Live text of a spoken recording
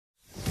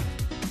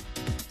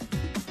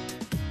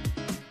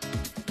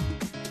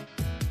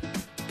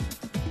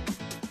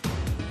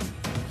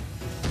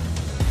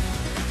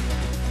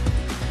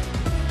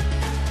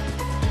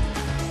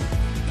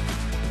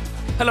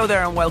Hello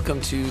there and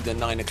welcome to the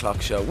 9 o'clock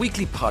show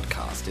weekly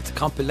podcast. It's a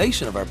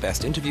compilation of our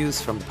best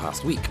interviews from the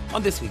past week.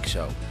 On this week's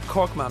show,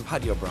 Cork man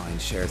Paddy O'Brien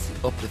shares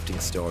the uplifting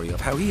story of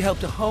how he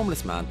helped a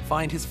homeless man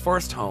find his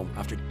first home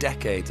after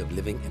decades of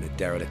living in a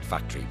derelict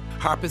factory.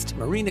 Harpist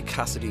Marina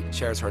Cassidy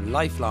shares her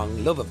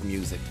lifelong love of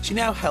music. She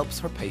now helps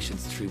her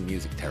patients through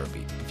music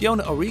therapy.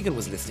 Fiona O'Regan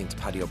was listening to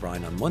Paddy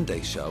O'Brien on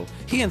Monday's show.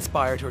 He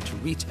inspired her to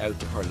reach out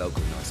to her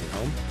local nursing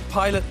home.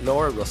 Pilot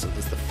Laura Russell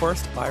is the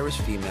first Irish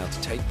female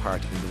to take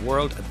part in the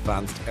World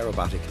Advanced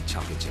Aerobatic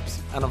Championships.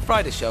 And on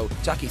Friday's show,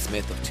 Jacqui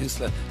Smith of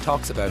Tusla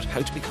talks about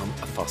how to become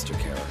a foster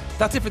carer.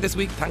 That's it for this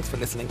week. Thanks for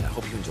listening. I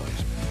hope you enjoyed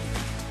it.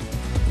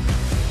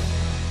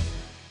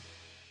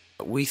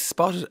 We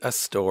spotted a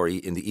story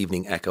in the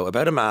Evening Echo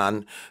about a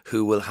man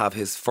who will have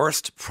his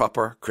first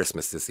proper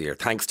Christmas this year,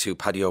 thanks to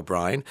Paddy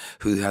O'Brien,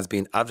 who has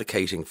been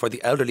advocating for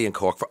the elderly in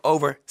Cork for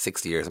over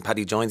 60 years. And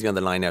Paddy joins me on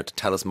the line now to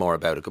tell us more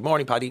about it. Good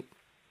morning, Paddy.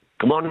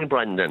 Good morning,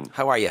 Brendan.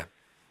 How are you?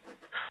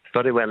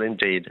 Very well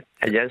indeed.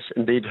 Yes,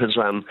 indeed, it was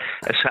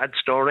a sad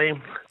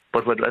story,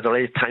 but with a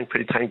very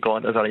thank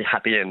God, a very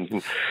happy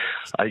ending.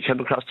 I came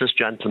across this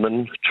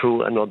gentleman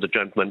through another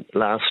gentleman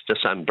last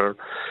December,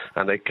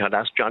 and I had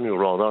asked Johnny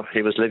Rother.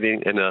 He was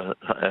living in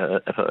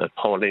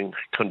appalling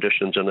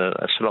conditions in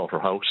a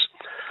slaughterhouse,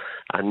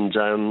 and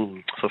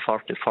for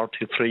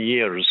 43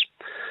 years.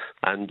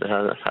 And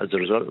as a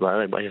result,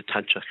 I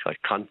had to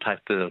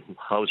contact the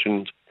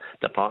housing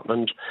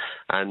department,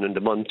 and in the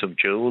month of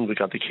June we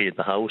got the key to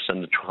the house,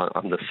 and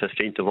on the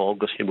 15th of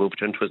August he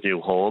moved into his new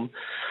home.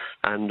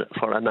 And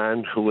for a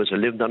man who has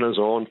lived on his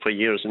own for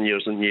years and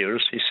years and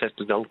years, he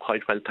settled down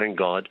quite well, thank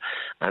God.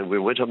 And we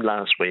were with him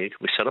last week.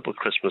 We set up a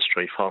Christmas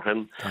tree for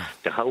him.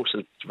 The house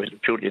is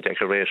beautifully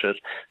decorated,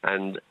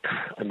 and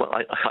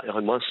I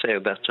must say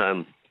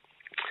that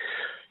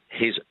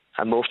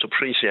I most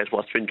appreciate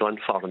what's been done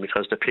for him,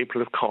 because the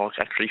people of Cork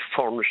actually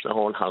furnished the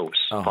whole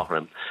house for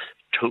him.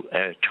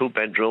 Two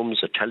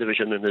bedrooms, a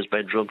television in his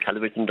bedroom,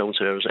 television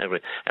downstairs,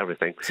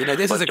 everything. See, now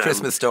this is a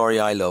Christmas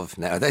story I love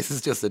now. This is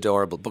just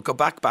adorable. But go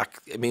back.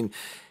 I mean,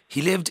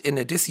 he lived in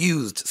a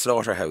disused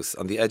slaughterhouse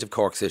on the edge of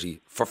Cork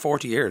City for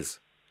 40 years.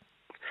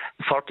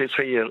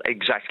 43 years,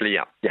 exactly,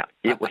 yeah.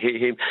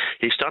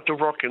 He started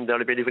working there,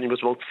 I believe, when he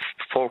was about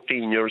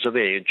 14 years of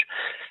age.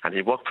 And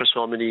he worked for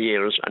so many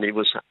years, and he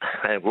was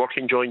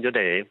working during the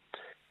day,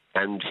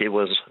 and he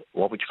was,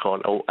 what would you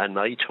call, a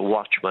night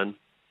watchman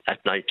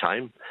at night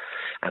time.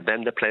 And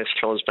then the place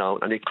closed down,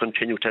 and he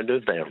continued to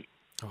live there.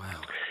 Oh,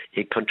 wow.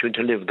 He continued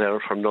to live there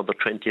for another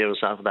 20 years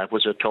after that.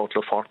 Was a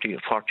total of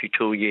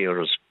 42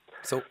 years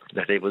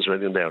that he was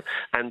living there.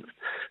 And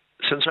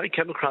since I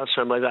came across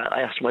him,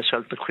 I asked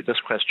myself this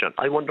question.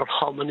 I wonder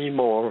how many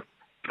more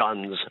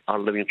Johns are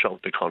living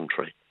throughout the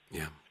country.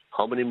 Yeah.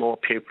 How many more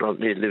people are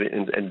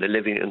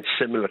living in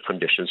similar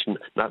conditions,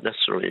 not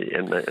necessarily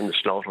in the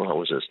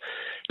slaughterhouses,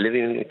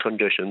 living in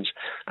conditions.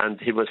 And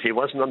he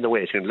wasn't on the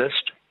waiting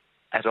list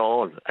at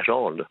all.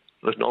 There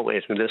was no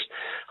waiting list.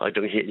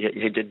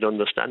 He didn't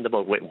understand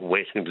about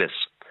waiting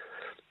lists.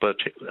 But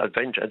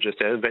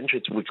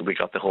eventually we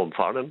got the home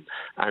for him,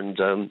 and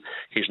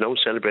he's now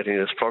celebrating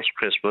his first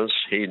Christmas.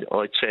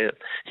 I'd say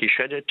he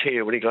shed a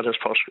tear when he got his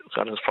first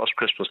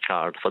Christmas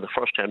card for the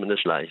first time in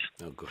his life.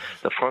 Oh, good.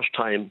 The first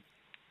time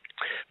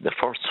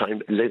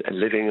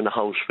living in a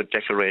house with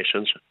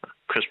decorations,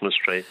 Christmas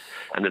tree,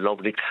 and a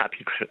lovely,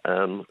 happy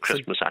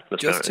Christmas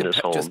atmosphere in his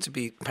home. Just to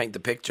paint the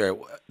picture,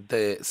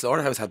 the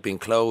slaughterhouse had been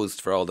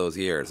closed for all those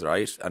years,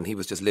 right? And he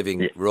was just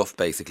living rough,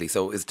 basically.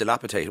 So it's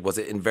dilapidated. Was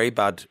it in very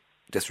bad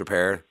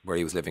disrepair where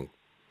he was living?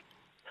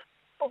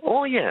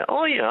 Oh yeah.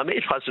 I mean,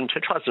 it wasn't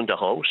a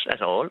house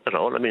at all.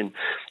 I mean,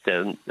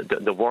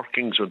 the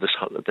workings of the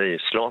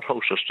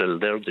slaughterhouse are still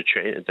there.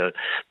 The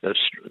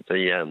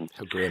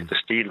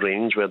steel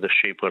rings where the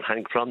sheep would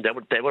hang from,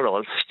 they were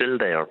all still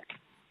there.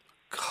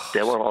 God.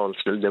 They were all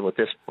still there with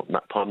this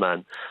poor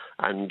man,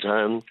 and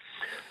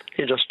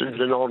he just lived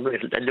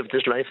lived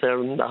his life there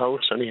in the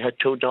house, and he had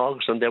two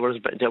dogs, and they were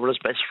his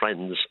best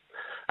friends.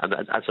 And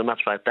as a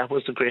matter of fact, that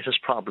was the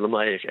greatest problem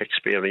I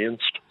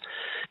experienced,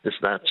 is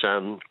that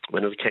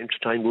when it came to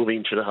time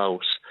moving to the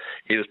house,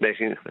 he was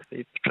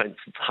trying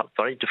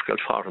very difficult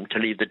for him to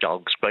leave the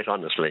dogs, quite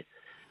honestly.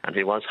 And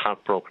he was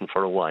heartbroken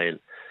for a while.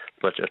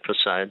 But it was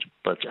sad.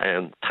 But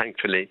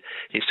thankfully,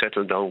 he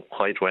settled down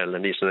quite well,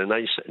 and he's in a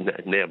nice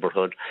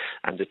neighbourhood.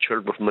 And the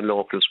children from a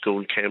local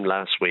school came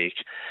last week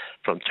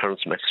from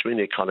Terence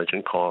McSweeney College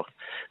in Cork,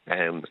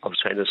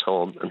 outside his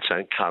home, and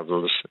sang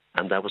carols,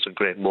 and that was a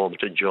great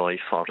moment of joy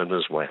for him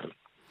as well.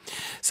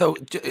 So,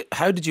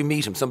 how did you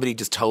meet him? Somebody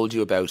just told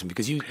you about him,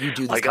 because you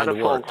do this kind of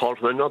work. I got a phone call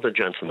from another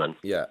gentleman.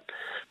 Yeah.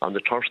 On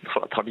the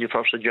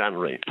 31st of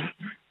January,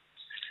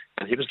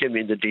 and he was giving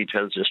me the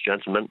details. This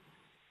gentleman,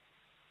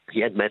 he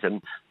had met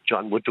him.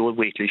 John would do a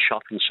weekly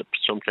shopping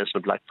someplace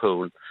in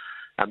Blackpool,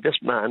 and this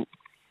man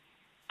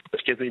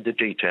was giving me the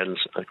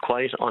details. And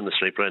quite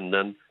honestly,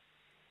 Brendan,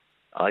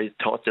 I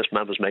thought this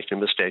man was making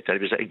a mistake, that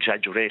he was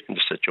exaggerating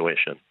the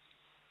situation.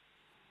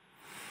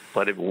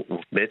 But I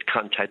made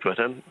contact with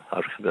him.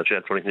 The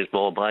gentleman in his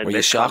mobile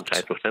made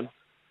contact with him.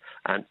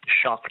 and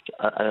shocked,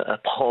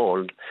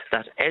 appalled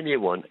that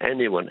anyone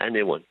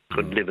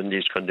could live in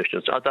these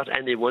conditions, or that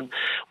anyone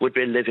would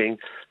be living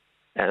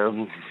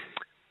in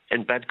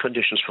bad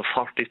conditions for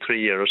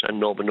 43 years and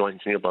nobody knew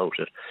anything about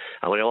it.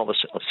 And I always,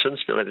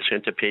 since then, I've been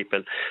saying to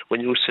people,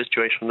 when you have a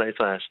situation like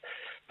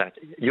that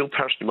you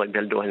personally might be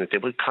able to do anything. They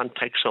will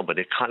contact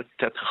somebody,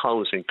 contact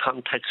housing,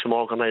 contact some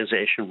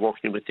organisation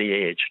working with the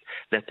aged,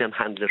 let them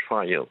handle it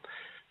for you.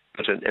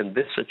 But in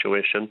this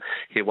situation,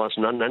 he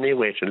wasn't on any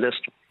waiting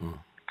list.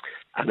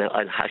 And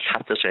I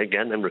have to say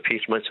again and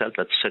repeat myself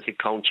that City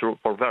Council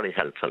were very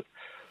helpful.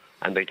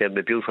 And they gave me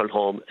a beautiful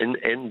home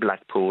in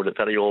Blackpool, a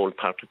very old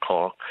part of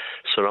Cork,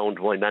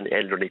 surrounded by many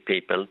elderly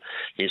people.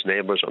 His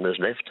neighbours on his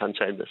left-hand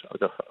side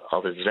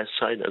of his left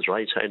side, his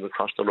right side,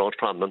 across the road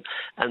from him.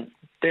 And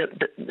they're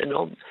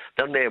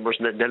neighbours,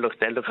 and they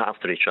look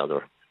after each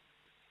other.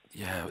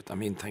 Yeah, I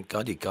mean, thank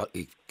God he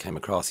came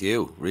across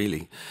you,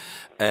 really.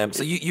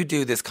 So you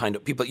do this kind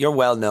of people. You're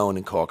well known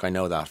in Cork, I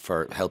know that,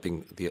 for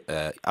helping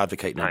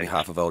advocating on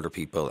behalf of older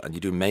people, and you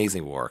do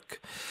amazing work.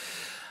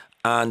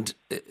 And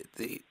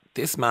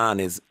this man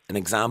is an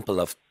example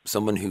of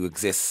someone who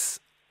exists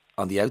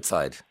on the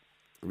outside,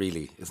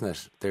 really, isn't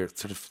it? They're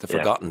sort of the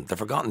forgotten. The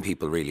forgotten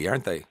people, really,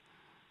 aren't they?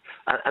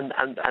 And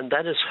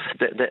that is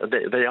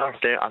they are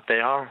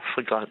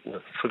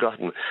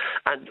forgotten.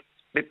 And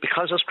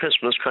because it's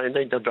Christmas kind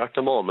of at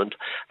the moment,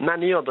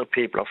 many other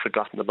people are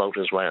forgotten about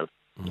as well.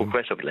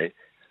 Regrettably,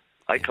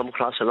 I come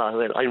across a lot of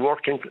it. I'm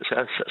working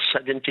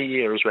 70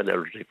 years with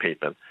elderly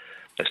people.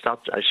 I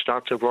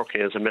started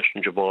working as a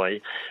messenger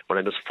boy when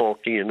I was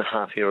 14 and a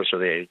half years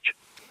of age.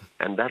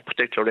 And that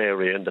particular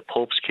area, in the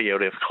Pope's Quay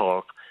area of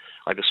Cork,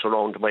 I was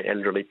surrounded by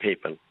elderly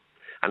people.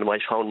 And I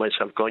found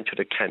myself going to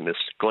the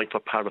chemist, going for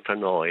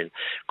paraffin oil,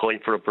 going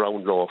for a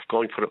brown loaf,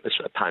 going for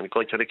a pan,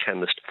 going to the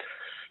chemist.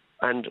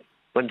 And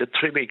when the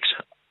 3 weeks,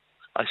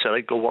 I said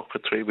I'd go work for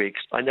 3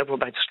 weeks. I never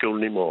went back to school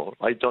anymore.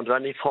 I don't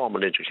have any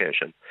formal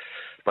education.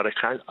 But I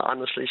can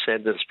honestly say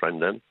this,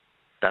 Brendan,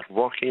 that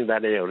working in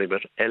that area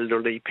with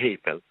elderly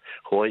people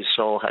who I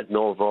saw had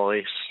no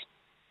voice,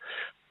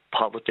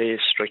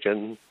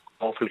 poverty-stricken,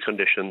 awful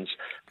conditions,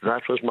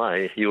 that was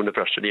my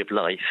university of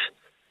life.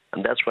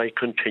 And that's why I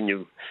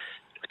continue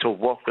to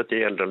work with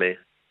the elderly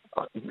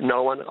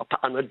now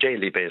on a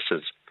daily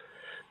basis.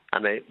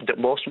 And the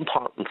most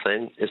important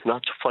thing is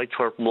not to fight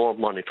for more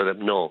money for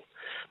them, no.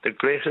 The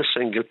greatest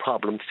single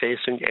problem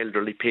facing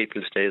elderly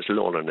people today is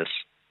loneliness.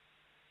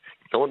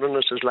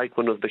 Loneliness is like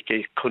one of the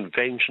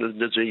conventional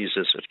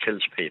diseases that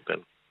kills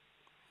people.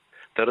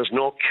 There is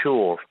no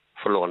cure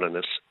for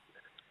loneliness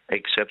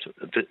except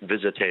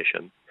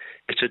visitation.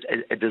 It's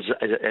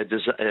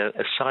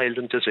a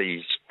silent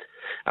disease.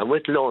 And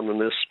with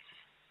loneliness,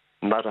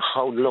 no matter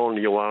how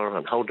lonely you are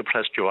and how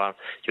depressed you are,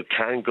 you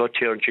can go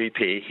to your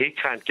GP. He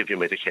can't give you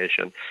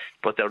medication.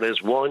 But there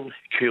is one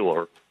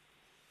cure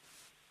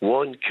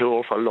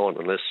for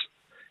loneliness,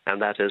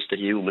 and that is the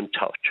human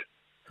touch.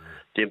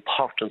 The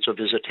importance of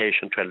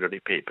visitation to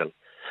elderly people.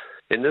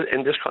 In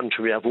this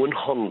country, we have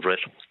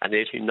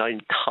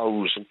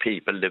 189,000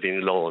 people living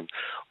alone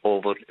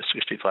over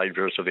 65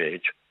 years of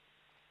age.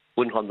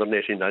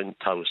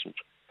 189,000.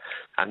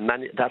 And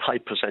that high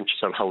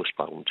percentage are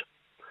housebound.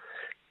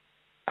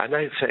 And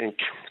I think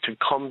to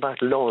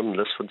combat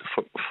loneliness for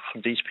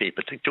these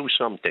people, to do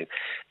something,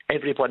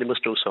 everybody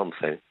must do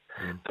something.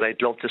 And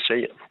I'd love to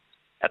see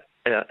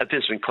a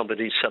visiting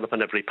company set up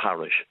in every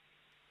parish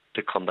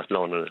to combat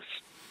loneliness.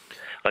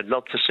 I'd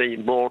love to see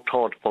more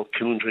thought about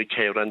community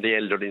care and the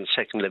elderly in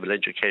second-level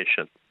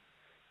education.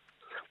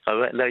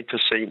 I'd like to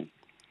see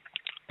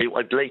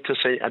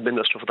a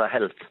Minister for the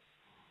Health.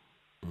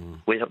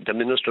 We have the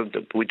Minister.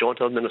 We don't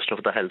have a Minister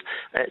for the Health.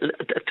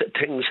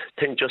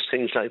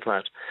 Things like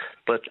that.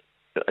 But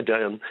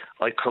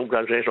I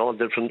congratulate all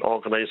different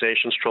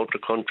organisations throughout the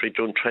country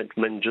doing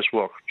tremendous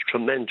work.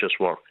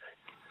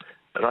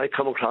 But I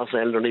come across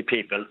elderly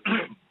people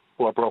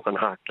who are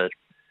broken-hearted,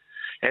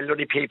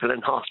 elderly people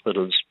in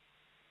hospitals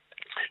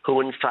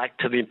who in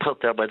fact have been put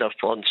there by their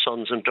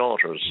sons and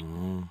daughters.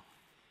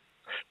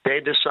 They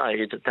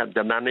decide that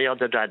the mammy or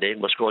the daddy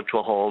must go to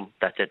a home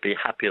that they'd be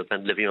happier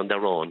than living on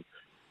their own.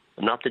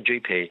 Not the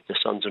GP, the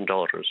sons and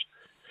daughters.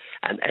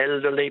 And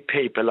elderly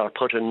people are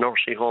put in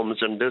nursing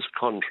homes in this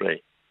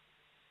country,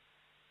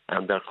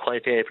 and they're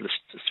quite able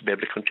to be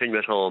able to continue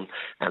at home,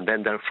 and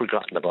then they're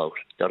forgotten about,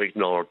 they're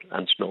ignored,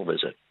 and it's no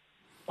visit.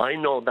 I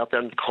know that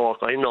in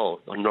Cork,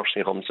 on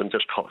nursing homes in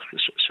this Cork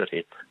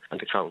city and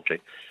the county,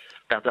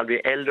 that there'll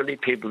be elderly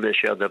people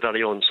this year, their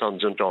very own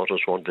sons and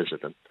daughters won't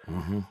visit them.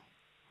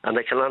 And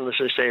I can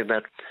honestly say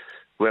that,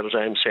 whereas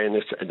I'm saying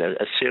it's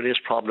a serious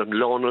problem,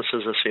 loneliness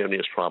is a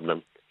serious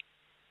problem.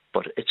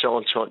 But it's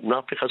also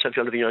not because if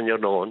you're living on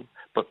your own,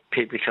 but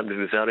people can be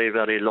very,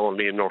 very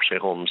lonely in nursing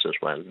homes as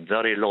well,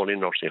 very lonely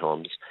nursing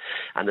homes.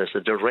 And as a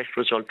direct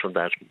result of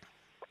that,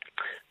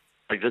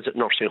 I visit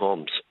nursing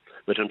homes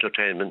with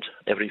entertainment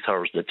every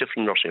Thursday,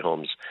 different nursing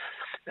homes.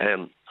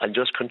 I'll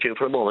just continue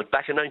for a moment.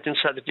 Back in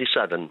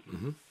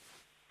 1977,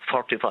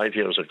 45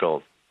 years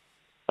ago,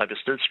 I was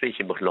still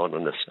speaking about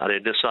loneliness, and I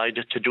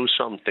decided to do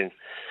something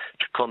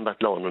to combat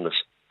loneliness.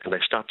 And I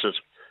started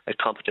a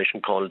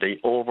competition called the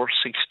Over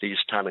 60s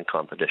Talent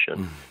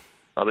Competition.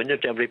 I went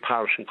into every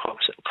parish in Cork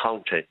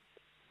County.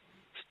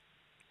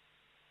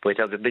 We'd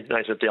have a big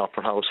night at the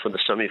Opera House for the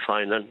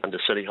semi-final and the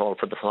City Hall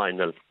for the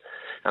final.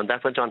 And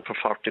that went on for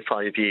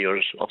 45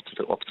 years up to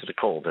the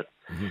COVID.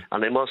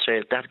 And I must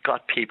say, that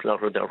got people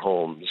out of their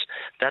homes.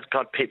 That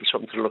got people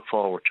something to look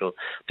forward to.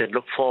 They'd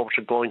look forward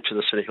to going to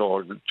the City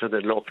Hall, to the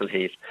local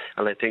heat.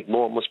 And I think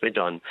more must be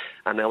done.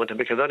 And I want to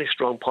make a very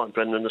strong point,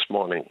 Brendan, this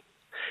morning,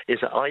 is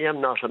that I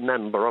am not a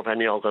member of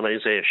any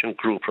organisation,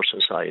 group or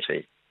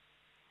society.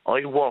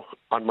 I work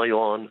on my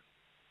own.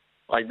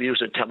 I'm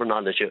using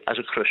terminology as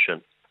a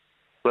Christian,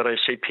 where I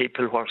see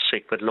people who are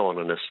sick with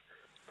loneliness.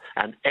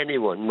 And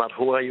anyone, no matter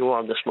who you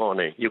are this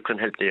morning, you can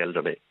help the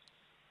elderly.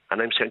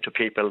 And I'm saying to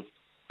people,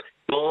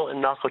 go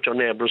and knock at your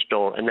neighbour's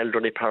door, an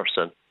elderly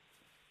person,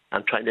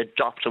 and try to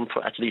adopt them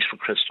at least for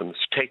Christmas.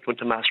 Take them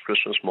to Mass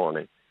Christmas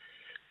morning.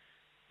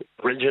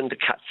 Religion, the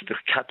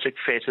Catholic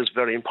faith is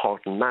very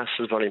important. Mass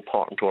is very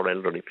important to our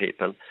elderly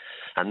people.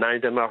 And many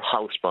of them are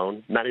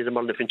housebound. Many of them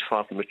are living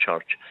far from the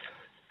church.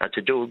 And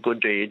to do a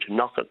good deed,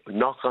 knock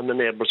on the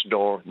neighbour's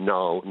door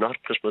now,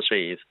 not Christmas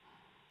Eve.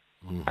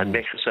 And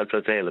make yourself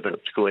available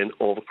to go in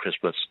over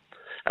Christmas.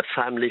 A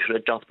family should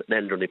adopt an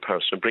elderly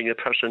person, bring a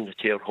person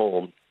to your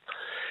home,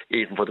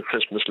 even for the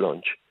Christmas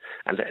lunch,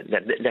 and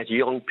let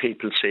young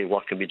people see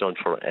what can be done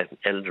for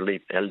elderly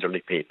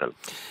people.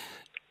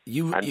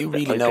 You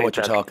really know what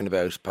you're talking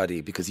about, Paddy,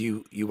 because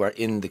you are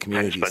in the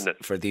communities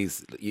for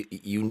these.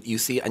 You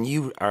see, and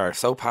you are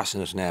so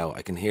passionate now.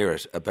 I can hear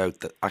it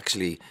about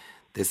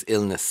this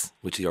illness,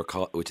 which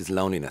is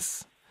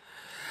loneliness.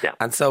 Yeah.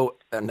 And so,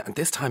 and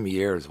this time of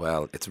year as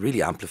well, it's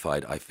really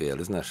amplified, I feel,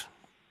 isn't it?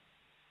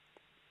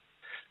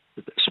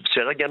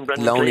 Say that again,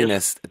 Brendan,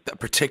 loneliness, please.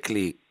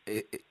 Particularly,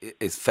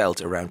 is felt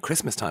around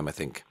Christmas time, I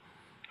think.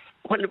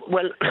 Well,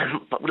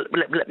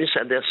 let me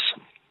say this.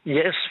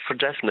 Yes, for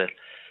definite.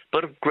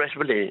 But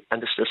regretfully,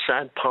 and it's the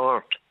sad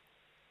part,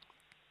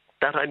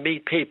 that I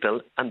meet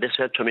people and they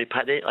said to me,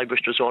 Paddy, I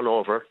wish it was all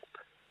over.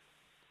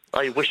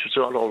 I wish it was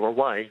all over.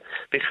 Why?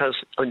 Because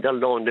they're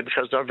lonely,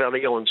 because their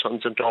very own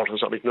sons and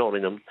daughters are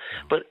ignoring them.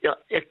 But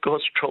it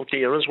goes throughout the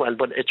year as well,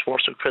 but it's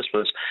worse at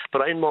Christmas.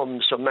 But I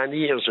know so many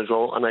years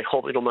ago, and I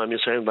hope you don't mind me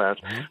saying that,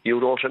 you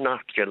wrote an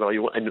article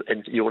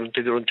and you were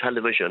interviewed on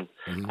television,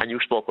 and you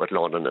spoke about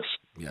loneliness.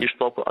 Yeah. You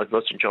spoke about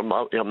your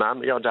mum,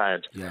 your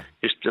dad. Yeah.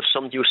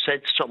 You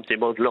said something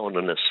about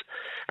loneliness.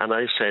 And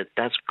I said,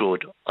 that's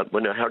good.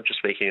 When I heard you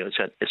speaking, I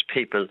said, it's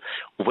people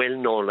well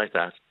known like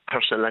that,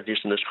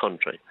 personalities in this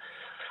country.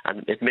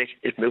 And it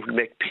will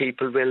make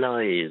people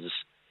realise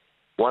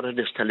what it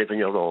is to live on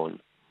your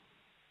own.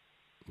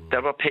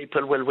 There were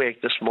people will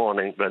wake this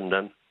morning,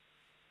 Brendan.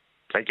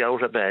 They get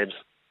out of bed,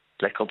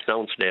 they come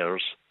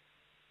downstairs.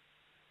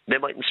 They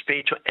mightn't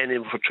speak to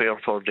anyone for 3 or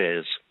 4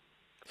 days.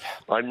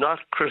 I'm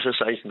not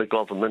criticising the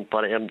government,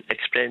 but I am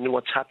explaining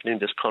what's happening in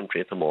this country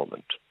at the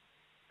moment.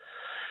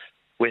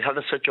 We have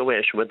a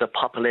situation where the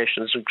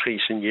population is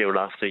increasing year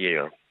after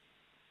year.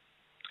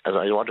 As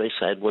I already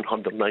said,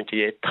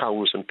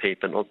 198,000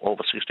 people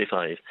over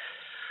 65.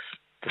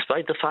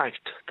 Despite the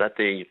fact that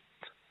the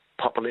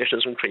population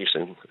is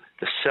increasing,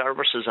 the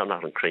services are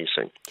not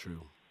increasing.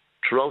 True.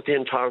 Throughout the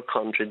entire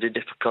country, the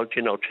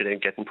difficulty now today in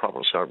getting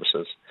proper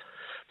services,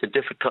 the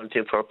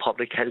difficulty for a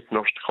public health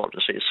nurse to call to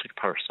see a sick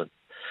person,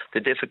 the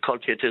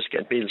difficulty it is to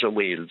get meals on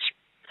wheels,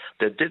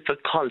 the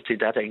difficulty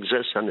that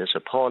exists and is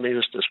appalling,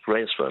 is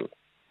disgraceful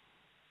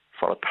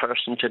for a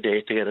person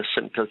today to get a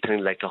simple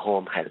thing like a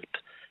home help.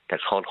 They're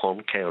called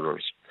home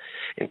carers.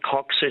 In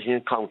Cork City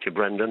and County,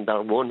 Brendan, there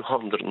are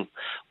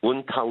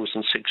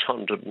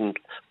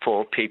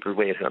 1,604 people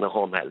waiting on a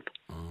home help.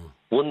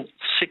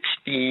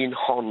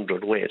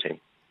 1,600 waiting.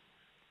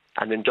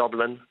 And in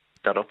Dublin,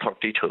 there are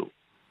 32.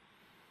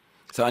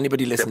 So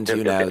anybody listening to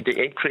you now...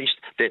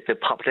 The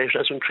population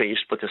has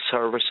increased, but the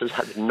services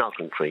have not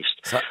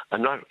increased. So, I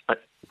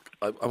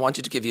want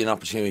you to give you an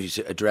opportunity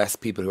to address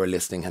people who are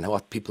listening and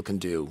what people can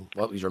do.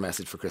 What would your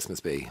message for Christmas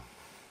be?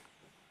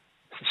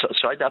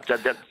 Say that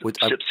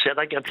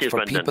again, please, for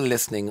Brendan. People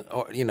listening,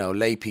 or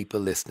lay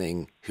people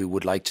listening who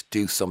would like to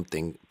do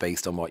something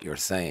based on what you're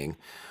saying,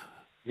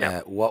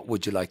 what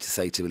would you like to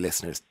say to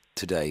listeners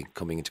today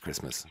coming into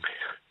Christmas?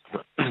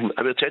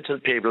 I would say to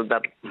the people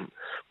that,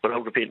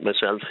 without repeating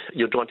myself,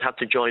 you don't have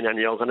to join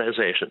any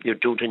organisation. You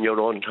do it in your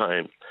own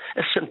time.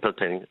 A simple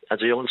thing, as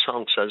the old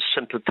song says,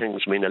 simple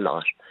things mean a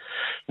lot.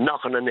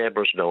 Knock on a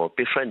neighbour's door,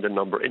 befriend a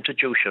number,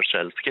 introduce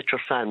yourself, get your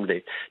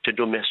family to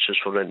do messages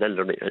for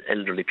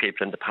elderly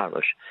people in the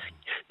parish.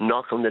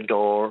 Knock on the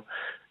door,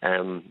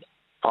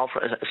 offer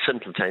a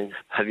simple thing.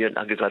 Have you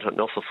got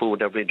enough of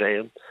food every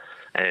day?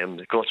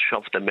 Go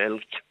shop the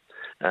milk.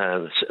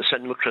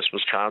 Send them a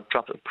Christmas card,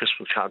 drop a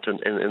Christmas card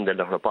in the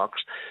letter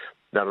box.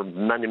 There are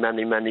many,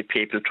 many, many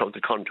people throughout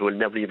the country who will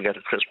never even get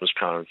a Christmas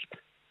card.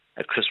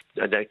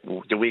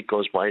 The week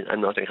goes by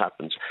and nothing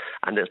happens.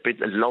 And it's been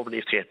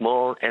lovely to get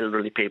more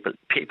elderly people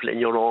in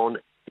your own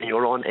in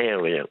your own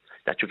area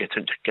that you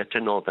get to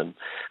know them.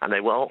 And I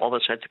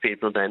always said to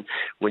people then,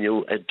 when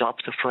you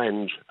adopt a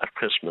friend at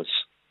Christmas,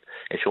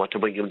 if you want to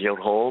bring them to your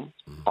home,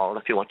 or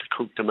if you want to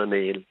cook them a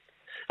meal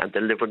and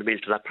deliver the meal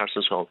to that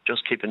person's home,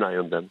 just keep an eye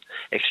on them.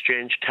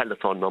 Exchange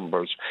telephone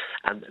numbers.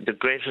 And the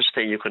greatest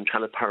thing you can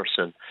tell a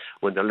person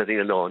when they're living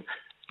alone,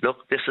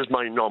 look, this is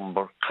my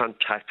number,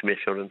 contact me if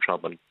you're in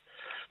trouble.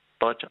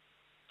 But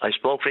I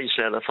spoke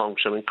recently at a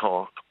function in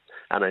Cork,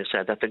 and I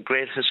said that the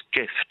greatest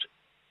gift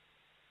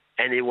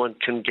anyone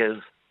can give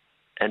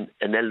an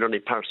elderly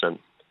person,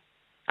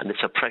 and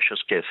it's a precious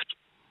gift,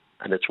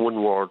 and it's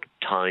one word: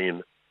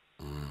 time.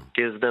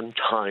 Give them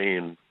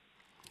time.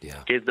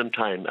 Yeah. Give them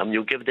time. And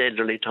you give the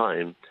elderly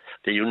time,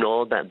 that you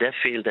know that they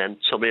feel then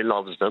somebody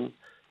loves them,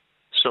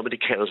 somebody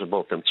cares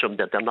about them,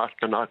 that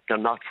they're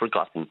not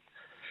forgotten.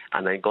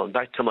 And I'm going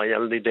back to my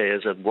early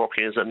days of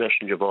working as a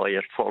messenger boy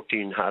at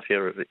 14 half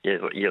years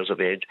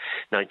of age,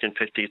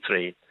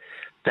 1953.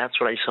 That's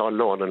where I saw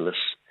loneliness.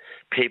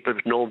 People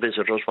with no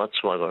visitors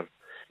whatsoever.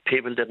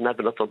 People didn't have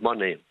enough of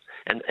money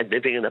and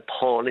living in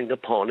appalling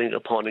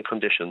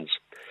conditions.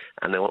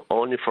 And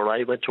only for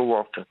I went to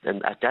work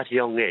and at that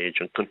young age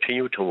and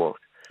continue to work,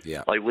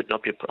 I would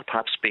not be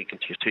perhaps speaking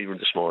to you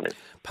this morning.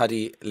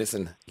 Paddy,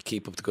 listen, you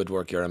keep up the good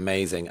work. You're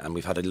amazing. And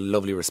we've had a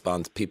lovely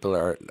response. People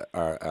are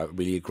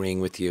really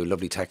agreeing with you.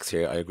 Lovely text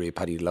here. I agree.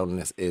 Paddy,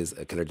 loneliness is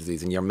a killer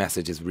disease. And your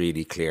message is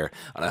really clear.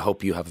 And I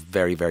hope you have a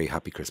very, very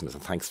happy Christmas.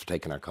 And thanks for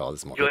taking our call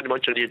this morning. Thank you very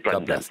much indeed,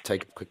 Brendan. God bless.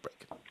 Take a quick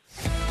break.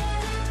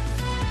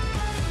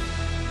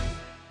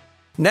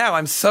 Now,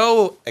 I'm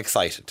so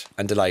excited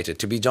and delighted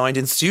to be joined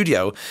in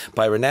studio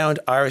by renowned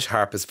Irish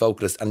harpist,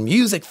 vocalist and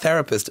music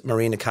therapist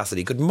Marina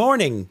Cassidy. Good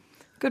morning.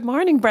 Good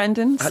morning,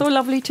 Brendan. So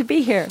lovely to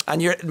be here.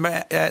 And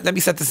let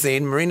me set the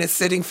scene. Marina's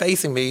sitting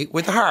facing me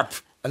with a harp,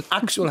 an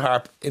actual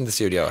harp in the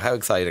studio. How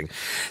exciting.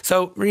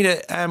 So,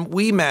 Marina,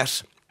 we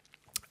met.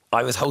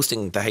 I was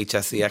hosting the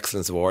HSC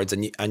Excellence Awards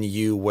and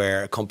you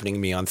were accompanying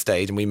me on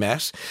stage and we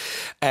met.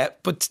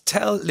 But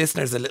tell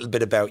listeners a little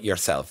bit about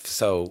yourself.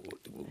 So,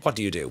 what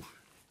do you do?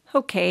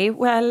 Okay,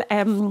 well,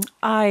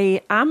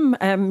 I am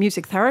a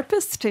music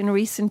therapist in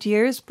recent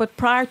years, but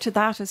prior to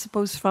that, I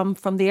suppose from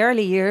the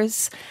early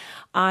years,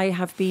 I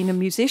have been a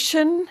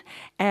musician,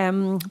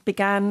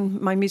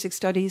 began my music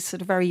studies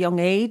at a very young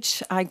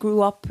age. I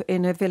grew up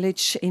in a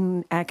village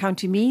in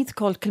County Meath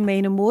called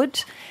Kilmainham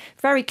Wood,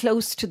 very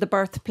close to the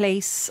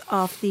birthplace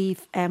of the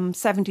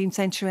 17th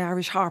century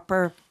Irish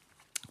harper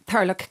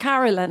Thurlock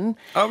Carolan.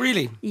 Oh,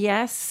 really?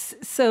 Yes.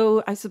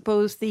 So I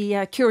suppose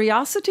the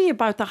curiosity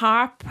about the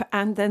harp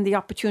and then the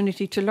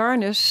opportunity to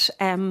learn it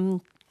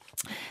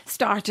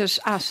started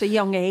at a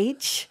young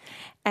age.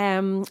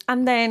 And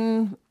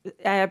then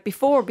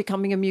before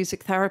becoming a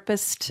music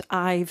therapist,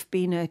 I've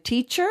been a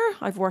teacher.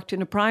 I've worked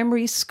in a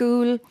primary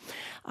school.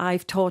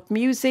 I've taught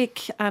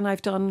music and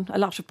I've done a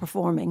lot of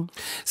performing.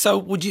 So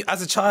would you,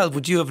 as a child,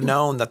 would you have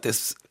known that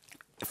this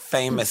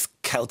famous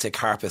Celtic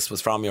harpist was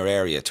from your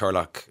area,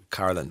 Thurlock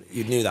Carolan?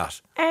 You knew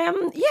that?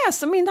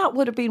 Yes, I mean, that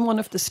would have been one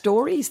of the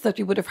stories that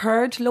you would have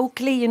heard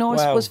locally, you know. Wow. I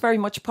suppose very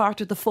much part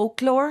of the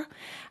folklore.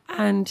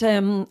 And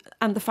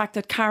the fact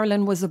that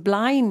Carolan was a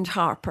blind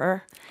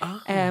harper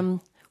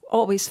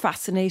always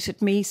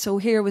fascinated me. So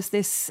here was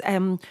this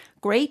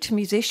great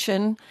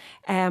musician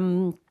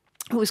who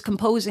was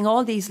composing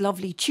all these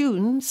lovely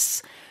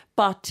tunes,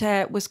 but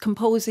was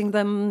composing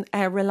them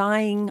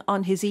relying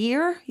on his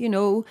ear. You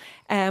know,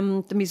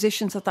 the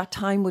musicians at that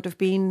time would have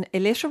been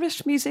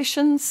illiterate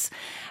musicians.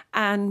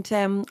 And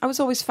I was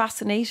always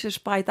fascinated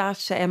by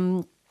that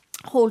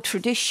whole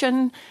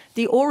tradition,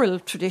 the oral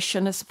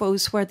tradition, I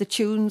suppose, where the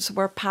tunes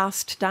were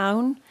passed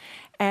down.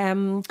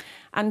 And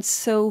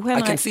so when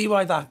I can see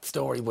why that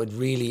story would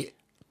really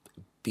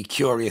be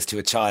curious to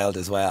a child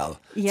as well.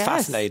 Yes. It's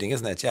fascinating,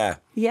 isn't it? Yeah.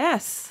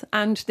 Yes.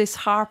 And this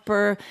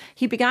harper,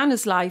 he began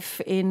his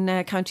life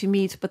in County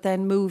Meath, but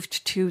then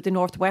moved to the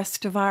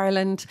northwest of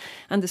Ireland.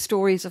 And the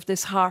stories of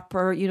this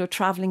harper, you know,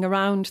 travelling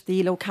around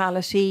the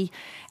locality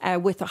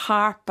with a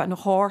harp and a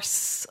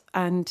horse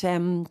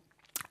and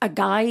a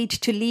guide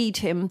to lead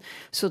him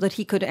so that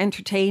he could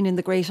entertain in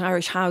the great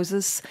Irish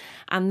houses.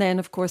 And then,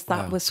 of course,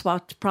 that was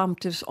what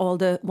prompted all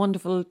the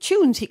wonderful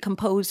tunes he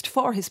composed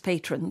for his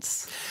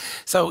patrons.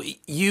 So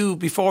you,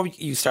 before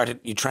you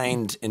started, you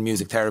trained in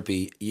music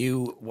therapy,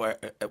 you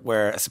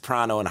were a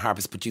soprano and a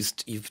harpist, but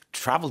you've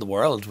travelled the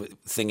world with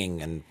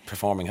singing and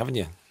performing, haven't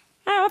you?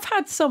 I've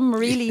had some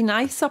really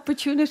nice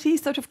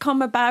opportunities that have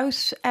come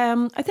about.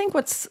 I think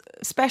what's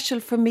special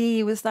for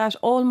me was that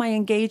all my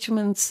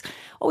engagements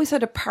always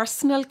had a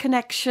personal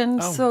connection.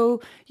 Oh.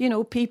 So, you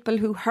know, people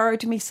who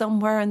heard me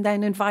somewhere and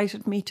then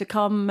invited me to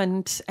come.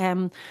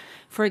 And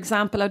for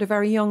example, at a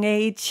very young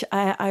age,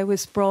 I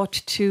was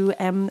brought to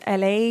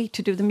LA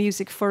to do the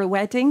music for a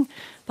wedding.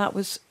 That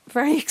was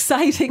very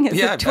exciting as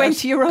a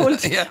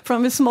 20-year-old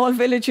from a small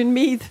village in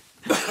Meath.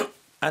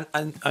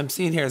 And I'm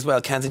seeing here as well,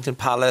 Kensington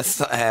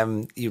Palace.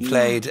 You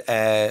played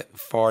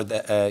for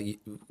the...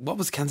 what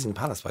was Kensington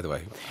Palace, by the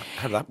way?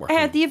 How did that work?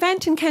 The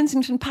event in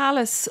Kensington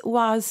Palace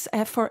was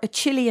for a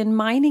Chilean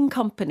mining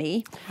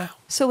company. Wow.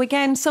 So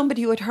again,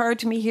 somebody who had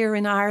heard me here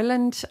in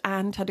Ireland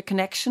and had a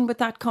connection with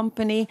that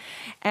company.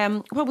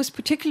 What was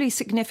particularly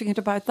significant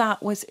about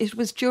that was it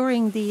was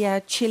during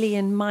the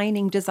Chilean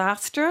mining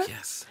disaster.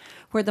 Yes.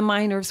 Where the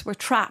miners were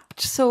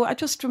trapped. So I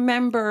just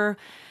remember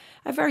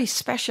a very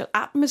special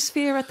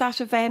atmosphere at that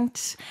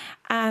event.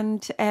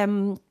 And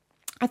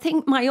I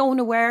think my own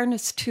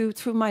awareness too,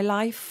 through my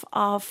life,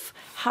 of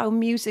how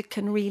music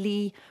can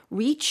really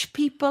reach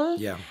people.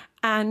 Yeah.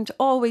 And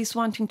always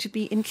wanting to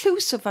be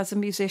inclusive as a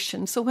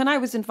musician. So when I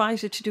was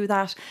invited to do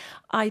that,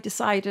 I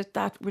decided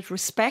that with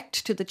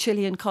respect to the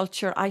Chilean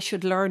culture, I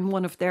should learn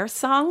one of their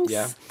songs.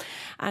 Yeah.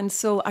 And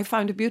so I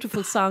found a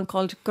beautiful song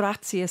called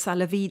Gracias a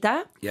la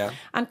Vida. Yeah.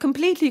 And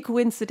completely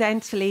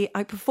coincidentally,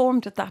 I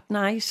performed it that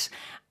night.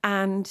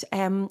 And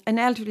an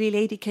elderly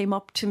lady came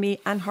up to me,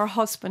 and her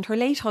husband, her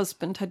late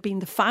husband, had been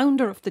the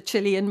founder of the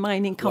Chilean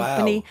mining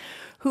company. Wow.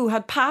 Who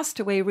had passed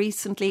away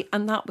recently,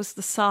 and that was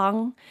the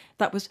song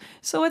that was...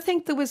 So I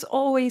think there was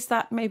always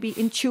that maybe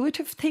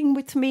intuitive thing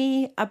with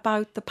me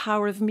about the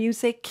power of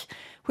music,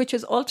 which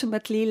has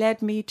ultimately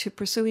led me to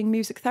pursuing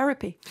music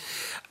therapy.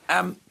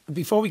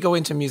 Before we go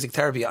into music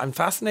therapy, I'm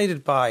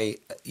fascinated by,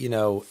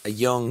 a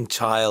young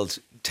child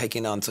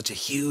taking on such a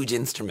huge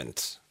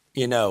instrument.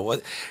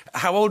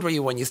 How old were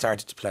you when you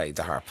started to play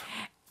the harp?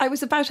 I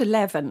was about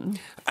 11.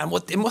 And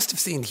it must have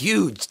seemed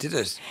huge, did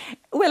it?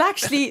 Well,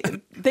 actually,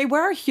 they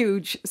were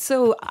huge.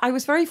 So I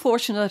was very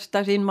fortunate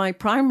that in my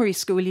primary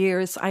school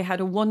years, I had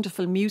a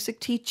wonderful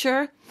music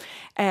teacher,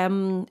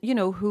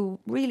 who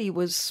really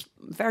was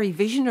very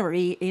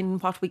visionary in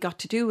what we got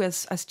to do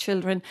as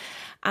children.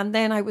 And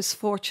then I was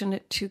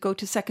fortunate to go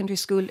to secondary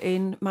school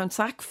in Mount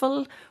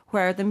Sackville,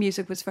 where the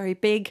music was very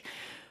big.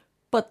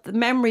 But the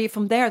memory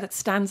from there that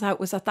stands out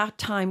was at that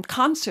time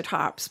concert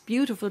harps,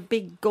 beautiful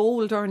big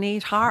gold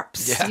ornate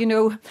harps,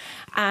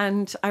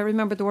 And I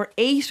remember there were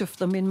 8 of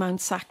them in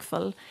Mount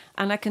Sackville,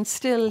 and I can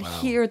still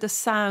hear the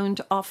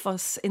sound of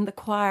us in the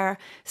choir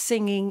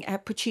singing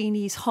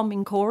Puccini's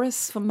humming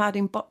chorus from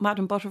Madame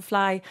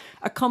Butterfly,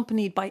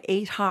 accompanied by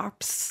 8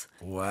 harps.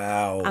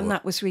 Wow. And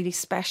that was really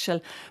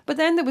special. But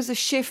then there was a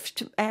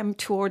shift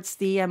towards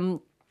the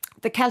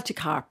Celtic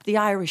harp, the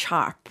Irish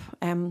harp,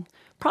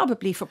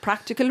 probably for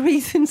practical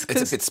reasons.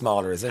 It's a bit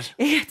smaller, is it?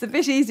 It's a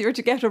bit easier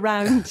to get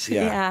around.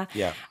 Yeah.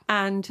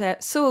 And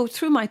so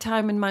through my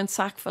time in Mount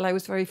Sackville, I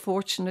was very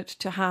fortunate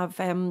to have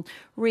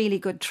really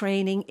good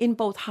training in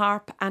both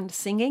harp and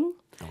singing.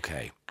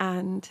 Okay.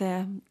 And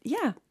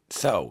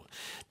So,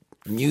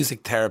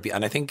 music therapy.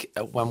 And I think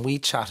when we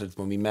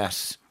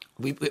met,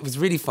 it was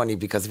really funny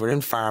because we're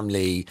in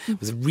Farmley. It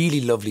was a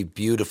really lovely,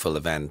 beautiful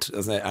event,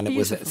 wasn't it? And it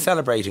was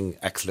celebrating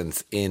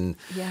excellence in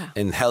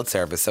health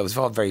service. So it was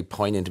all very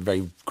poignant and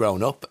very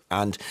grown up.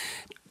 And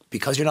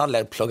because you're not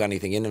allowed to plug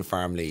anything in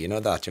Farmley, you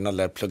know that? You're not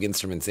allowed to plug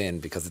instruments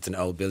in because it's an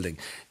old building.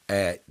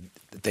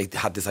 They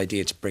had this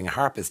idea to bring a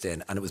harpist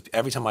in, and it was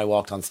every time I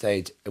walked on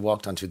stage, I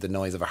walked onto the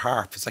noise of a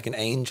harp. It's like an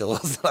angel.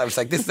 I was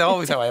like, this is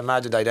always how I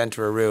imagined I'd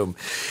enter a room.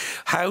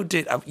 How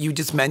did you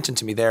just mentioned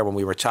to me there when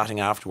we were chatting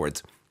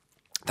afterwards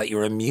that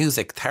you're a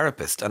music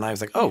therapist, and I was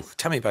like, oh,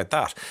 tell me about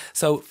that.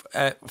 So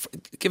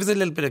give us a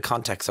little bit of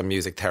context on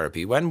music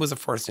therapy. When was it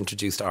first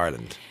introduced to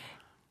Ireland?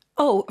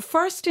 Oh,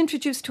 first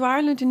introduced to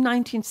Ireland in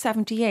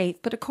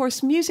 1978, but of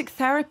course music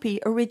therapy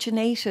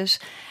originated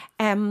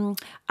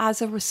as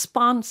a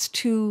response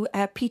to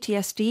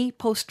PTSD,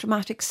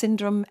 post-traumatic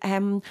syndrome,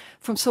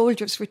 from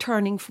soldiers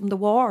returning from the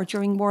war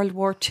during World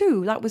War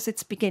II. That was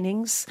its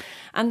beginnings.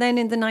 And then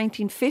in the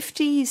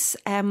 1950s,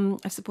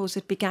 I suppose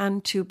it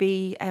began to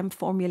be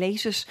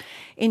formulated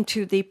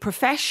into the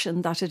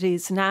profession that it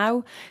is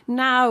now.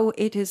 Now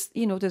it is,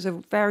 there's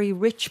a very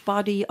rich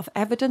body of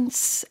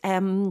evidence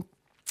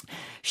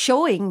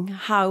showing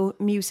how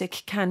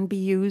music can be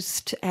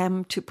used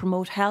to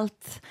promote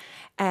health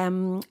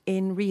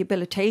in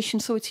rehabilitation.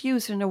 So it's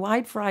used in a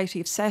wide variety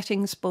of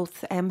settings,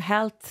 both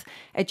health,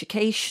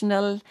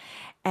 educational.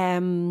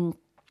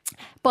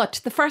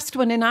 But the first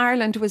one in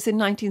Ireland was in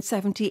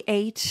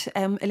 1978.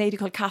 A lady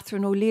called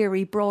Catherine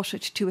O'Leary brought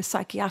it to a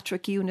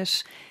psychiatric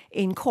unit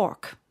in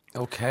Cork.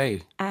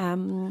 Okay.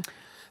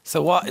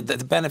 So what the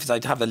benefits?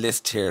 I'd have a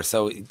list here.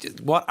 So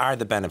what are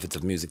the benefits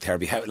of music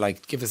therapy? How,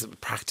 give us a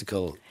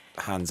practical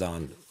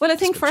hands-on. Well, I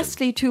think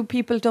firstly, too,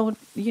 people don't,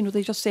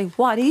 they just say,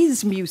 what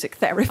is music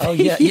therapy? Oh,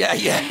 yeah,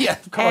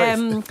 of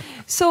course.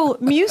 So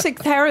music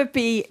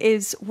therapy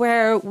is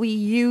where we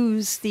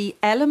use the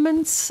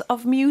elements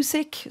of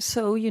music.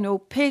 So,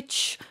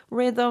 pitch,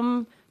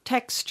 rhythm,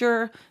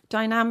 texture,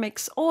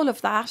 dynamics, all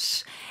of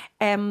that.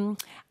 And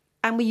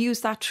we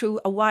use that through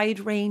a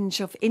wide range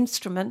of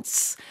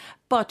instruments.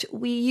 But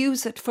we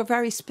use it for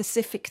very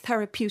specific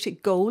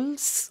therapeutic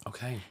goals.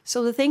 Okay.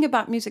 So the thing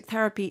about music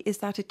therapy is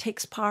that it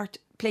takes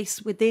place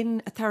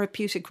within a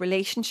therapeutic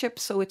relationship.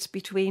 So it's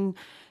between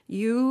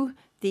you,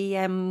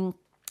 the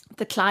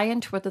the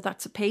client, whether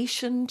that's a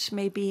patient,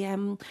 maybe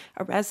a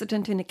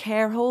resident in a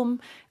care home.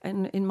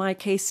 And in my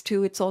case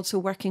too, it's also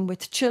working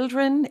with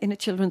children in a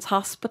children's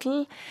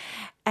hospital.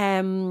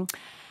 And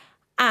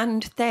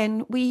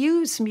then we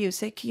use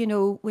music, you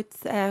know,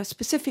 with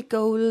specific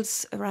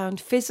goals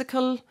around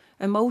physical,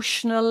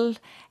 emotional,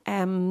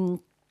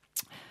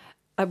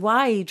 a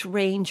wide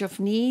range of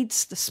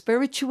needs, the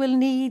spiritual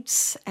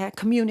needs,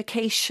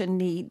 communication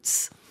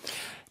needs.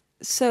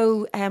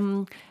 So,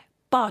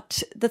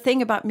 but the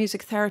thing about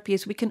music therapy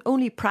is we can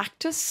only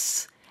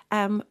practice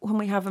when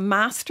we have a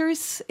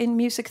master's in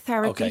music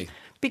therapy,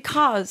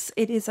 because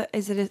it is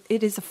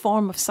a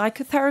form of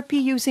psychotherapy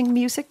using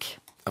music.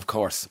 Of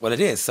course. Well, it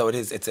is. So it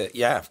is.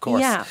 Of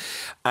course. Yeah.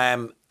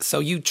 So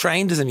you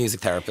trained as a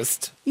music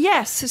therapist?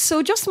 Yes.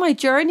 So just my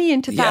journey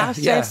into that.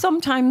 Yeah.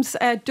 Sometimes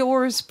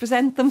doors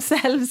present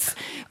themselves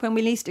when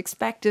we least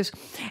expect it.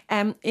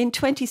 In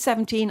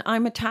 2017,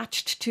 I'm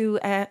attached to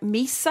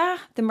MISA,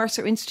 the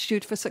Mercer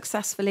Institute for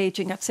Successful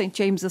Ageing at St.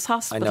 James's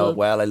Hospital. I know it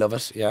well. I love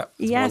it. Yeah.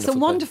 It's a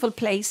wonderful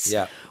place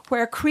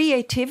where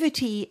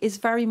creativity is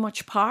very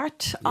much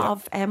part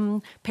of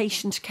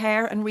patient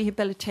care and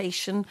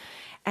rehabilitation.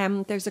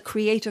 There's a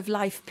creative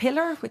life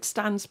pillar which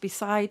stands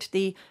beside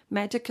the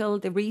medical,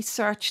 the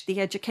research, the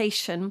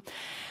education.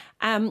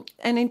 And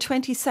in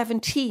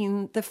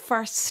 2017, the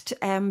first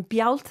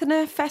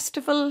Bealtaine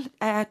Festival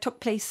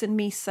took place in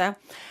Misa,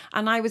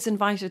 and I was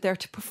invited there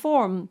to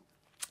perform.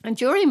 And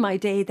during my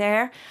day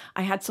there,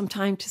 I had some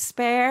time to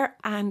spare,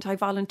 and I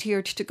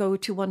volunteered to go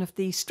to one of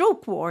the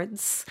stroke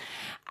wards.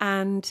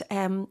 And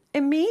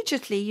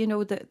immediately, you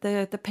know,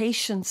 the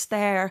patients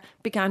there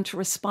began to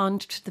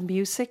respond to the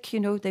music. You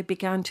know, they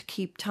began to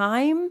keep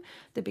time.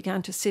 They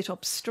began to sit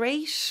up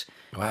straight.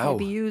 Wow.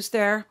 Maybe use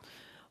their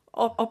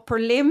upper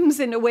limbs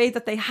in a way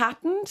that they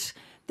hadn't.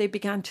 They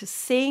began to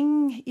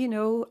sing. You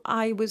know,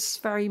 I was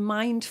very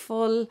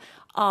mindful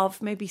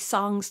of maybe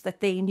songs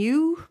that they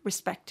knew,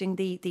 respecting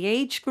the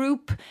age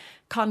group.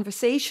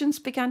 Conversations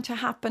began to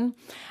happen.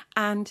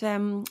 And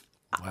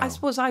I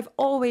suppose I've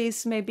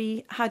always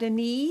maybe had an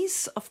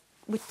ease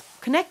with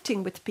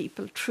connecting with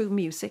people through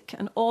music,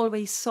 and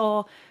always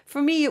saw,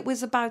 for me, it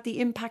was about the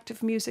impact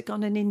of music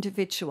on an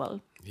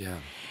individual. Yeah.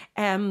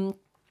 And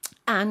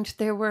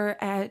there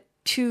were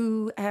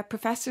two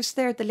professors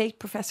there, the late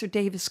Professor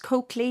Davis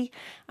Coakley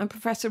and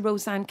Professor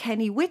Roseanne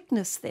Kenny,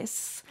 witnessed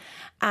this,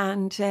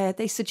 and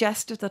they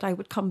suggested that I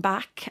would come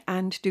back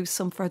and do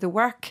some further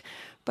work.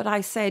 But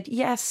I said,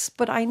 yes,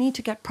 but I need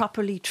to get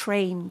properly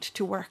trained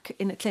to work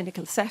in a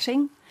clinical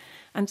setting.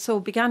 And so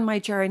began my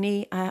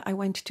journey. I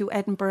went to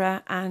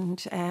Edinburgh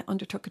and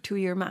undertook a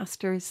 2-year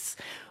master's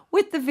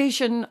with the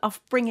vision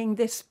of bringing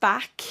this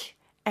back,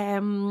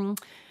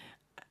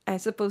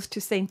 as opposed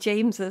to St.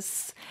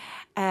 James's.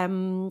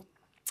 And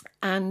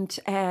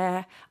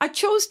I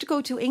chose to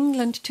go to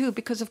England too,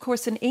 because of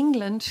course in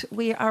England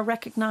we are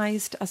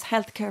recognised as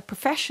healthcare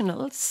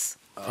professionals.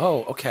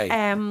 Oh, okay.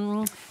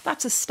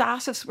 That's a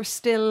status we're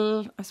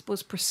still, I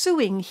suppose,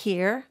 pursuing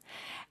here.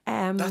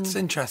 That's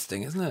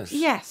interesting, isn't it?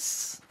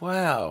 Yes.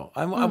 Wow.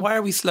 Why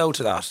are we slow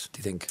to that, do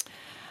you think?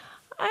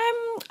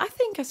 I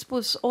think, I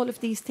suppose, all of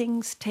these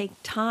things take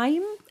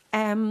time.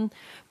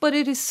 But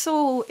it is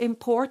so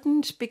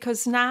important,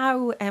 because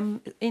now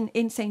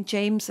in St.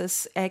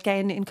 James's,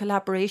 again, in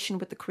collaboration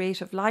with the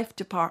Creative Life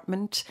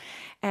Department,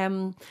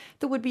 there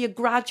would be a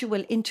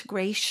gradual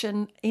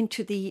integration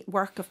into the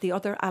work of the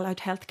other allied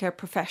healthcare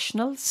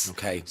professionals.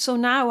 Okay. So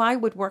now I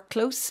would work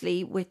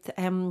closely with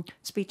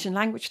speech and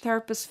language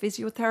therapists,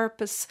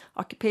 physiotherapists,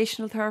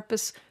 occupational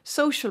therapists,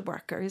 social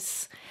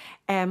workers,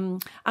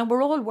 and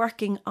we're all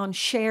working on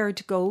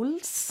shared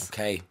goals.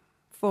 Okay.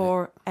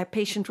 For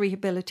patient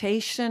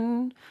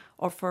rehabilitation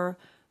or for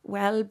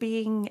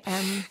well-being.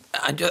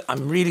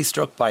 I'm really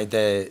struck by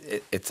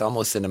it's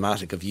almost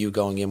cinematic of you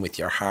going in with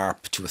your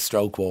harp to a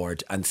stroke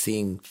ward and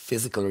seeing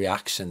physical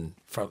reaction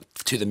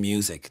to the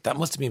music. That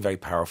must have been very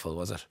powerful,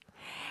 was it?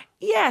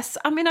 Yes,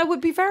 I mean, I would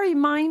be very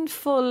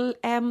mindful,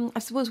 I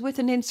suppose, with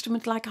an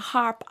instrument like a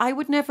harp. I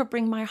would never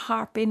bring my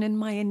harp in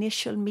my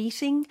initial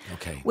meeting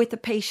with a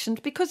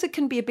patient, because it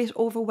can be a bit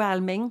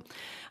overwhelming.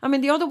 I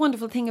mean, the other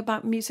wonderful thing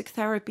about music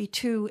therapy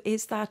too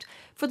is that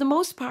for the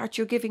most part,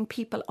 you're giving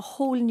people a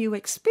whole new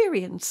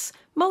experience.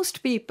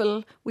 Most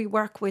people we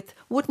work with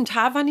wouldn't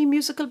have any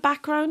musical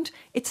background.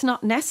 It's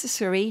not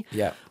necessary.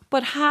 Yeah.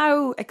 But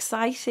how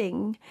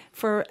exciting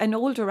for an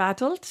older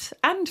adult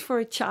and for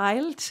a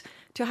child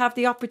to have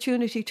the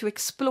opportunity to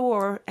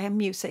explore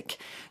music.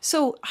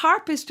 So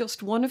harp is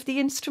just one of the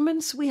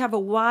instruments. We have a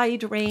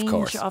wide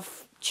range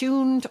of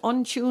tuned,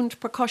 untuned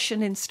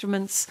percussion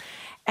instruments.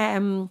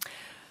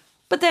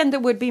 But then there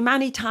would be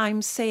many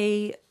times,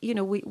 say, you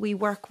know, we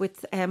work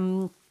with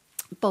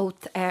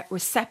both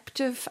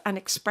receptive and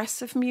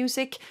expressive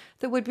music.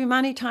 There would be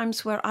many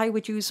times where I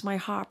would use my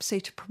harp, say,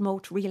 to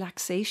promote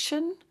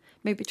relaxation,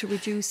 maybe to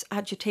reduce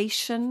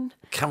agitation.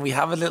 Can we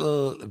have a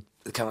little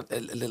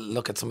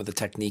look at some of the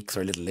techniques,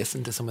 or a little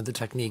listen to some of the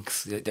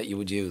techniques that you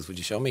would use? Would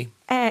you show me?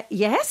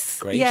 Yes.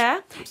 Great. Yeah.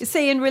 You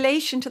say in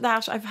relation to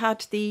that, I've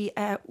had the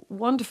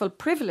wonderful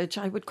privilege,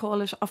 I would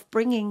call it, of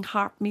bringing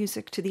harp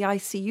music to the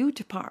ICU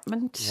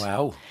department.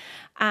 Wow.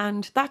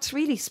 And that's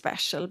really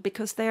special,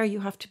 because there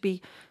you have to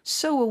be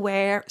so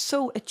aware,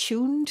 so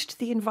attuned to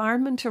the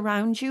environment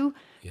around you,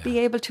 be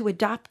able to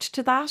adapt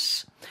to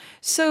that.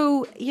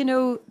 So,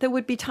 there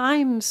would be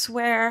times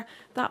where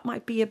that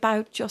might be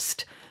about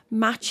just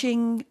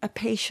matching a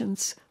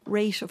patient's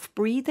rate of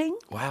breathing.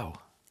 Wow.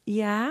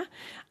 Yeah.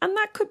 And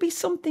that could be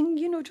something,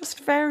 just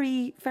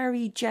very,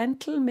 very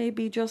gentle,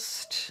 maybe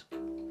just...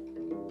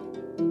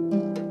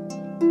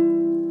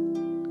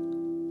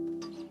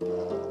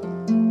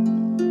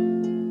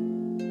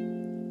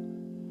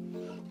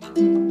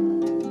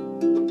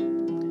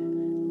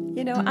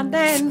 and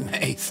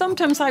then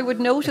sometimes I would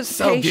notice it's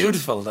so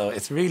beautiful, though.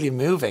 It's really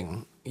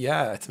moving.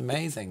 Yeah, it's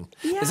amazing.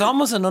 Yeah. There's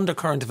almost an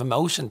undercurrent of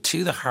emotion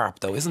to the harp,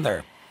 though, isn't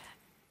there?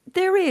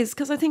 There is,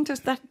 because I think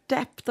there's that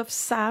depth of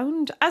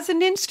sound. As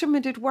an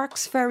instrument, it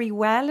works very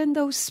well in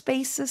those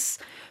spaces,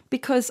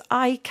 because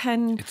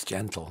it's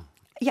gentle.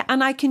 Yeah,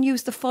 and I can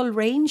use the full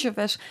range of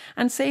it.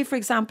 And say, for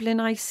example, in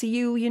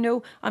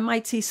ICU, I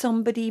might see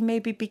somebody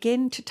maybe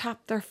begin to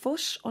tap their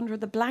foot under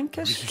the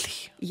blanket.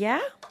 Really?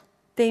 Yeah.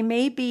 They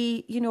may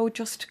be,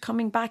 just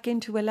coming back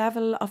into a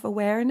level of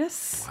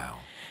awareness. Wow.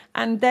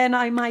 And then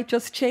I might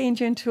just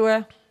change into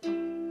a...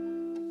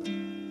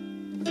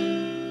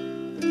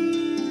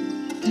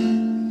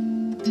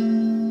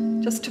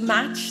 just to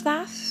match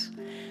that.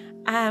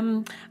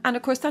 And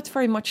of course, that's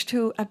very much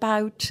too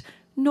about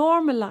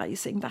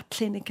normalising that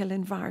clinical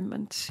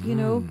environment,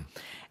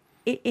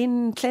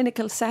 In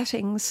clinical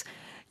settings,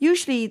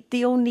 usually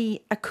the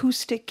only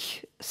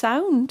acoustic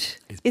sound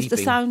is the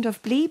sound of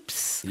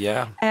bleeps.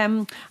 Yeah.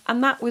 And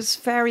that was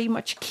very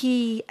much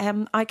key.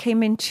 I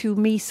came into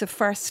MISA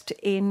first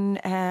in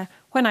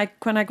when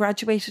I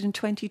graduated in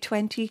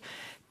 2020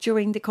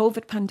 during the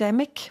COVID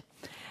pandemic.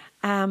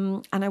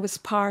 And I was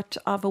part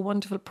of a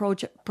wonderful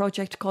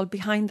project called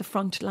Behind the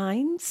Front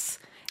Lines.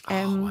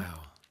 Wow.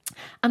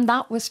 And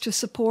that was to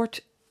support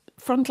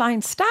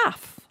frontline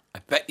staff. I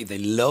bet you they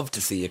love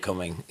to see you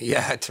coming.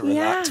 Yeah, to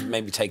relax, to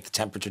maybe take the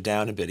temperature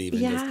down a bit even.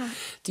 Yeah.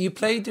 Do you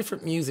play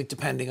different music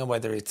depending on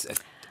whether it's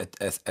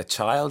a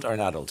child or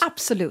an adult?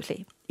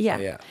 Absolutely,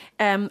 yeah.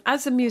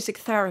 As a music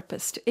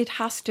therapist, it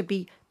has to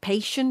be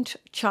patient,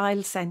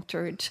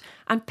 child-centred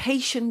and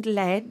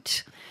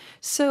patient-led.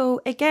 So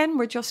again,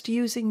 we're just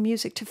using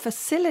music to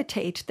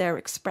facilitate their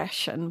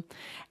expression.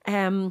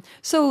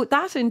 So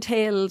that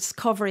entails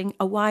covering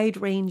a wide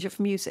range of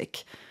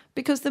music,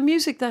 because the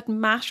music that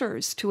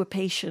matters to a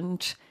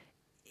patient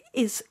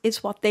is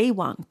what they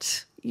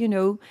want,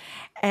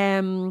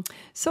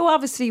 So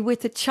obviously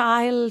with a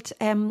child,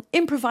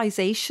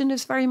 improvisation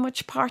is very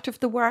much part of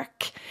the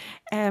work.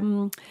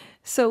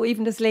 So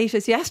even as late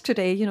as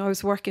yesterday, I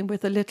was working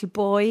with a little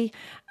boy,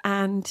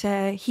 and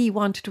he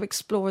wanted to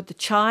explore the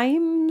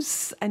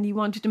chimes, and he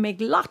wanted to make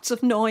lots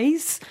of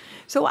noise.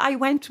 So I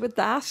went with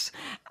that.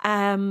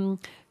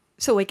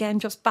 So again,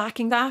 just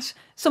backing that.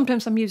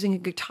 Sometimes I'm using a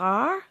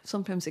guitar,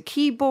 sometimes a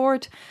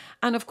keyboard.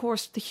 And of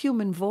course, the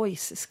human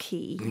voice is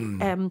key.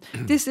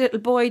 This little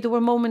boy, there were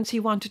moments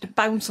he wanted to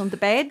bounce on the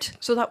bed.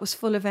 So that was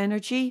full of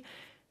energy.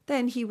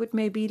 Then he would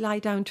maybe lie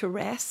down to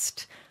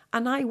rest.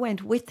 And I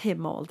went with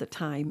him all the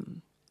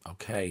time.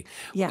 Okay.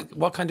 Yeah.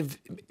 What kind of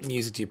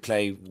music do you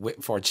play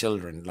for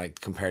children,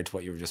 like compared to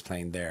what you were just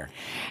playing there?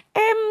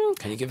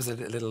 Can you give us a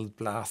little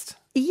blast?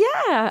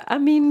 Yeah, I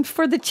mean,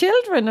 for the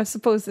children, I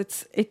suppose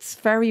it's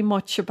very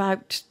much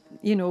about,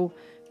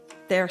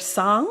 their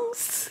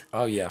songs.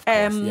 Oh, yeah, of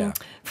course, yeah.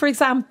 For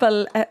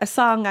example, a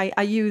song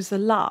I use a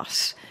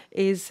lot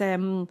is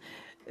the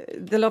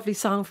lovely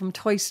song from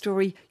Toy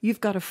Story,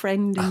 You've Got a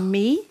Friend in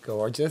Me.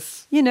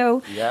 Gorgeous.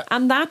 Yeah.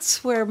 And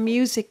that's where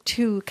music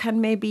too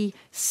can maybe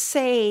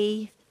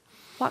say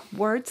what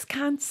words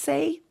can't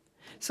say.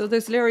 So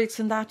there's lyrics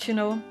in that,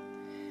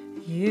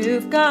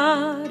 You've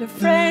got a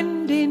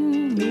friend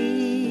in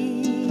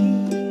me.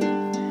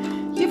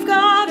 You've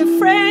got a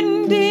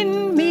friend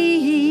in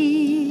me.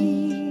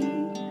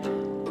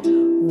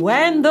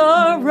 When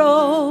the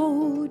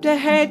road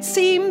ahead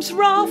seems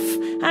rough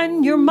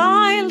and you're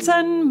miles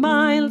and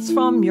miles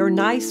from your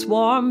nice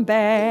warm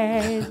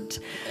bed.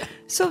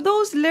 So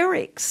those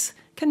lyrics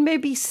can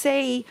maybe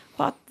say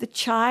what the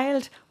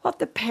child, what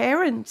the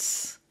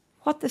parents,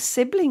 what the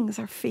siblings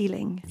are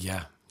feeling.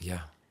 Yeah.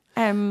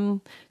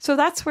 So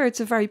that's where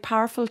it's a very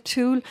powerful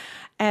tool.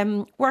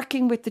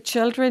 Working with the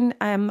children,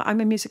 I'm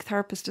a music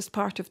therapist as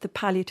part of the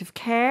palliative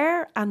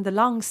care and the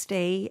long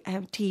stay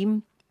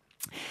team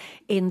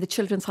in the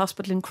Children's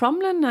Hospital in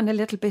Crumlin and a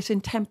little bit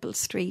in Temple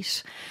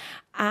Street.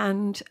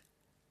 And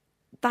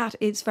that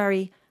is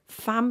very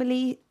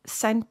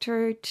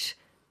family-centred,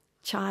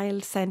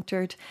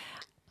 child-centred.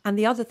 And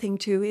the other thing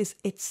too is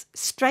it's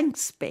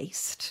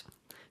strengths-based.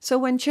 So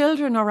when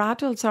children or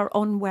adults are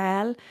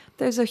unwell,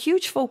 there's a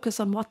huge focus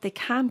on what they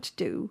can't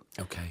do.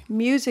 Okay.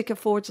 Music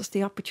affords us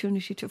the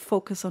opportunity to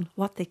focus on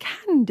what they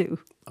can do.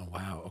 Oh,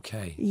 wow.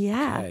 Okay.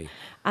 Yeah. Okay.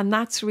 And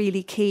that's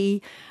really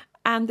key.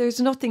 And there's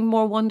nothing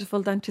more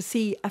wonderful than to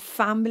see a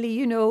family,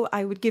 you know,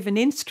 I would give an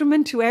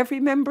instrument to every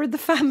member of the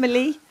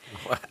family.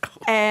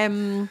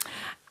 Wow.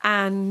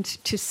 And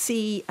to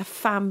see a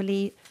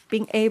family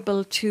being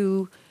able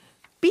to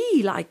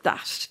be like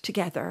that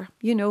together,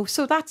 you know.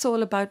 So that's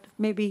all about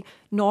maybe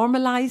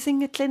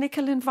normalising a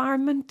clinical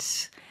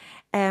environment.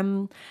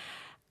 And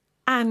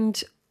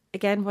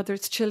again, whether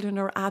it's children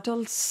or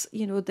adults,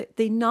 you know,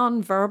 the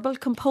non-verbal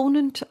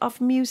component of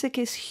music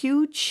is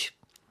huge.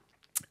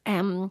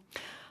 Do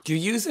you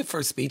use it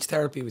for speech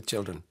therapy with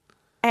children?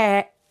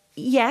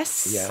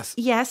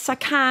 Yes, I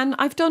can.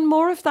 I've done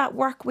more of that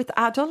work with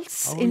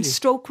adults in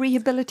stroke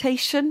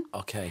rehabilitation.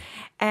 Okay.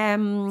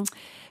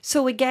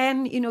 So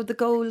again, you know, the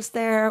goals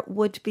there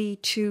would be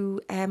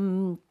to,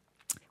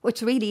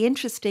 what's really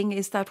interesting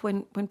is that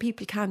when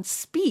people can't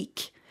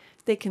speak,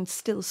 they can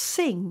still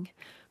sing,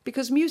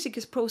 because music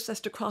is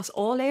processed across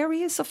all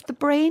areas of the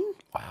brain.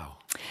 Wow.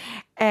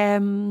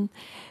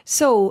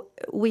 So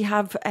we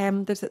have,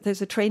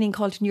 there's a training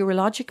called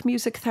neurologic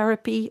music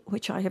therapy,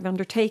 which I have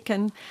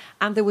undertaken,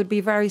 and there would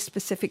be very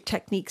specific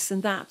techniques in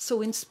that.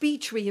 So in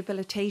speech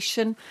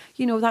rehabilitation,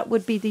 you know, that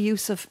would be the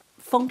use of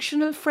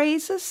functional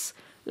phrases,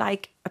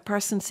 like a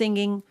person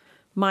singing,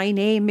 "My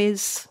name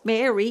is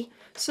Mary."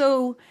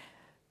 So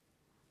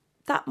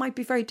that might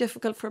be very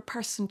difficult for a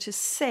person to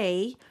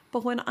say,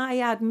 but when I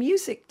add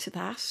music to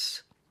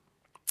that,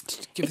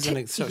 Give us an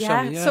example.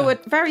 yeah. So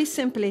it very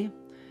simply,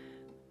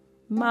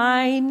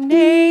 "My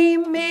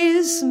name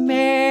is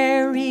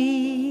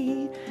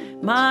Mary.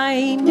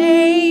 My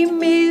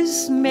name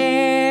is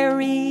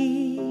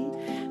Mary.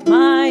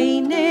 My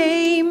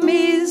name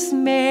is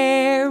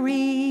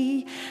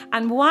Mary."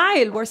 And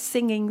while we're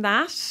singing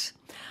that,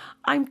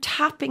 I'm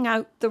tapping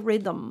out the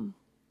rhythm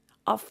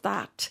of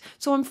that.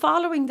 So I'm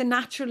following the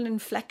natural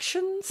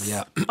inflections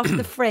of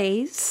the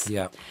phrase.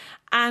 Yeah.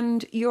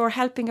 And you're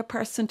helping a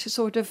person to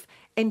sort of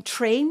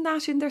entrain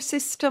that in their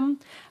system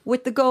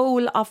with the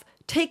goal of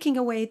taking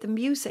away the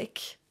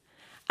music.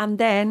 And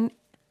then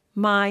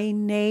 "My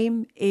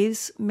name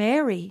is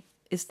Mary"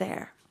 is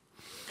there.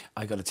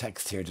 I got a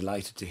text here,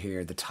 delighted to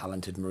hear the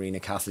talented Marina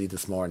Cassidy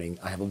this morning.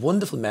 I have a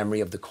wonderful memory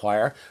of the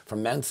choir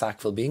from Mount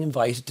Sackville being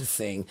invited to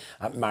sing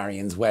at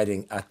Marion's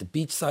wedding at the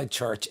Beachside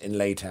Church in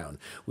Laytown.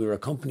 We were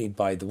accompanied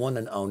by the one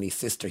and only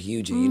Sister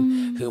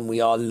Eugene, whom we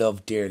all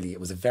loved dearly.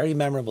 It was a very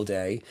memorable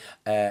day.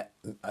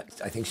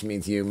 I think she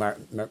means you.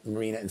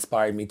 Marina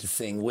inspired me to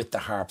sing with the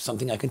harp,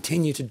 something I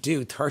continue to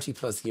do 30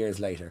 plus years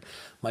later.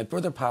 My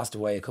brother passed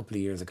away a couple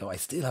of years ago. I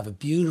still have a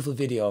beautiful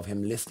video of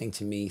him listening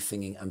to me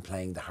singing and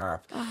playing the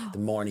harp the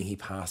morning he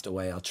passed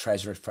away. I'll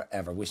treasure it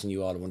forever. Wishing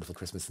you all a wonderful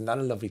Christmas. Isn't that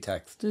a lovely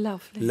text?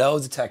 Lovely.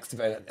 Loads of text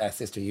about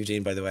Sister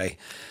Eugene, by the way.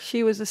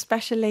 She was a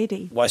special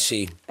lady. Was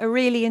she? A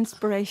really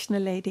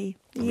inspirational lady.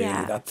 Really?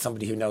 Yeah. That's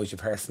somebody who knows you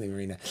personally,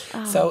 Marina.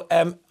 So,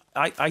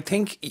 I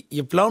think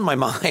you've blown my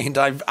mind.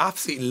 I've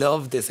absolutely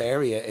loved this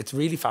area. It's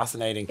really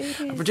fascinating.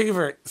 And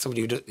particularly for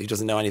somebody who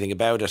doesn't know anything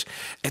about it,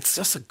 it's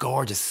just a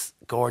gorgeous,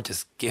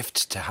 gorgeous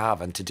gift to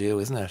have and to do,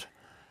 isn't it?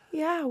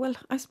 Yeah, well,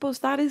 I suppose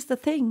that is the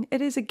thing.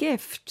 It is a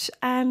gift,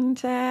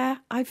 and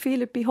I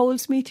feel it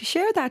beholds me to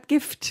share that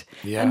gift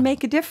and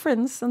make a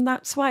difference. And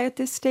that's why at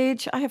this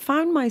stage I have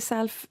found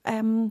myself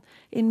in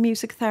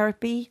music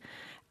therapy,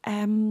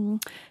 you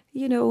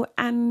know,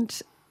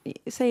 and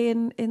say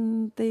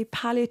in the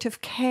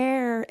palliative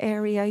care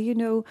area, you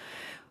know,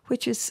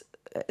 which is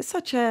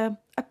such a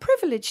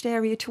privileged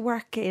area to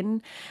work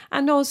in,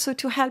 and also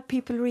to help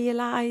people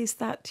realise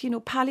that, you know,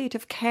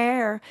 palliative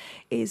care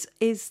is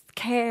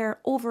care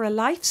over a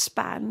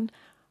lifespan,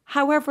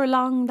 however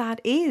long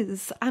that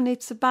is, and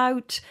it's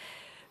about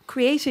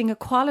creating a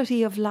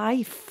quality of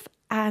life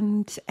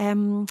and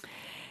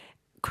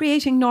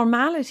creating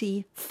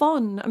normality,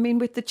 fun. I mean,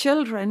 with the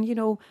children, you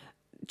know,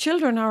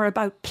 children are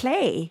about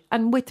play,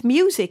 and with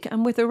music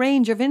and with a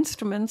range of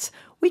instruments,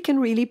 we can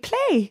really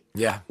play.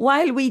 Yeah.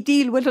 While we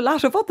deal with a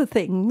lot of other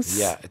things.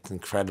 Yeah, it's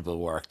incredible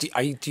work. Do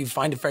you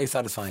find it very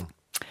satisfying?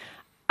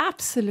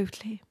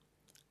 Absolutely.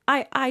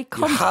 You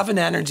have an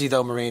energy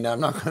though, Marina. I'm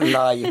not going to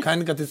lie. You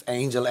kind of got this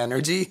angel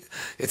energy.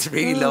 It's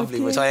really lovely,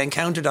 which I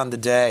encountered on the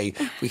day.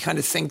 We kind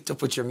of synced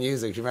up with your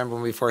music. Do you remember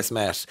when we first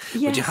met?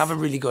 Yes. But you have a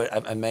really good,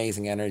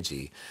 amazing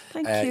energy.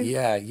 Thank you.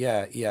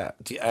 Yeah.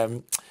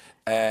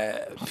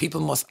 People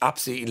must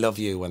absolutely love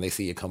you when they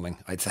see you coming,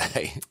 I'd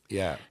say.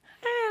 Yeah.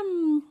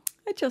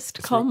 I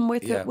just come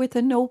with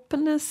an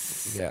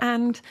openness,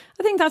 and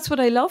I think that's what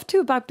I love too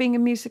about being a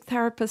music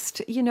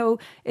therapist. You know,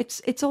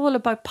 it's all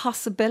about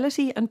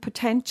possibility and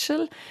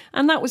potential,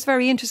 and that was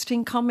very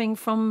interesting coming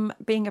from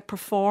being a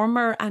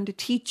performer and a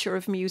teacher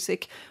of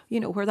music. You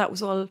know, where that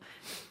was all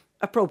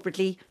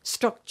appropriately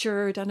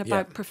structured and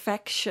about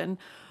perfection.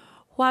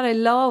 What I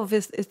love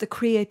is the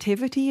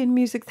creativity in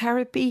music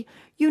therapy.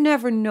 You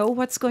never know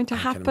what's going to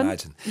happen. I can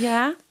imagine.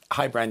 Yeah.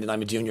 Hi, Brendan.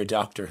 I'm a junior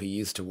doctor who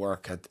used to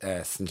work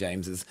at St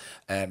James's.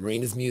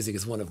 Marina's music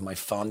is one of my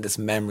fondest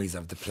memories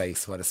of the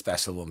place. What a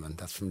special woman.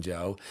 That's from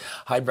Joe.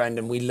 Hi,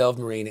 Brendan. We love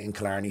Marina in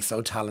Killarney.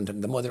 So talented.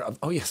 And the mother of,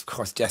 oh yes, of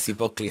course, Jessie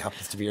Buckley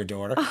happens to be your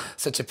daughter.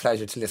 Such a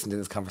pleasure to listen to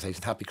this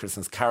conversation. Happy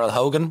Christmas. Carol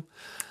Hogan.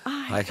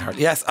 Hi, Carol.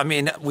 Yes, I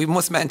mean, we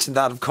must mention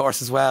that, of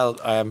course, as well.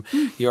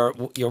 You're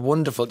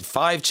wonderful.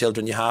 5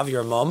 children you have.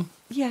 You're a mum.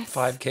 Yes.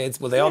 5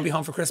 kids. Will they all be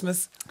home for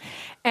Christmas?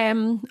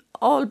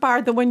 All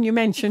bar the one you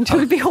mentioned,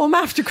 who'll be home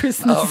after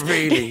Christmas. Oh,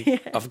 really? Yeah.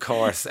 Of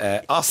course.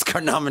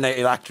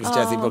 Oscar-nominated actress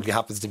Jessie Buckley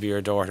happens to be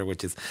your daughter,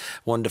 which is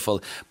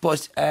wonderful.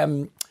 But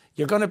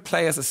you're going to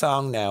play us a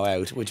song now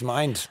out. Would you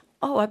mind?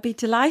 Oh, I'd be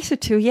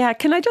delighted to, yeah.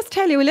 Can I just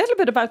tell you a little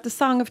bit about the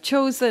song I've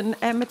chosen?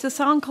 It's a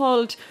song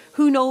called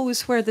Who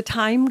Knows Where the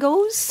Time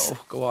Goes?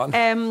 Oh, go on.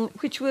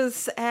 Which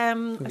was...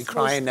 I'll be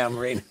crying now,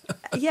 Marina.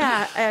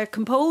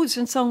 Composed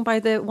and sung by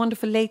the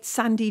wonderful late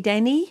Sandy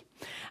Denny,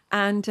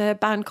 and a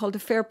band called the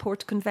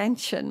Fairport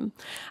Convention.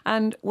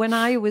 And when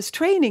I was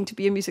training to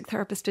be a music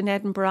therapist in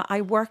Edinburgh, I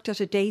worked at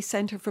a day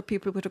centre for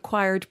people with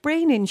acquired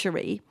brain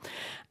injury.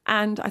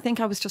 And I think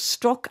I was just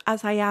struck,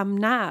 as I am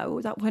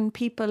now, that when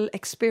people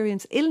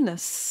experience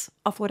illness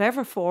of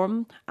whatever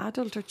form,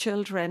 adult or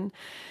children,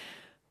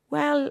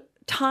 well,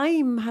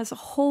 time has a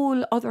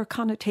whole other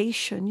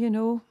connotation, you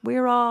know.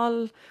 We're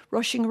all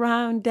rushing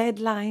around,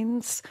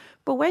 deadlines.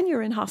 But when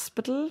you're in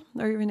hospital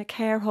or you're in a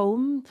care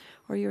home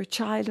or you're a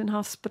child in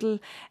hospital,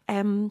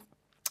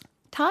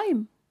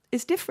 time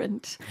is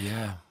different.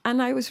 Yeah.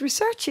 And I was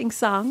researching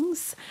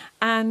songs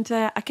and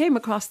I came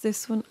across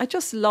this one. I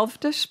just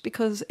loved it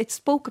because it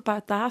spoke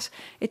about that.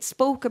 It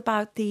spoke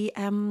about the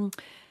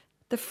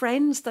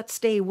friends that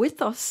stay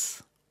with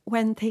us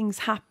when things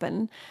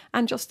happen,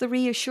 and just the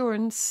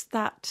reassurance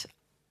that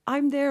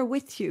I'm there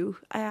with you.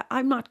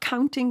 I'm not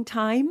counting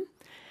time.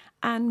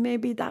 And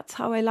maybe that's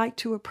how I like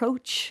to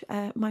approach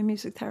my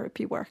music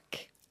therapy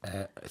work.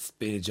 It's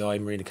been a joy,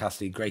 Marina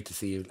Cassidy. Great to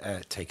see you.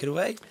 Take it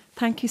away.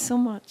 Thank you so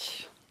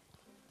much.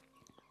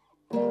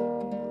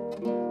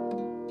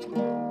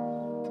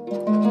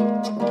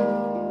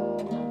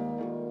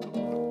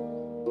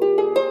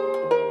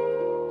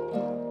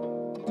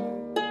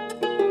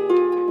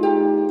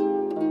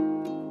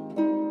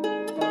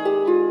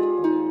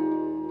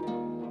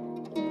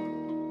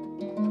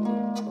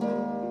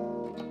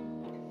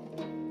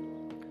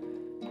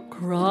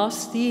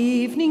 Across the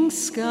evening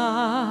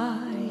sky,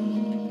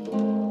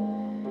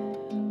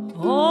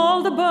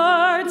 all the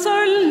birds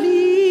are leaving.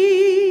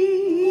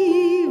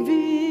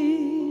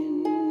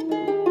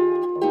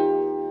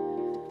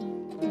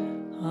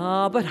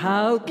 But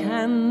how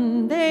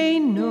can they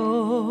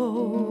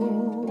know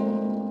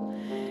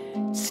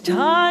it's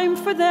time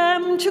for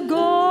them to go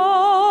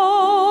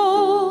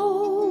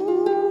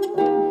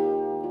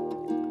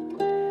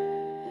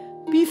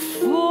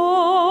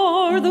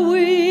before the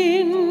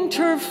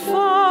winter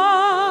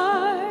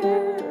fire?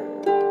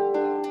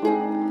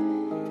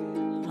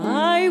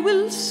 I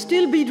will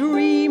still be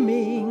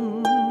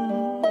dreaming.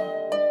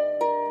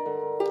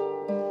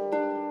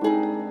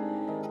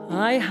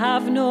 I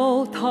have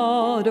no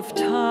thought of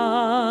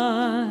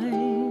time,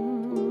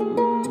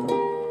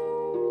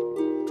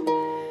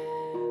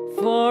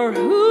 for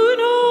who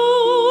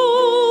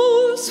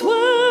knows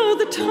where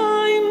the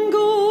time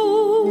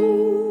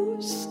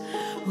goes?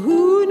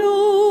 Who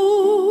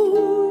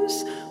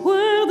knows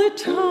where the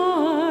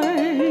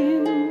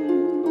time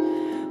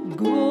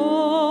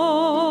goes?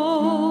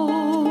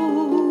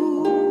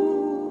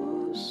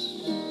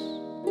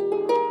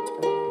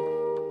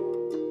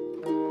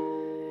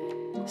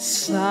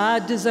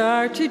 Sad,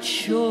 deserted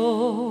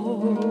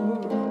shore,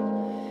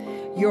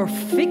 your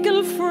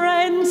fickle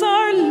friends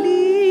are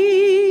leaving.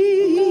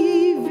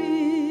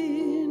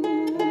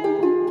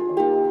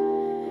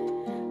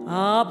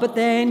 But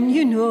then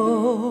you know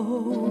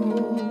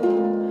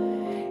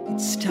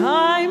it's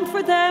time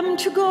for them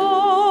to go.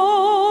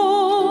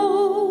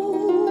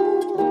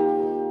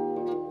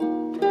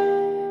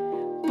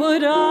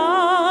 But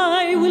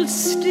I will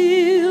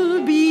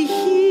still be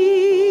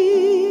here.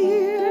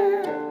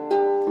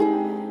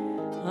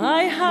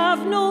 I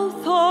have no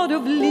thought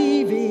of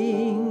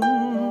leaving.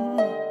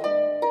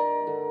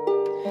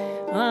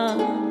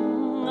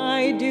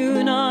 I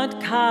do not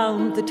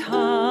count the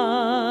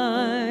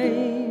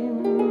time.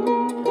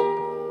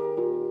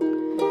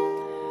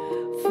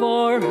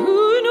 For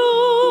who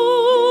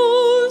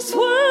knows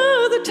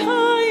where the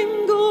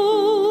time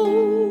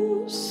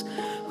goes?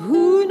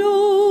 Who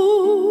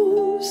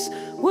knows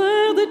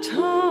where the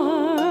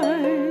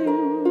time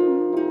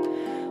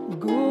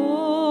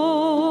goes?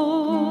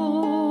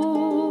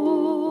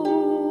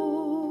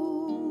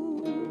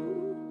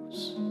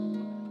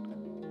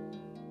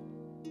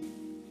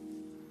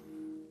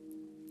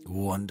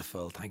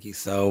 Wonderful. Thank you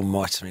so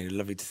much. Really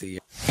lovely to see you.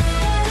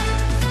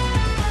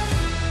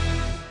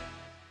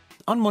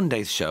 On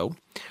Monday's show,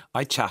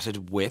 I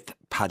chatted with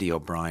Paddy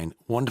O'Brien,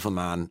 wonderful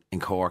man in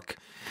Cork,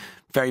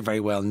 very,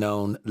 very well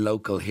known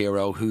local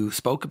hero, who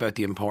spoke about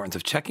the importance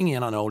of checking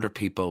in on older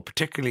people,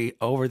 particularly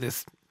over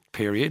this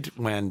period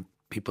when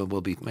people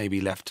will be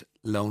maybe left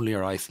lonely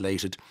or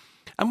isolated.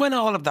 And when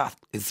all of that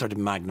is sort of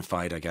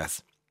magnified, I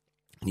guess,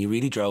 and you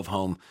really drove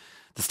home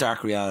the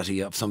stark reality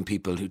of some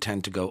people who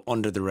tend to go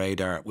under the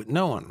radar with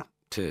no one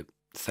to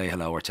say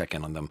hello or check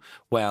in on them.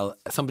 Well,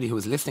 somebody who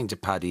was listening to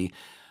Paddy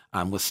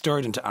and was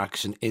stirred into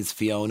action is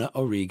Fiona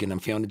O'Regan,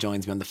 and Fiona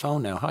joins me on the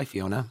phone now. Hi,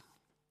 Fiona.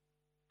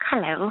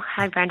 Hello.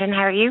 Hi, Brendan.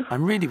 How are you?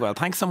 I'm really well.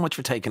 Thanks so much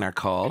for taking our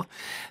call.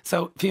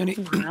 So, Fiona,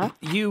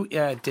 you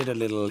did a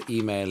little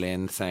email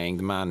in saying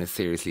the man is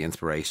seriously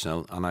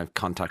inspirational, and I've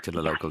contacted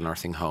a local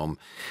nursing home.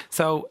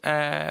 So,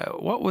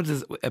 what was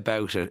it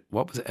about it?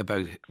 What was it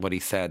about what he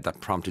said that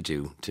prompted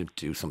you to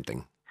do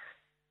something?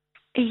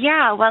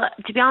 Yeah, well,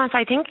 to be honest,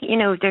 I think,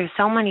 there's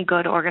so many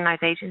good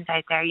organisations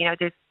out there.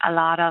 There's a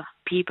lot of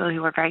people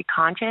who are very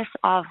conscious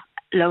of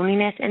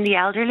loneliness in the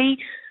elderly,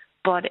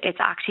 but it's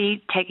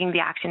actually taking the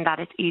action that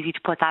it's easy to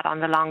put that on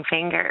the long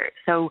finger.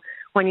 So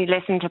when you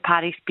listen to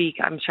Paddy speak,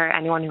 I'm sure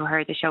anyone who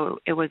heard the show,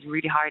 it was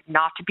really hard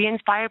not to be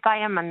inspired by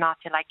him and not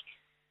to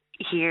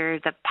hear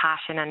the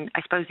passion and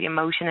I suppose the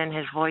emotion in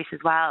his voice as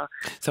well.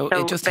 So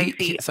just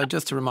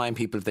to remind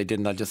people if they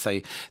didn't, I'll just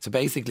say, so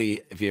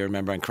basically, if you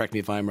remember, and correct me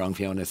if I'm wrong,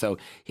 Fiona, so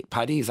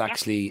Paddy's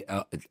actually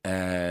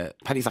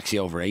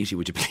over 80,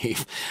 would you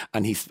believe?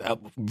 And he's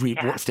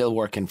still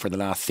working for the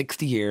last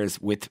 60 years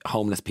with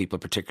homeless people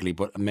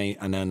particularly,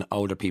 and then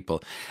older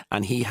people.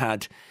 And he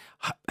had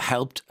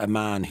helped a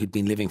man who'd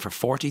been living for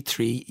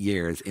 43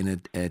 years in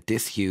a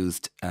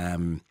disused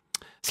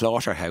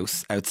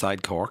slaughterhouse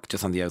outside Cork,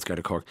 just on the outskirts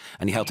of Cork,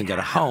 and he helped him get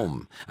a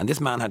home. And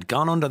this man had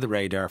gone under the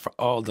radar for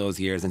all those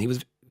years,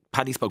 and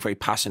Paddy spoke very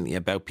passionately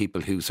about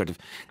people who sort of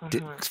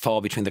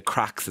fall between the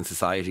cracks in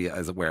society,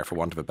 as it were, for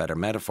want of a better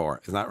metaphor.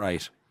 Isn't that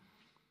right?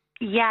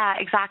 Yeah,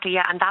 exactly.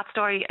 Yeah, and that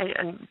story,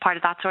 and part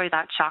of that story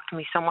that shocked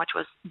me so much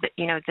was,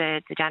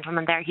 the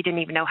gentleman there. He didn't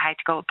even know how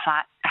to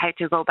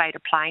go about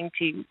applying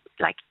to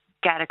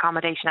get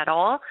accommodation at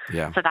all.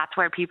 Yeah. So that's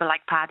where people like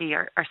Paddy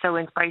are so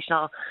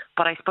inspirational.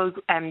 But I suppose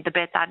the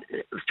bit that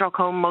struck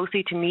home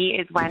mostly to me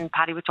is when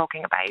Paddy was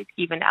talking about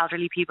even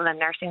elderly people in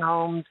nursing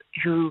homes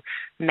who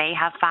may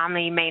have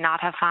family, may not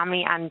have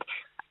family, and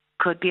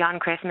could be on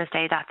Christmas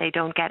Day that they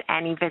don't get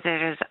any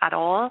visitors at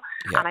all.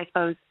 Yeah. And I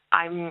suppose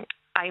I'm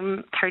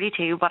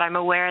 32, but I'm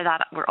aware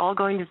that we're all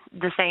going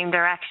the same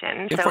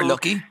direction. If we're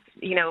lucky.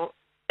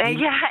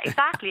 Yeah,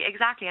 exactly.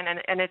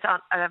 And it's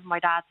my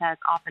dad says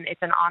often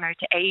it's an honour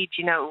to age,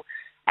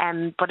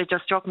 but it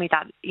just struck me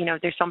that,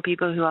 there's some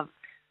people who have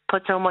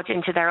put so much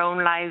into their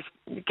own lives,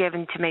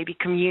 given to maybe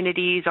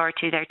communities or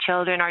to their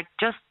children, or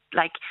just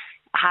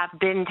have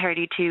been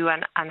 32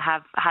 and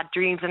have had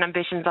dreams and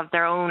ambitions of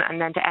their own, and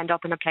then to end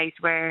up in a place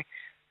where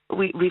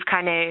we've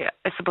kind of,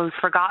 I suppose,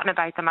 forgotten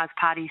about them, as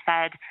Paddy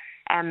said.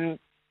 And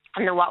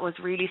then what was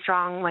really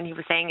strong when he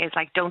was saying is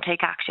don't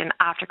take action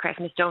after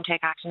Christmas, don't take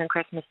action on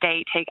Christmas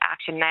Day, take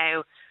action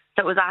now.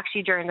 So it was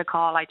actually during the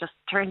call, I just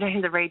turned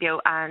down the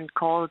radio and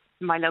called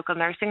my local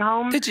nursing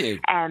home. Did you?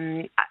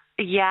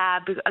 Yeah,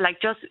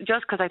 just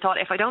because I thought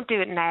if I don't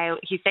do it now,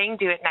 he's saying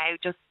do it now,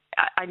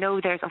 I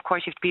know there's, of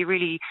course, you have to be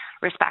really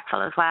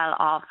respectful as well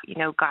of,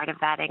 Garda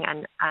vetting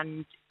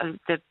and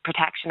the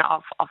protection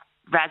of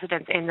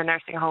residents in the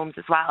nursing homes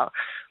as well.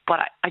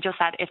 But I just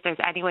said if there's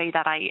any way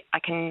that I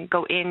can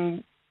go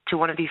in to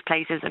one of these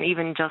places and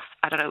even just,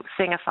 I don't know,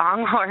 sing a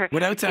song or...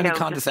 Without sounding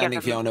condescending,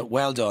 Fiona,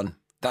 well done.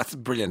 That's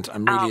brilliant.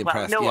 I'm really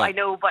impressed. No, yeah. I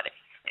know, but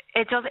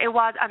it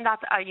was, and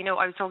that's, I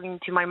was talking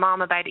to my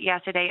mom about it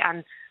yesterday,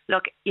 and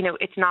look,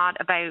 it's not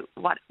about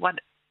what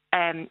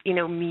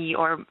me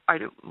or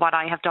what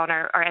I have done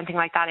or anything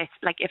like that. It's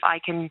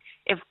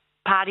if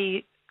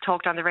Paddy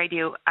talked on the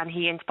radio and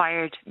he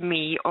inspired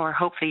me, or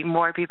hopefully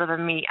more people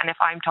than me, and if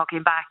I'm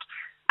talking back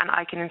and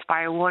I can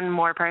inspire one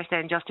more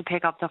person just to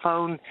pick up the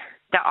phone,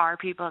 there are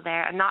people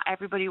there, and not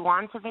everybody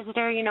wants a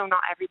visitor. Not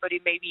everybody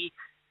maybe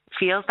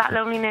feels that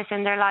loneliness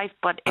in their life.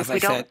 But if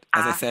as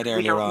I said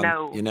earlier on,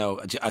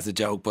 as a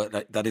joke,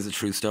 but that is a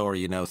true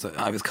story. So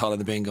I was calling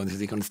the bingo, and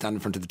he's going to stand in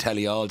front of the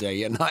telly all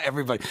day. And not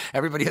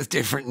everybody has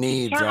different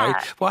needs, right?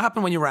 What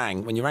happened when you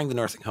rang? When you rang the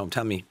nursing home?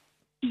 Tell me.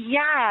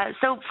 Yeah,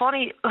 so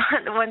funny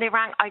when they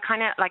rang. I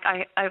kind of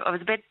I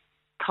was a bit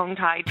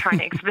tongue-tied trying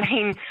to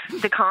explain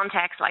the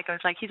context. I was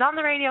like, he's on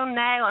the radio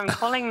now, I'm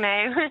calling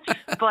now.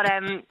 But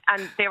and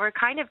they were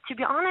kind of, to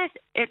be honest,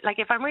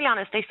 if I'm really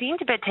honest, they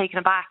seemed a bit taken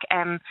aback.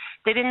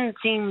 They didn't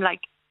seem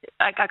like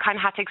I kind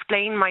of had to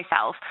explain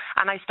myself,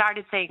 and I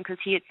started saying, because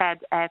he had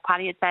said,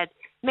 Paddy had said,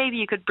 maybe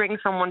you could bring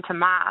someone to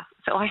Mass.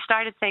 So I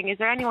started saying, is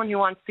there anyone who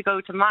wants to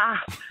go to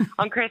Mass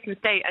on Christmas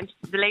Day? And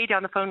the lady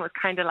on the phone was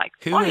kind of like,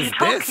 what are you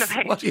talking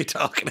about? What are you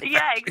talking about?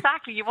 Yeah,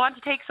 exactly. You want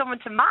to take someone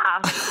to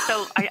Mass.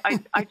 So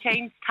I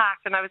changed tack,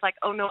 and I was like,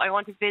 oh no, I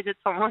want to visit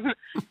someone.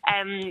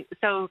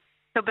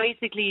 So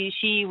basically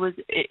she was,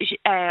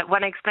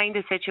 when I explained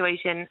the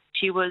situation,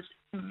 she was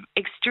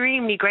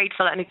extremely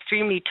grateful and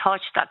extremely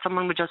touched that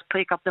someone would just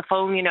pick up the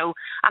phone, and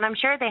I'm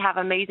sure they have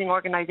amazing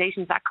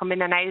organisations that come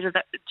in and out of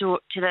to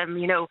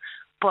them,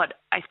 but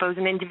I suppose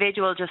an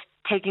individual just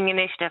taking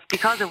initiative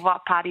because of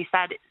what Paddy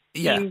said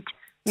seemed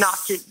not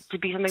to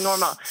be something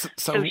normal.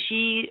 So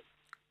she...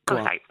 Go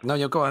on. Sorry. No,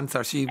 you go on.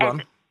 Sorry, she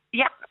won.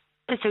 Yeah.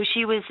 So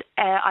she was,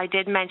 I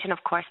did mention,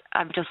 of course,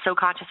 I'm just so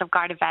conscious of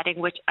Garda vetting,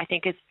 which I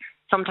think is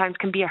sometimes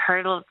can be a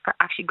hurdle for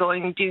actually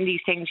going and doing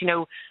these things,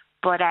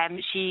 but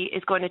she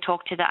is going to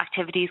talk to the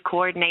activities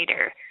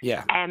coordinator.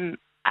 Yeah. And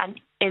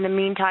in the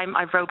meantime,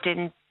 I've roped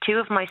in two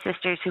of my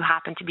sisters who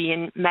happen to be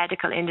in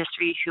medical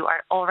industry who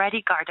are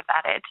already Garda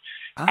vetted.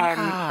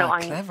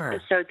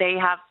 Clever. So they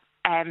have,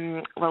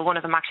 well, one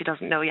of them actually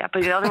doesn't know yet,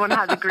 but the other one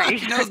has agreed.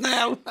 She knows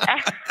now.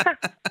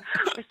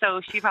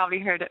 So she probably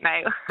heard it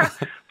now.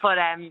 But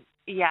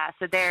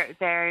so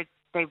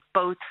they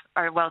both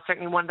are, well,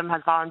 certainly one of them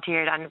has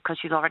volunteered, and because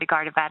she's already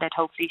Garda vetted,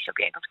 hopefully she'll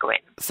be able to go in.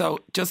 So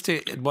just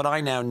what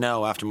I now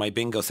know after my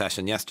bingo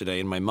session yesterday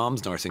in my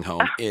mum's nursing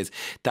home is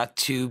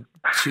that you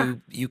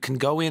can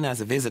go in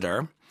as a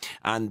visitor,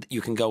 and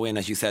you can go in,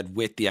 as you said,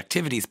 with the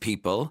activities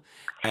people.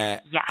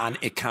 And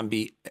it can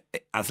be,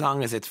 as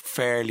long as it's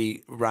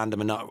fairly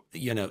random and not,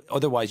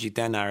 otherwise you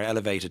then are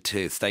elevated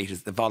to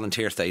status, the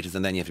volunteer status,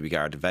 and then you have to be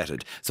Garda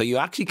vetted. So you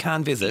actually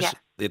can visit. Yeah.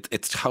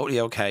 It's totally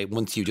okay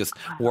once you just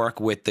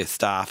work with the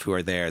staff who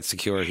are there,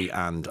 security,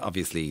 and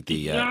obviously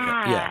the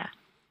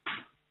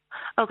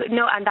Okay,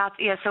 no, and that's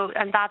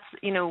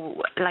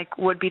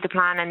would be the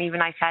plan. And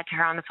even I said to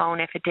her on the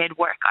phone, if it did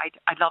work,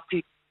 I'd love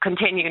to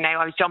continue. Now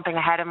I was jumping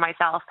ahead of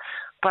myself,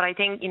 but I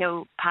think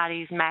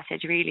Paddy's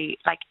message really,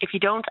 like, if you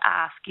don't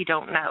ask, you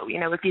don't know.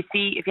 If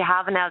you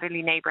have an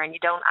elderly neighbour and you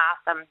don't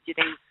ask them,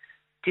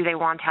 do they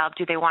want help?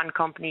 Do they want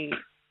company?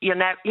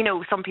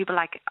 Some people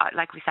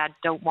like we said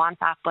don't want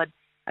that, but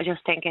I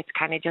just think it's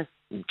kind of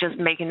just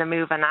making the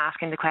move and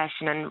asking the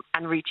question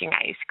and reaching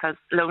out, because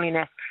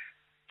loneliness,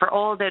 for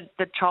all the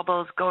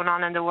troubles going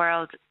on in the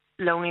world,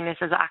 loneliness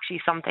is actually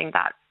something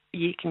that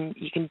you can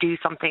do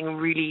something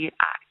really,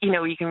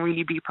 you can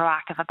really be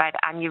proactive about it,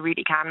 and you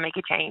really can make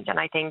a change. And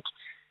I think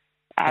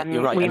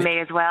right. We may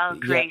as well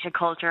create a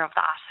culture of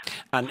that.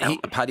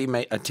 And Paddy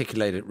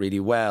articulated it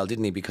really well,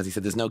 didn't he? Because he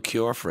said there's no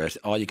cure for it.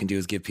 All you can do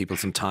is give people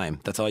some time.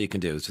 That's all you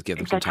can do, is just give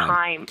them some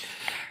time.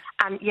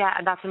 And and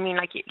that's,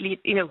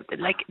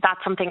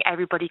 that's something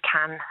everybody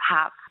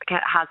has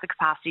the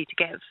capacity to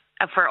give.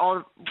 For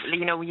all,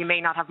 you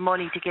may not have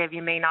money to give,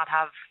 you may not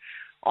have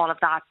all of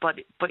that, but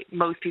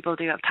most people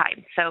do have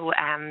time. So,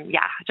 I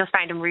just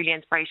found him really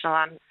inspirational,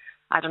 and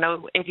I don't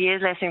know if he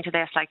is listening to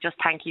this, just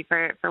thank you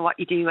for what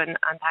you do, and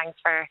thanks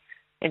for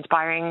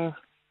inspiring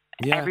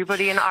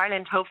everybody in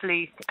Ireland,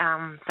 hopefully.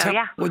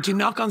 Would you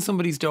knock on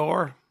somebody's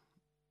door?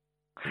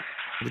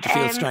 Would you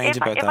feel strange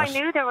about that? If I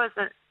knew there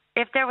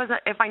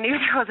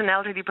was an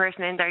elderly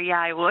person in there,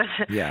 I would.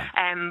 Yeah.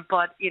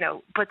 But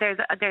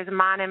there's a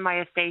man in my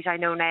estate I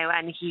know now,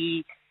 and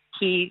he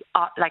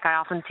I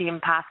often see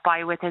him pass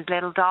by with his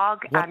little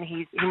dog, and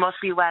he must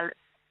be well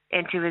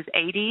into his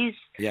 80s.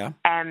 Yeah.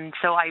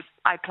 So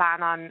I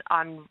plan on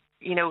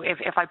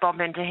if I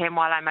bump into him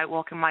while I'm out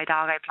walking my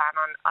dog, I plan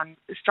on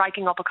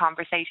striking up a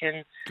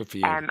conversation. Good for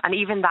you. And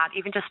even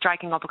just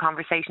striking up a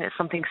conversation is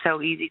something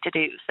so easy to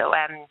do. So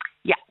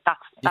that's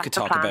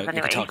the plan anyway.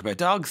 You could talk about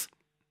dogs.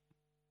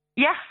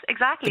 Yes,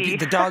 exactly.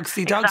 The dogs,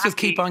 dogs just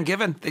keep on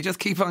giving. They just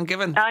keep on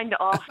giving.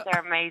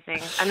 They're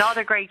amazing.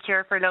 Another great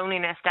cure for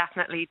loneliness,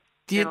 definitely.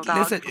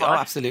 Listen,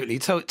 absolutely.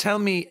 So tell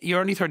me, you're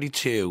only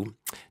 32.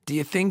 Do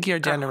you think your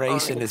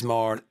generation is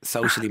more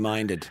socially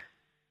minded?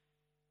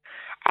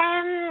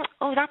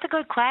 That's a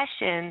good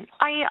question.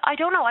 I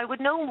don't know. I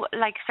would know,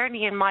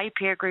 certainly in my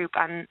peer group,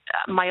 and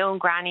my own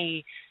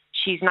granny,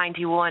 she's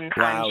 91.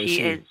 Wow, and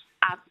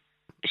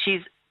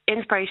she's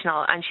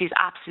inspirational, and she's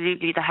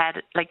absolutely the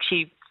head.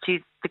 She's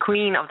the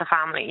queen of the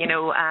family,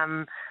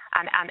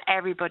 and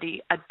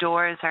everybody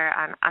adores her,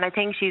 and I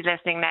think she's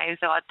listening now,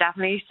 so I'll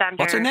definitely send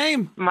What's her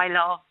name? My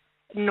love,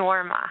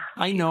 Norma.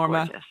 Hi,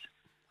 Norma. Gorgeous.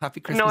 Happy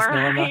Christmas,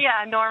 Norma.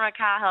 Yeah, Norma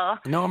Cahill.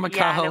 Norma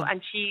Cahill.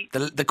 And she...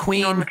 The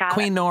Queen,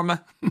 Queen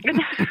Norma.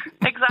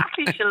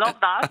 Exactly, she'll love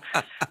that.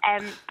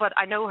 But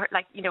I know her,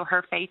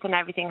 her faith and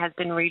everything has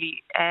been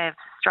really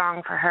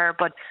strong for her,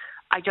 but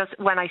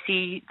when I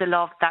see the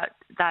love that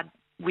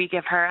we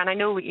give her, and I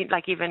know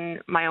even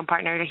my own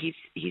partner,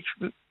 he's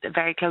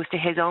very close to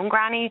his own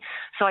granny,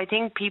 so I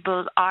think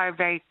people are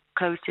very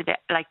close to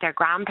their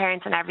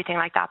grandparents and everything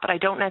like that, but I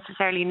don't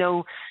necessarily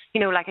know,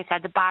 like I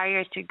said, the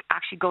barriers to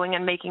actually going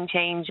and making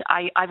change.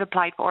 I've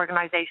applied for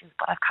organisations,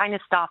 but I've kind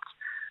of stopped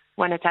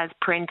when it says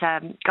print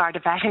Garda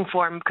vetting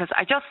form, because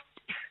I just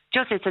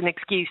it's an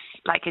excuse,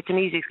 it's an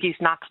easy excuse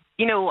not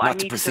to, not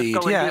to proceed.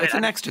 It's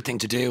an extra thing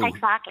to do.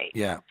 Exactly.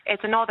 Yeah.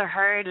 It's another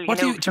hurdle.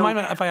 Do you mind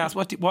if I ask,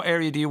 what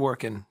area do you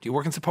work in? Do you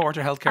work in support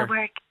or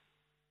healthcare?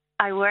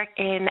 I work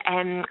in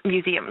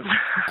museums.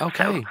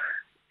 Okay.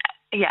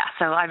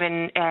 So I'm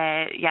in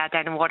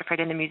down in Waterford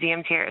in the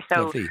museums here.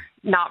 So Lovely.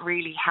 Not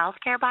really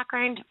healthcare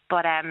background,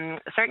 but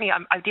certainly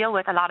I deal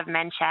with a lot of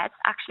men's sheds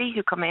actually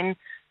who come in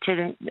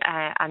to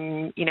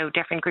and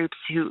different groups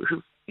who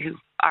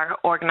are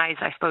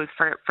organised, I suppose,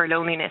 for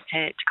loneliness,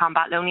 to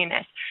combat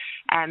loneliness.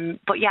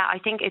 But I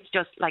think it's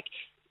just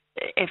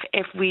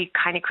if we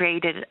kind of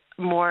created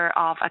more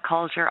of a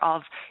culture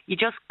of you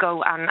just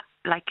go and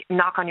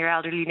knock on your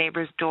elderly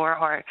neighbour's door,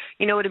 or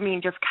you know what I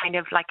mean, just kind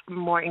of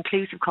more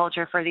inclusive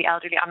culture for the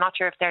elderly. I'm not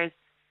sure if there's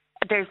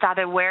there's that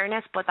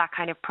awareness, but that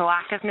kind of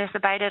proactiveness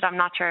about it. I'm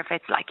not sure if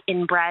it's like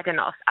inbred in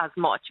us as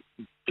much.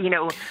 You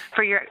know,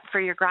 for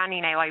your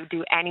granny now, I would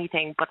do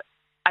anything, but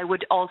I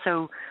would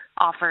also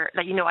offer,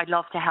 like, you know, I'd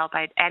love to help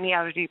out any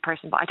elderly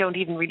person, but I don't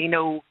even really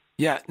know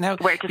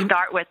where to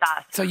start with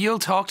that. So you'll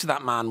talk to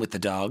that man with the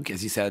dog,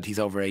 as you said, he's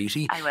over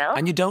 80. I will.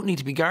 And you don't need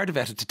to be guarded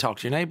vetted to talk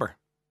to your neighbour.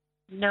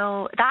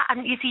 No,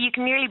 and you see, you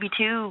can nearly be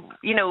too,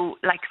 you know,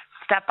 like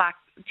step back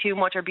too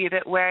much or be a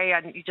bit wary,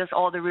 and you just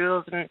all the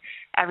rules and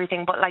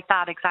everything. But like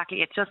that,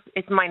 exactly.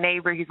 It's my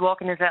neighbour. He's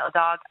walking his little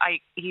dog. I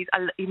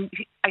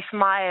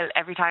smile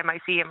every time I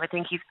see him. I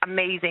think he's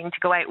amazing to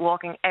go out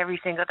walking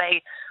every single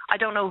day. I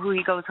don't know who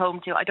he goes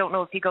home to. I don't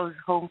know if he goes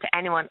home to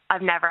anyone.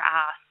 I've never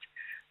asked.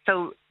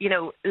 So, you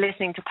know,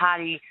 listening to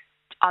Paddy,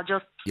 I'll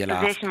just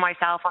position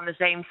myself on the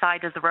same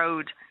side as the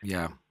road.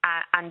 Yeah.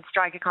 And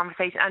strike a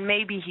conversation. And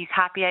maybe he's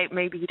happy out,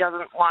 maybe he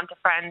doesn't want a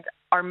friend,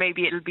 or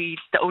maybe it'll be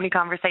the only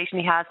conversation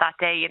he has that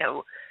day, you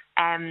know.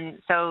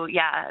 So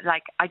yeah,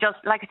 like I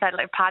said,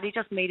 Paddy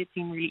just made it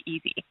seem really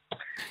easy.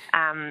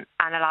 And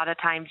a lot of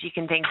times you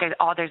can think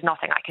there's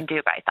nothing I can do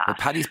about that. Well,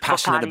 Paddy's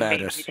passionate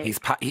about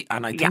it.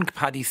 And I think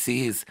Paddy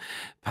sees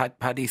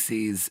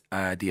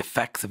the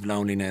effects of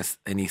loneliness,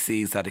 and he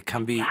sees that it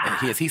can be.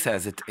 As he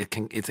says,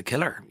 it's a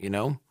killer, you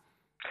know.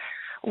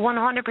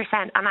 100%.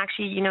 And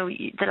actually, you know,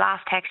 the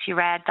last text you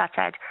read that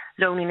said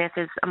loneliness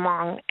is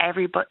among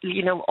everybody,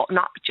 you know,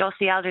 not just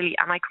the elderly.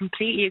 And I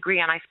completely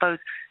agree. And I suppose,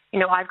 you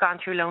know, I've gone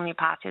through lonely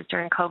patches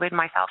during COVID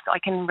myself, so I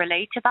can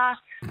relate to that.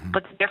 Mm-hmm.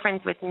 But the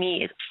difference with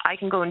me is I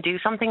can go and do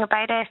something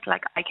about it.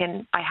 Like I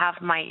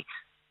have my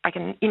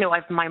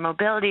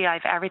mobility, I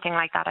have everything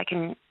like that. I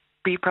can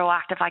be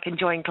proactive, I can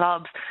join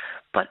clubs.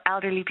 But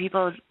elderly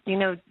people, you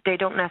know, they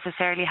don't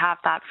necessarily have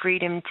that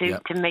freedom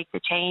to make the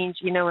change,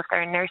 you know, if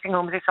they're in nursing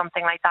homes or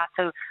something like that.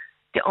 So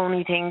the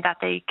only thing that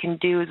they can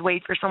do is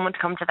wait for someone to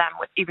come to them.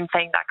 With even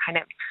saying that kind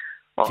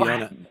of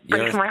Fiona,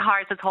 breaks my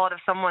heart, the thought of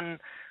someone.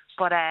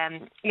 But,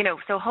 you know,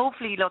 so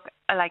hopefully, look,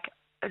 like,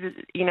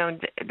 you know,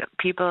 the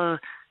people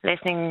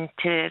listening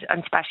to,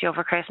 and especially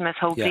over Christmas,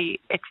 hopefully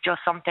it's just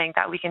something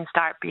that we can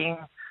start being.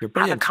 You're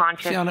brilliant.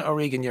 Conscious. Fiona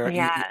O'Regan,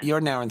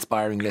 you're now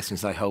inspiring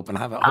listeners, I hope. And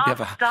I hope you have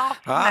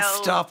a...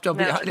 Stop. Don't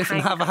listen,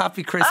 have a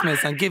happy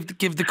Christmas and give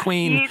the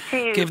Queen...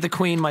 Give the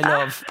Queen my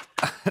love.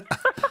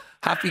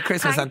 Happy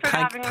Christmas.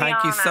 Thanks and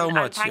thank you so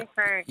much.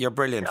 You're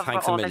brilliant.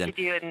 Thanks a million. All that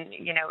you do, and,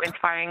 you know,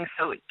 inspiring.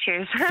 So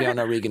cheers.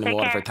 Fiona O'Regan in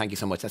Waterford, thank you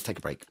so much. Let's take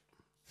a break.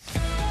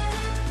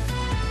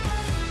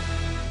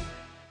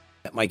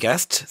 My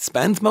guest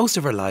spends most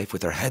of her life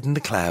with her head in the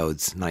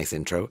clouds. Nice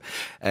intro.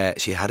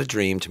 She had a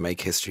dream to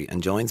make history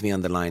and joins me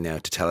on the line now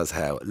to tell us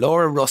how.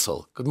 Laura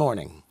Russell, good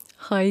morning.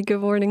 Hi,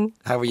 good morning.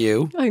 How are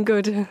you? I'm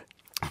good.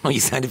 Oh, you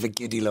sound a bit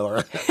giddy,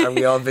 Laura. Are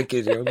we all a bit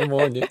giddy? Good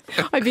morning.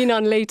 I've been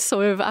on late, so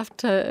when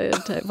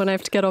I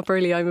have to get up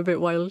early, I'm a bit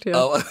wild. Yeah.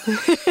 Oh,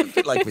 a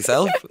bit like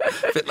myself.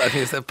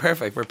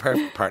 Perfect. We're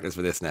perfect partners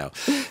for this now.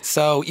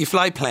 So you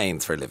fly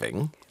planes for a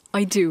living.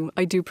 I do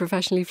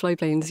professionally fly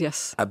planes,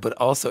 yes. But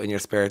also in your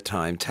spare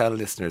time, tell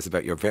listeners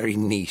about your very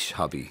niche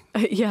hobby.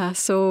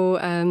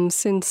 So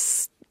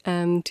since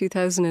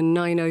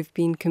 2009 I've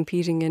been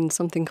competing in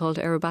something called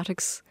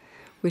Aerobatics,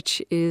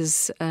 which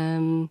is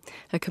a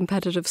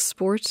competitive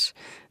sport.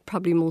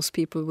 Probably most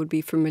people would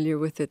be familiar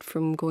with it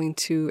from going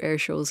to air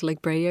shows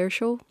like Bray Air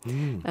Show.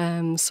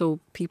 So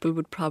people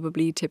would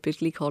probably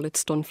typically call it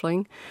stunt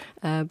flying.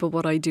 But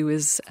what I do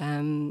is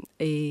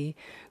a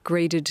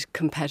graded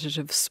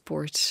competitive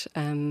sport.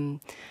 And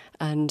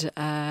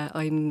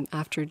I'm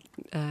after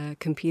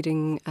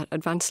competing at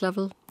advanced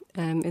level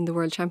in the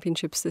World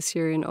Championships this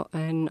year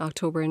in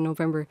October and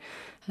November.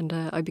 And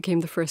I became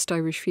the first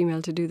Irish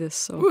female to do this.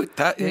 So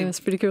it's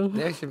pretty cool.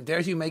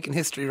 There's you making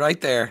history right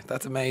there.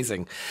 That's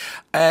amazing.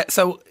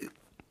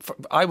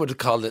 I would have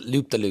called it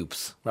loop the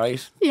loops,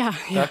 right? Yeah.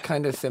 That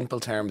kind of simple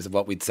terms of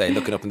what we'd say,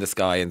 looking up in the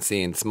sky and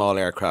seeing small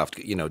aircraft,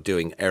 you know,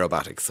 doing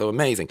aerobatics. So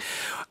amazing.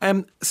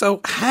 So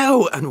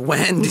how and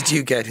when did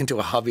you get into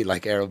a hobby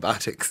like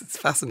aerobatics? It's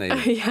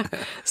fascinating.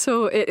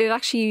 So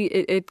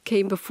it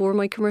came before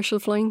my commercial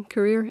flying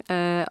career.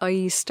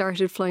 I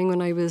started flying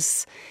when I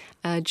was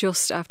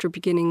just after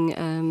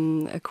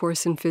beginning a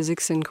course in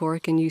physics in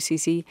Cork in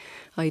UCC.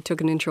 I took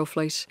an intro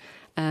flight.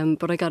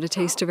 But I got a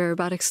taste of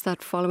aerobatics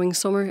that following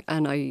summer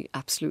and I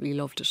absolutely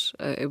loved it.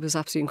 It was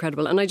absolutely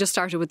incredible. And I just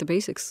started with the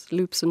basics,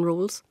 loops and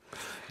rolls.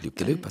 Loop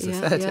the loop, as I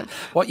said. Yeah.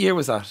 What year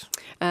was that?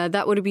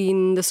 That would have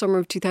been the summer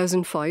of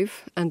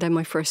 2005. And then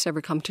my first ever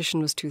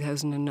competition was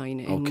 2009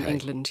 in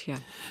England. Yeah.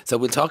 So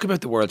we'll talk about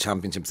the World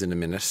Championships in a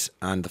minute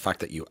and the fact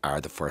that you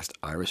are the first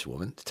Irish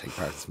woman to take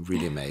part. It's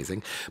really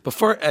amazing. But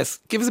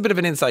give us a bit of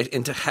an insight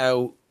into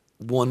how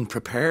one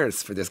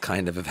prepares for this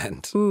kind of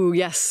event. Ooh,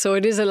 yes. So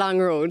it is a long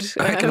road.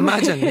 I can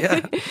imagine,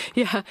 yeah.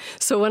 Yeah.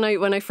 So when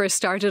I first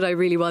started, I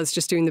really was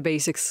just doing the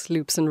basics,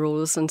 loops and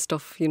rolls and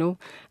stuff, you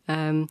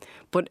know.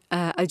 But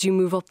as you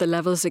move up the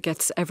levels, it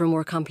gets ever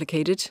more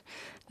complicated.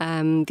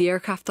 The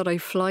aircraft that I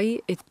fly,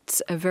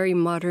 it's a very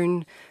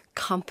modern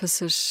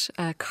composite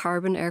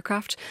carbon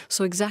aircraft.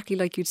 So exactly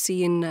like you'd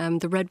see in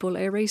the Red Bull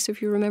Air Race,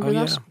 if you remember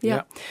that.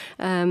 Yeah.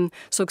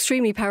 So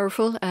extremely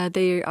powerful.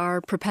 They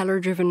are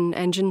propeller-driven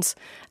engines,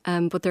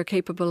 but they're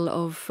capable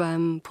of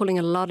pulling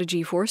a lot of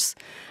G-force.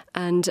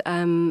 And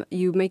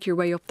you make your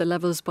way up the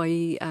levels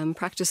by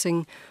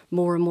practicing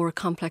more and more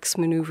complex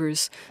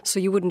manoeuvres. So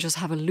you wouldn't just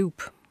have a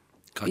loop.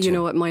 Gotcha. You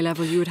know, at my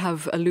level, you would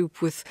have a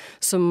loop with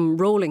some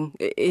rolling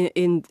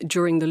in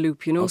during the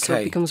loop, you know, so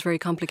it becomes very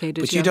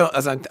complicated. But you don't,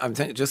 as I'm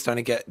just trying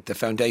to get the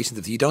foundations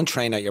of, you don't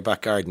train out your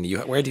back garden.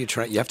 Where do you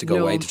train? You have to go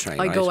away to train,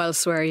 I right? go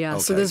elsewhere, yeah.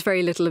 Okay. So there's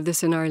very little of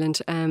this in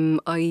Ireland.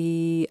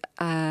 I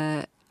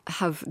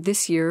have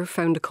this year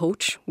found a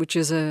coach, which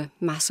is a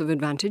massive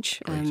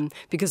advantage,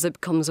 because it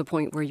becomes a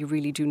point where you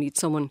really do need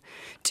someone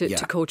to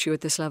coach you at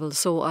this level.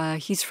 So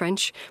he's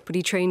French, but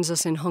he trains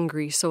us in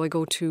Hungary. So I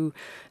go to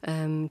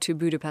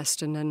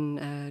Budapest and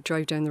then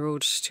drive down the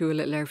road to a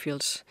little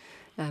airfield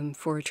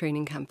for a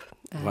training camp.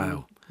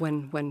 Wow.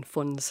 When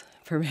funds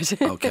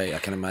permit. Okay, I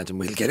can imagine.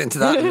 We'll get into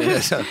that in a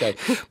minute. Okay.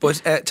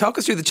 But talk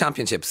us through the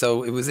championship.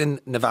 So it was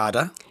in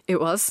Nevada. It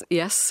was,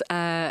 yes.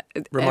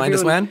 Remind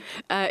us when?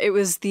 It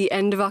was the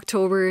end of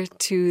October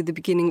to the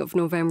beginning of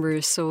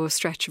November, so a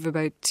stretch of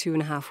about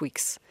 2.5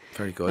 weeks.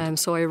 Very good.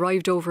 So I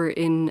arrived over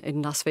in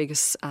Las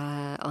Vegas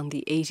on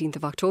the 18th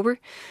of October,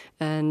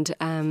 and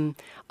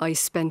I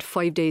spent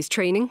 5 days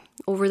training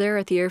over there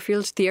at the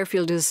airfield. The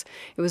airfield it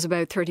was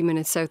about 30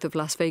 minutes south of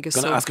Las Vegas.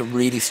 I'm going to ask a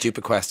really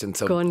stupid question.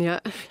 So go on, yeah.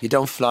 You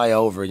don't fly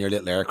over in your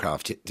little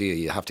aircraft, do you?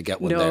 You have to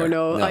get one there.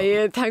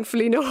 No.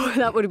 Thankfully, no.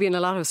 That would have been a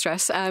lot of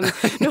stress.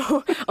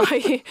 No,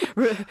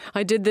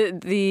 I did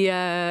the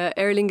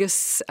Aer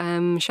Lingus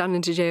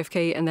Shannon to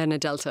JFK and then a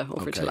Delta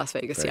over to Las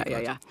Vegas.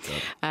 Very Yeah.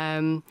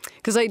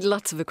 Because I had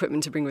lots of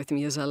equipment to bring with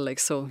me as well. Like,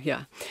 so,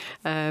 yeah.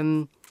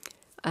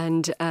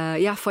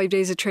 5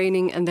 days of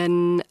training, and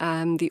then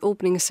the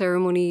opening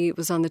ceremony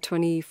was on the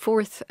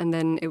 24th, and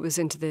then it was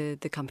into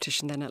the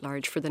competition then at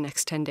large for the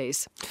next 10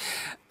 days.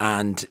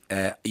 And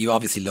you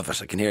obviously love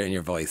it. I can hear it in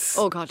your voice.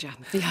 Oh God,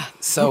 yeah.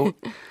 So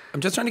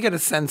I'm just trying to get a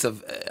sense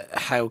of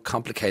how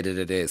complicated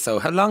it is. So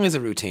how long is a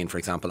routine, for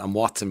example, and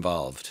what's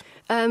involved?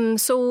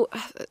 So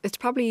it's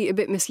probably a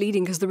bit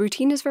misleading because the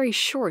routine is very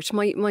short.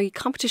 My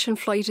competition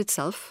flight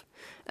itself,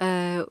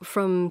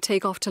 from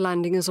takeoff to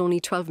landing, is only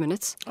 12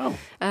 minutes. Oh.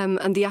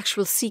 And the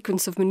actual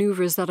sequence of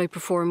manoeuvres that I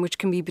perform, which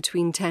can be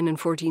between 10 and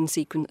 14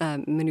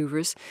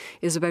 manoeuvres,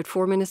 is about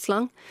 4 minutes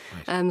long.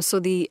 Right. So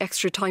the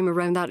extra time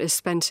around that is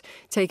spent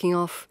taking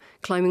off,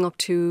 climbing up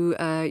to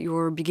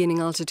your beginning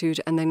altitude,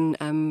 and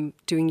then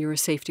doing your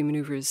safety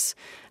manoeuvres.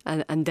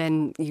 And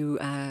then you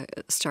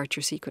start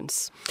your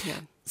sequence. Yeah.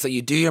 So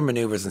you do your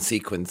manoeuvres in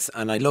sequence,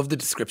 and I love the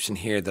description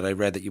here that I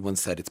read that you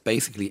once said it's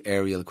basically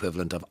aerial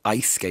equivalent of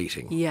ice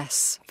skating.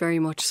 Yes, very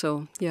much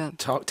so, yeah.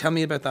 Tell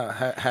me about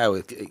that, how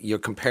you're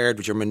compared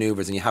with your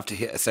manoeuvres and you have to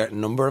hit a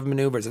certain number of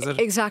manoeuvres, is it?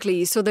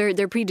 Exactly, so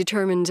they're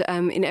predetermined.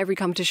 In every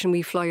competition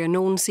we fly a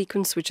known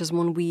sequence, which is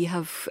one we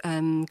have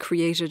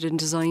created and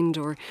designed,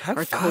 or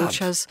our coach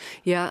has.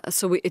 Yeah,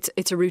 so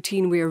it's a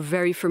routine we are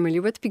very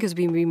familiar with because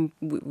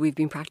we've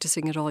been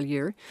practicing it all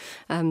year.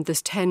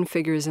 There's 10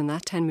 figures in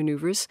that, 10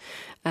 manoeuvres.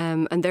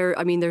 And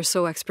they're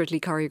so expertly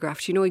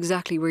choreographed. You know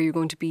exactly where you're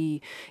going to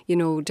be,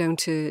 down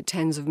to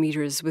tens of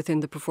metres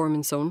within the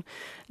performance zone.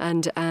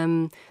 And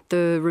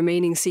the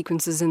remaining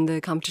sequences in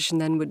the competition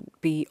then would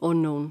be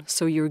unknown.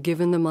 So you're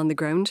given them on the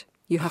ground.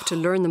 You have to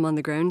learn them on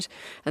the ground,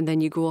 and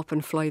then you go up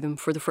and fly them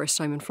for the first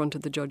time in front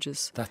of the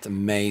judges. That's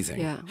amazing.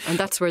 Yeah, and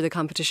that's where the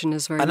competition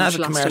is very much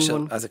lost in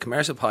one. As a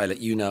commercial pilot,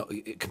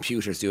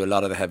 computers do a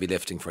lot of the heavy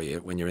lifting for you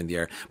when you're in the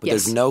air. But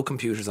there's no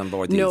computers on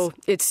board these. No,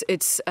 it's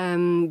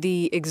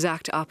the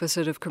exact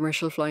opposite of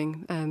commercial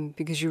flying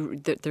because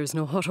there's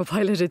no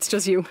autopilot. It's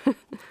just you.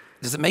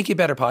 Does it make you a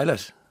better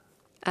pilot?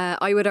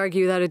 I would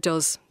argue that it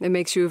does. It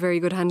makes you a very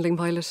good handling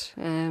pilot,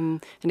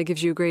 and it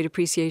gives you a great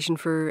appreciation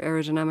for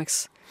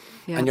aerodynamics.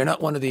 Yeah. And you're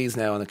not one of these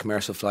now on a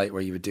commercial flight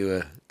where you would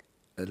do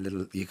a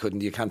little. You can't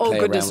play around. Oh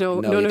goodness, no,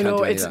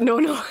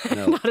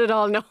 not at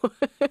all. No.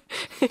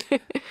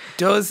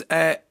 Does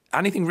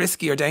anything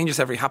risky or dangerous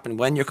ever happen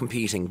when you're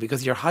competing?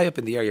 Because you're high up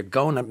in the air, you're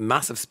going at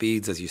massive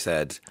speeds, as you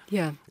said.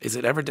 Yeah. Is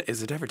it ever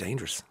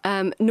dangerous?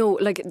 No,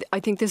 I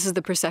think this is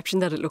the perception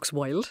that it looks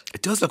wild.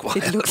 It does look wild.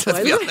 It looks let's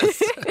wild. be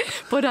honest.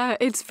 But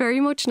it's very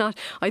much not.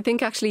 I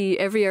think actually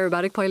every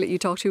aerobatic pilot you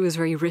talk to is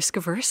very risk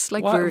averse.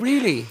 What,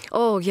 really?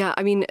 Oh yeah.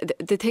 I mean,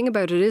 the thing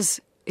about it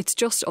is, it's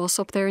just us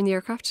up there in the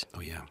aircraft.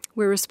 Oh yeah.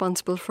 We're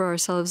responsible for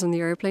ourselves in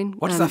the airplane.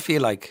 What does that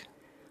feel like?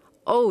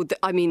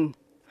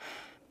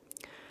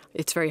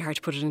 It's very hard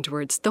to put it into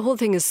words. The whole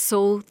thing is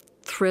so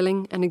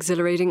thrilling and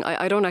exhilarating.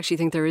 I don't actually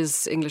think there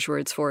is English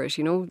words for it,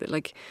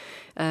 like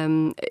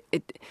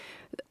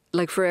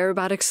for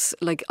aerobatics,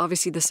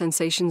 obviously the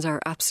sensations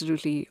are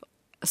absolutely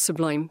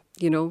sublime,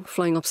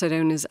 flying upside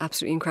down is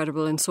absolutely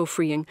incredible and so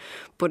freeing,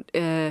 but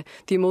the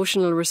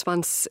emotional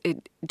response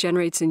it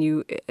generates in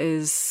you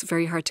is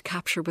very hard to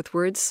capture with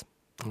words.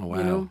 Oh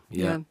wow.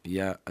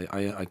 Yeah.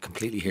 I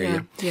completely hear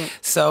you. Yeah.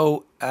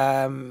 So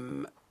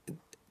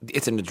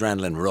it's an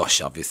adrenaline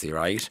rush, obviously,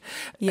 right?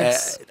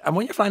 Yes. And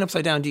when you're flying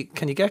upside down, do you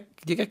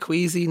get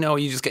queasy? No,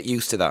 you just get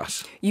used to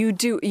that. You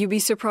do. You'd be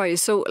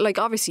surprised. So, like,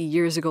 obviously,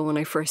 years ago when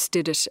I first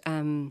did it,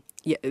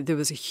 there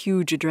was a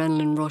huge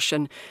adrenaline rush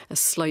and a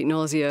slight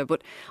nausea.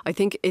 But I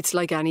think it's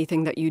like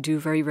anything that you do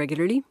very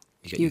regularly.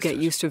 You get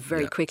used to it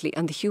very quickly.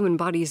 And the human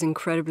body is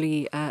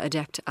incredibly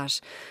adept at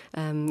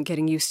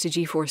getting used to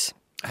G-force.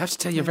 I have to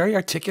tell you, you're very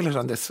articulate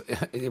on this.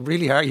 You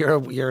really are.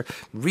 You're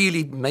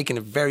really making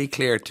it very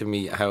clear to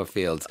me how it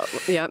feels.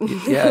 Yeah.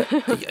 Yeah.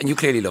 And you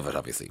clearly love it,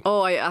 obviously.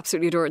 Oh, I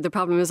absolutely adore it. The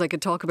problem is I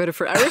could talk about it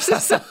for hours.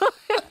 So.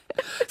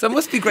 So it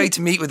must be great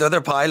to meet with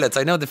other pilots.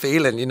 I know the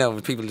feeling,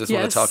 people just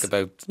want to talk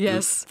about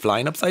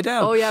flying upside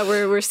down. Oh yeah,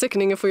 we're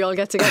sickening if we all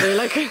get together.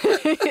 Like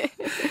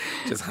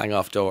just hang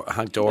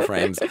door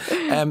frames.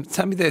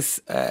 Tell me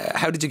this,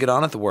 how did you get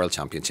on at the World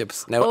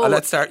Championships? Now,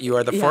 let's start. You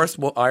are the first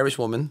Irish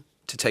woman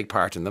to take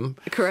part in them.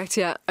 Correct,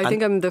 yeah. I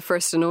think I'm the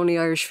first and only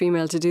Irish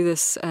female to do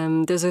this.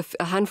 There's a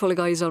handful of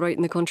guys all right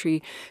in the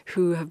country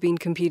who have been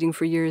competing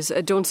for years.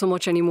 Don't so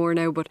much anymore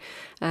now, but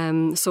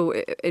so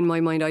in my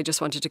mind I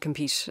just wanted to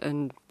compete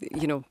and,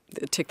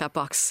 tick that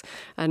box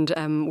and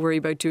worry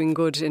about doing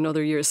good in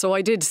other years. So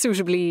I did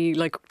suitably,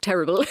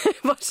 terrible,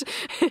 but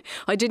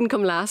I didn't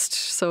come last,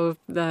 so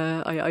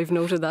I've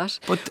noted that.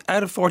 But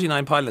out of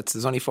 49 pilots,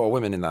 there's only 4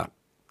 women in that.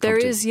 There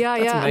is, yeah.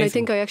 And I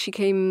think I actually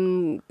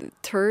came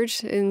third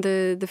in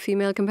the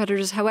female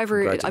competitors.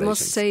 However, I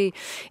must say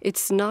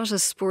it's not a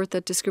sport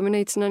that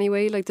discriminates in any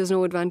way. Like, there's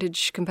no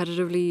advantage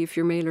competitively if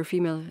you're male or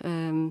female.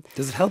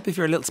 Does it help if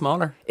you're a little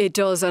smaller? It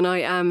does, and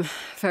I am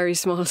very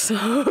small. So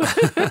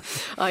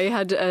I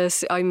had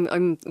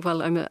I'm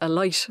a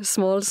light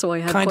small, so I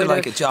had kind of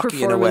like a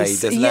jockey in a way.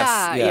 There's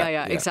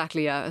less,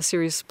 exactly. Yeah, a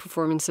serious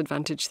performance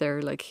advantage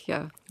there.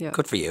 Yeah.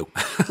 Good for you.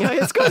 Yeah,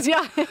 it's good.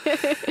 Yeah.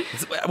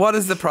 What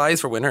is the prize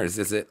for winners?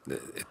 Is it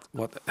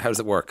what? How does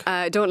it work?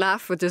 Don't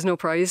laugh, but there's no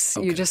prize.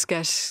 Okay. You just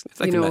get, it's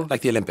like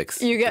like the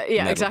Olympics. You get,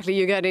 exactly.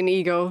 You get an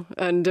ego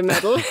and a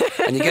medal,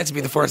 and you get to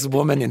be the first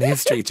woman in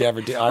history to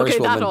ever do Irish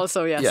woman. That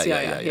also, yes,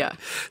 yeah.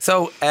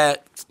 So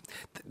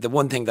the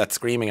one thing that's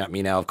screaming at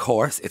me now, of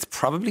course, it's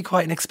probably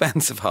quite an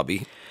expensive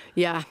hobby.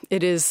 Yeah,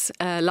 it is.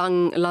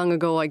 Long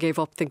ago, I gave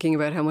up thinking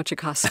about how much it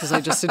costs because I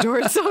just adore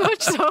it so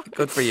much. So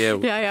good for you.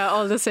 Yeah.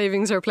 All the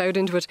savings are ploughed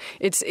into it.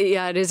 It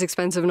is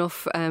expensive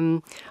enough.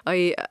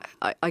 I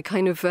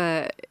kind of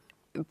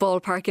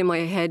ballpark in my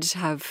head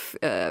have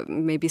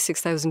maybe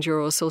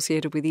 €6,000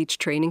 associated with each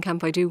training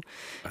camp I do,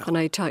 and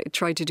I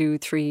try to do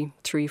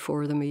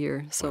 4 of them a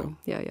year. So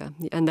yeah,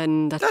 and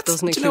then that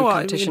doesn't include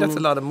competition. That's a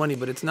lot of money,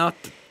 but it's not.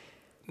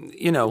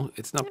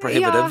 It's not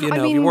prohibitive.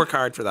 You work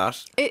hard for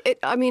that.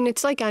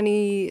 It's like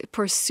any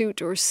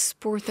pursuit or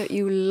sport that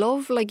you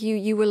love. Like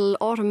you will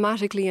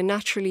automatically and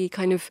naturally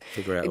kind of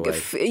figure out a way.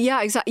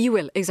 Exactly. You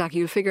will. Exactly.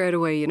 You'll figure out a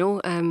way.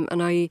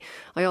 And I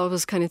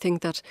always kind of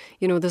think that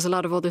there's a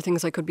lot of other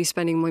things I could be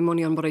spending my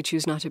money on, but I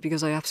choose not to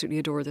because I absolutely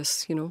adore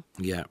this.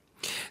 Yeah.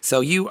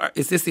 So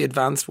is this the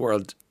Advanced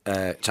World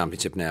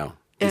Championship now?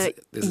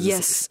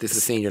 Yes. This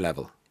is senior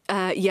level.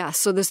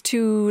 So there's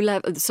 2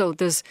 levels. So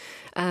there's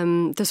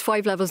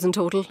 5 levels in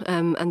total,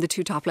 and the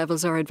 2 top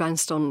levels are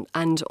advanced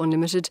and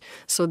unlimited.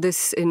 So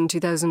this in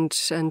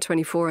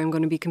 2024, I'm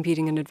going to be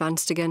competing in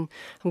advanced again.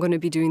 I'm going to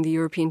be doing the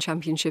European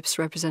Championships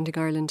representing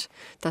Ireland.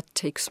 That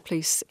takes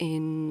place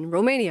in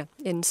Romania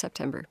in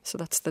September. So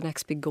that's the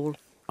next big goal.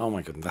 Oh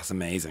my goodness, that's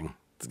amazing.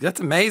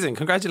 That's amazing.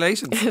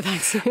 Congratulations.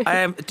 Thanks.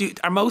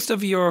 Are most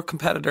of your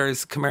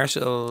competitors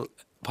commercial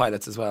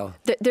pilots as well?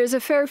 There's a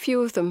fair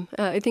few of them.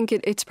 I think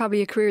it's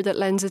probably a career that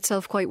lends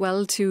itself quite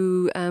well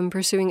to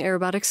pursuing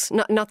aerobatics.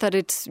 Not that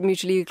it's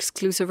mutually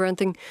exclusive or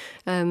anything.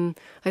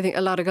 I think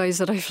a lot of guys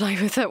that I fly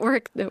with at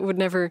work that would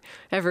never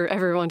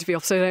ever want to be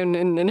upside down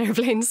in an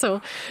airplane.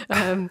 So,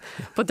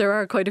 but there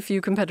are quite a few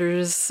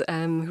competitors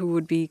who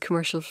would be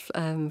commercial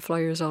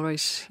flyers. All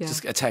right. Yeah.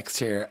 Just a text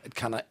here.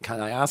 Can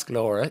I ask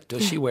Laura?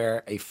 Does she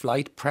wear a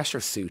flight pressure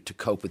suit to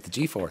cope with the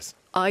G-force?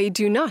 I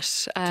do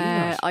not.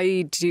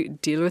 I do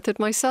deal with it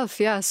myself,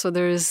 yeah. So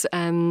there's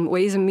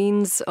ways and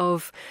means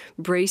of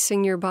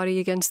bracing your body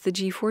against the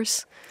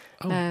G-force.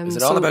 Is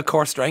it all about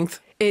core strength?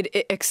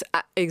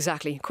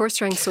 Exactly. Core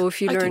strength. So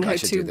if you learn how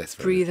to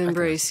breathe and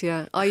brace,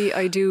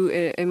 I do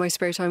in my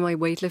spare time, I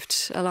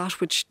weightlift a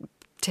lot, which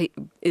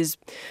is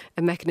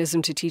a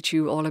mechanism to teach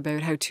you all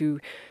about how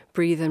to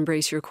breathe and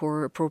brace your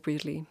core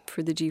appropriately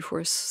for the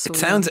G-force. So,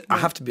 I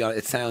have to be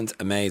honest, it sounds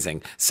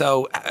amazing.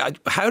 So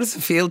how does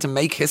it feel to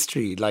make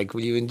history? Like,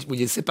 will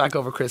you sit back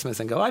over Christmas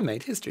and go, I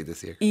made history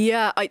this year?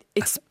 Yeah,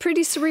 it's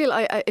pretty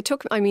surreal. It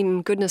took,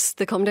 goodness,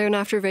 the come down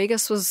after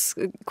Vegas was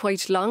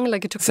quite long.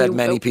 Like, it took Said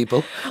many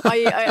people.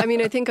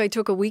 I think I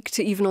took a week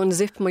to even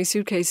unzip my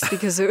suitcase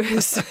because it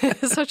was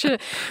such an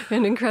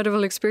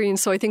incredible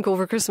experience. So I think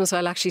over Christmas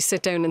I'll actually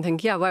sit down and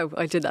think, yeah, wow,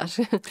 I did that.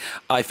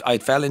 I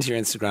fell into your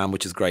Instagram,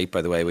 which is great,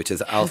 by the way, which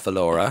is Alpha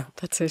Laura.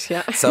 That's it,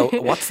 yeah. So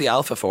what's the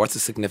alpha for? What's the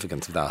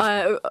significance of that?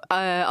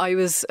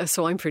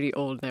 I'm pretty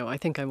old now. I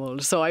think I'm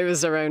old. So I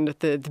was around at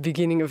the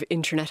beginning of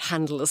internet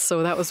handles.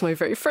 So that was my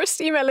very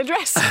first email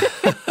address.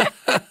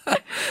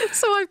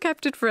 So I've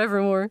kept it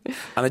forevermore.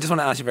 And I just want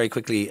to ask you very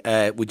quickly,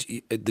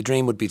 the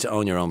dream would be to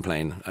own your own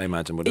plane, I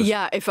imagine, would it?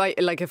 Yeah, if I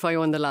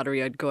won the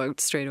lottery, I'd go out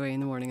straight away in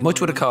the morning.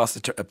 Much would it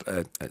cost to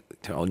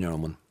own your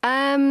own one?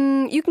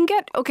 You can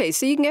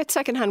get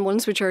second-hand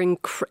ones which are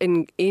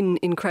in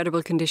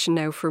incredible condition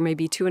now for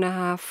maybe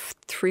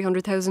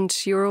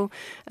 250,000-300,000 euro.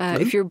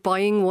 Really? If you're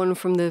buying one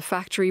from the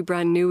factory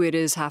brand new, it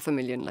is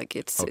 500,000. Like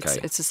it's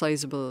a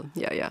sizable,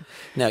 yeah.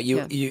 Now,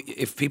 you,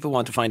 if people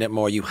want to find out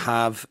more, you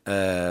have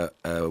a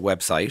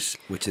website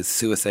which is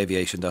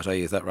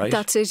suisaviation.ie. Is that right?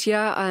 That's it.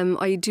 Yeah,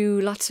 I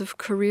do lots of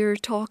career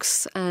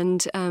talks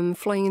and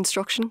flying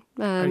instruction.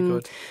 Very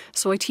good.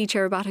 So I teach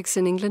aerobatics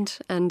in England,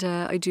 and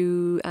I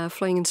do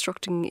flying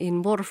instructing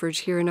in Waterford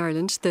here in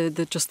Ireland.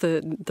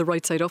 The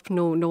right side up,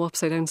 no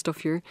upside down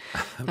stuff here,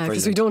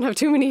 because we don't have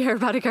too many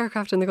aerobatic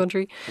aircraft in the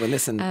country. Well,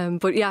 listen.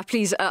 But yeah,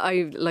 please.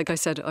 Like I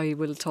said, I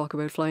will talk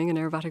about flying and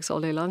aerobatics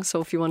all day long.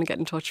 So if you want to get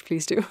in touch,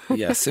 please do.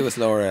 Yeah,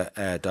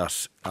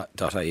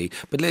 suislaura.ie.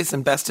 But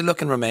listen, best of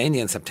luck in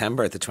Romania in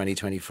September at the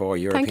 2024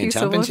 European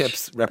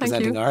Championships,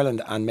 representing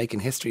Ireland and making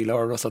history.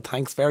 Laura Russell,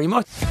 thanks very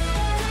much.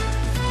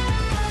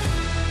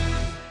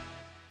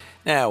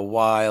 Now,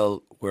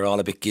 while we're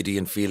all a bit giddy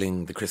and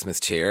feeling the Christmas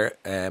cheer,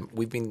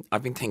 I've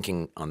been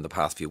thinking on the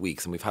past few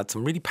weeks, and we've had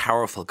some really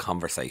powerful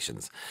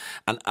conversations.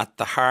 And at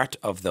the heart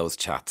of those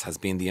chats has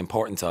been the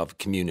importance of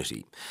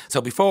community. So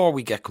before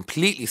we get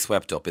completely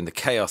swept up in the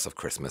chaos of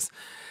Christmas,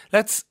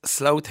 let's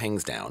slow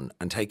things down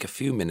and take a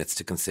few minutes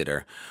to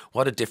consider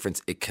what a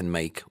difference it can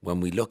make when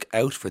we look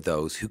out for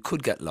those who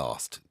could get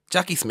lost.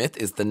 Jacqui Smith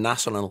is the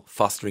National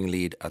Fostering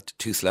Lead at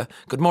Tusla.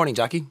 Good morning,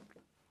 Jacqui.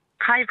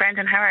 Hi,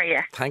 Brendan. How are you?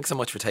 Thanks so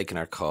much for taking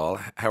our call.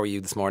 How are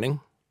you this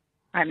morning?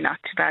 I'm not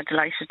too bad.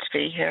 Delighted to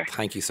be here.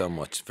 Thank you so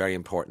much. Very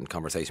important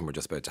conversation we're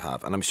just about to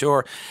have. And I'm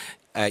sure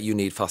you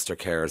need foster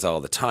carers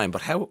all the time,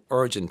 but how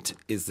urgent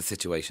is the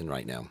situation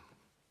right now?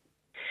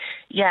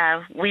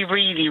 Yeah, we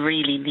really,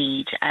 really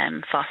need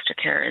foster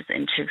carers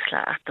in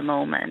Tusla at the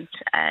moment.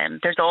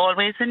 There's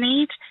always a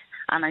need,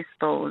 and I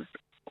suppose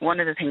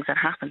one of the things that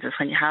happens is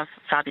when you have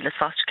fabulous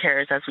foster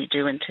carers, as we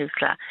do in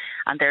Tusla,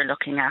 and they're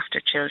looking after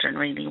children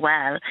really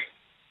well,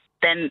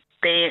 then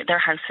their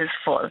house is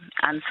full.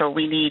 And so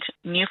we need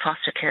new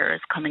foster carers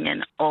coming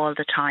in all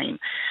the time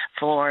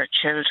for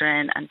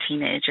children and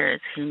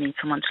teenagers who need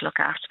someone to look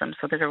after them.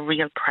 So there's a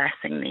real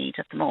pressing need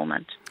at the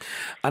moment.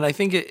 And I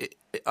think,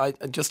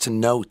 just to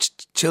note,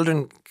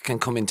 children can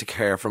come into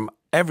care from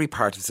every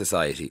part of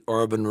society: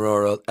 urban,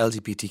 rural,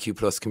 LGBTQ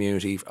plus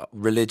community,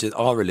 religion,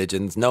 all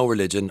religions, no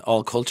religion,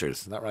 all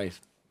cultures. Is that right?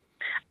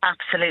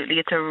 Absolutely.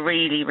 It's a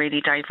really, really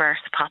diverse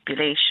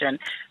population,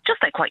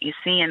 just like what you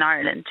see in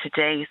Ireland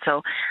today.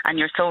 So, and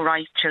you're so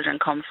right, children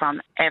come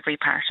from every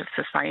part of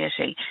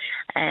society.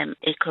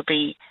 It could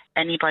be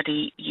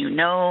anybody you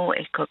know,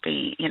 it could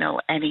be,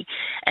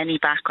 any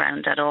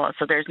background at all.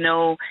 So there's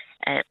no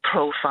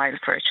profile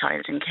for a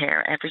child in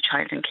care. Every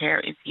child in care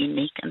is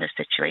unique and their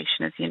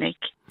situation is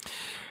unique.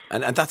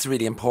 And that's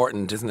really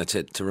important, isn't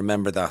it, to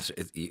remember that,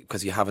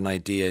 because you have an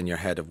idea in your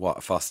head of what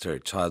a foster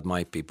child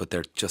might be, but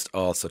they're just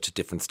all such a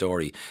different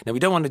story. Now, we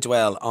don't want to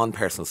dwell on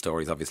personal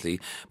stories, obviously,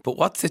 but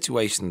what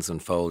situations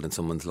unfold in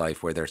someone's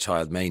life where their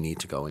child may need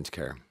to go into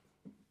care?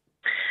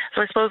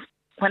 So I suppose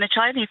when a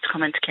child needs to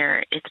come into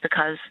care, it's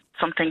because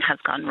something has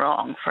gone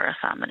wrong for a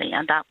family,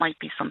 and that might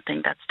be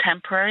something that's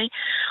temporary,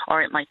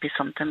 or it might be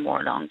something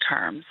more long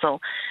term.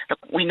 So look,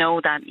 we know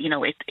that,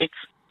 it's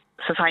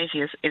society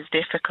is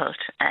difficult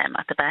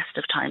at the best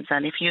of times,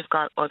 and if you've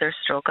got other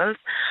struggles,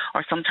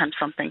 or sometimes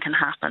something can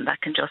happen that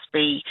can just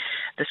be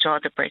the straw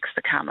that breaks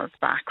the camel's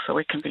back. So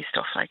it can be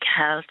stuff like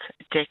health,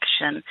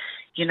 addiction,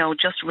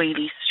 just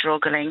really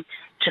struggling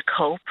to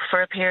cope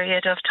for a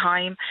period of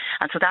time.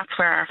 And so that's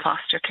where our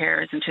foster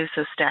carers and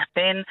Tusla step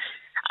in,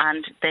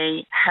 and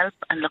they help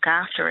and look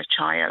after a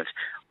child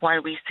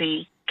while we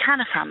see, can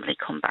a family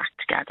come back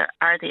together?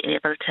 Are they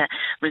able to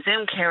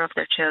resume care of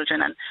their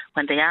children? And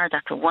when they are,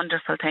 that's a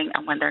wonderful thing.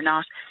 And when they're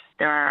not,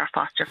 there are our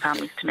foster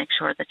families to make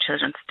sure that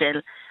children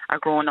still are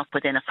growing up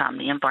within a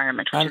family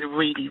environment, which is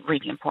really,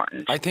 really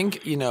important. I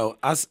think,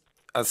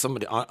 as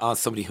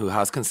somebody who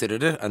has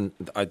considered it, and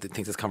I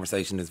think this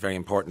conversation is very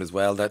important as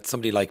well, that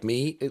somebody like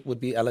me, it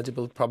would be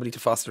eligible probably to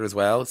foster as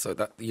well. So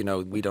that,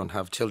 we don't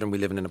have children, we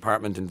live in an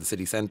apartment in the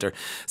city centre.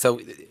 So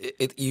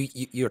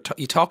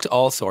you talk to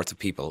all sorts of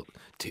people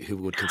who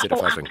would consider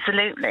fostering.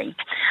 Absolutely.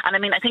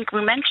 And I think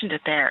we mentioned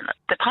it there.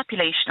 The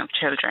population of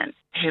children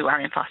who are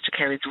in foster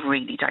care is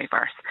really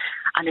diverse.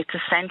 And it's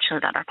essential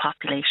that our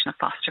population of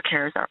foster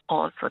carers are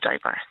also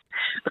diverse,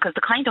 because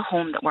the kind of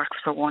home that works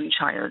for one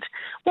child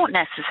won't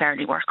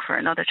necessarily work for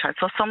another child.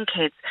 So some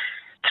kids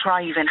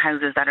thrive in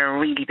houses that are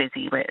really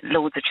busy with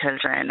loads of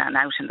children and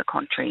out in the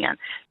country, and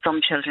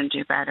some children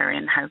do better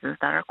in houses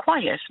that are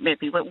quiet,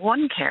 maybe with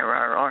one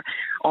carer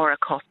or a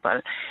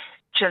couple.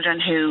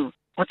 Children who,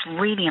 what's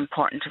really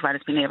important as well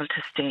is being able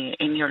to stay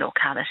in your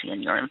locality,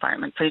 in your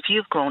environment. So if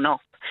you've grown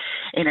up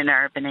in an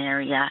urban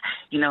area,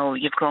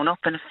 you've grown up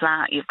in a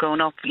flat, you've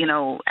grown up,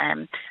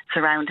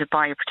 surrounded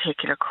by a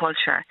particular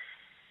culture,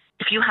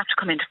 if you have to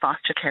come into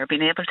foster care,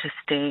 being able to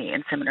stay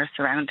in similar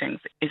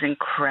surroundings is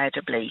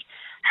incredibly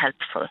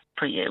helpful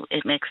for you.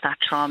 It makes that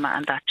trauma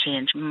and that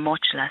change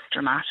much less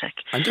dramatic.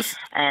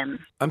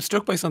 I'm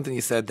struck by something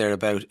you said there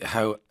about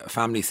how a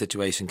family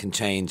situation can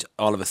change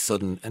all of a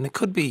sudden, and it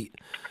could be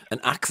an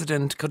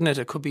accident, couldn't it?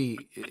 It could be,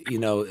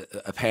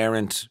 a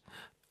parent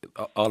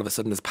all of a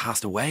sudden has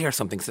passed away or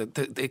something. So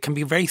it can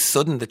be very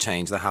sudden, the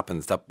change that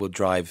happens, that will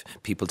drive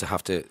people to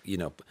have to,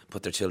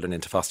 put their children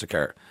into foster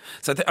care.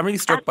 So I'm really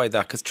struck by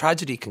that, because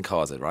tragedy can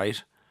cause it,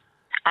 right?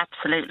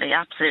 Absolutely.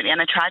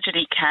 And a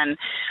tragedy can,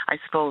 I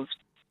suppose,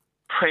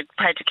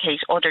 predicate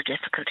other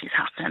difficulties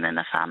happening in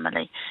a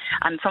family.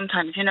 And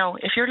sometimes,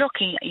 if you're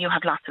lucky, you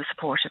have lots of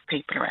supportive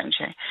people around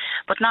you,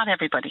 but not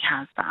everybody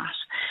has that.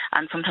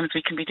 And sometimes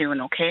we can be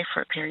doing okay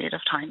for a period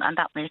of time, and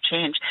that may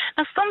change.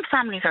 Now, some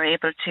families are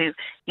able to,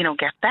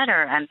 get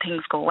better and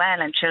things go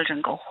well and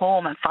children go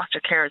home, and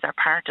foster carers are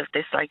part of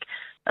this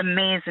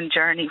amazing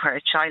journey where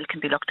a child can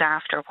be looked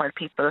after while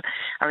people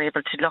are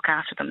able to look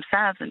after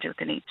themselves and do what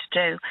they need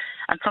to do.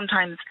 And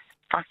sometimes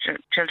foster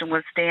children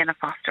will stay in a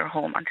foster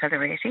home until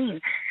they're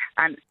 18.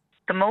 And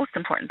the most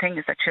important thing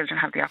is that children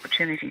have the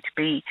opportunity to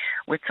be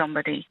with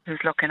somebody who's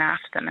looking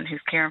after them and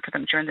who's caring for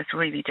them during this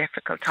really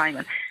difficult time.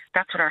 And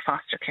that's what our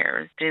foster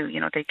carers do.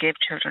 They give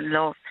children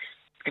love,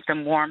 give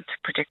them warmth,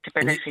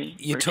 predictability,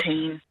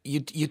 routine.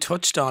 You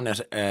touched on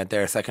it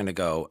there a second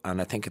ago,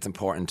 and I think it's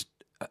important,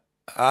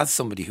 as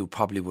somebody who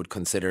probably would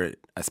consider it,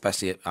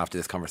 especially after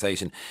this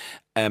conversation,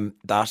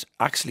 that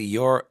actually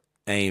your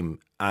aim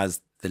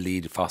as the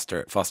lead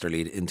foster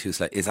lead in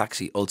Tusla is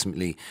actually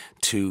ultimately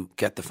to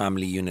get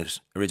the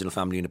original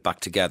family unit back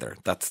together.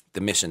 That's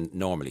the mission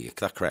normally. Is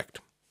that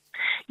correct?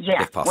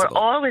 Yeah, we're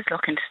always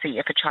looking to see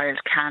if a child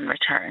can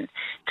return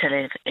to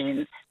live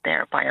in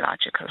their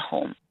biological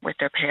home with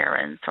their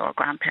parents or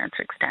grandparents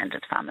or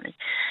extended family.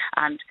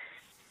 And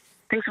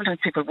I think sometimes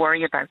people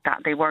worry about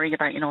that. They worry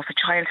about, if a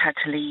child had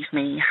to leave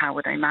me, how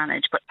would I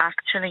manage? But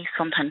actually,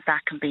 sometimes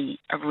that can be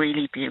a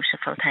really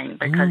beautiful thing,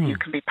 because you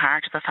can be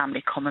part of a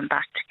family coming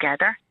back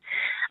together,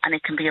 and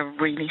it can be a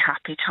really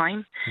happy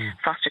time.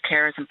 Foster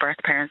carers and birth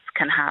parents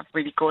can have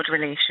really good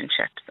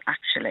relationships,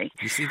 actually.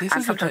 You see,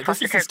 sometimes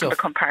foster carers can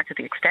become part of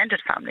the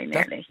extended family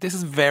nearly. This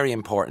is very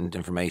important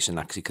information,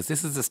 actually, because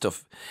this is the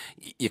stuff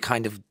you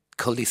kind of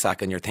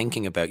cul-de-sac and you're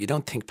thinking about. You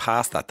don't think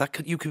past that.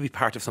 You could be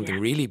part of something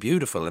really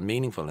beautiful and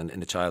meaningful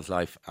in a child's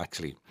life,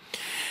 actually.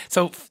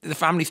 So the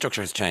family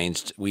structure has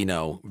changed, we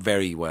know,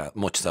 very well,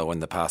 much so in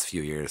the past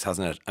few years,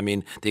 hasn't it? I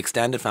mean, the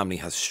extended family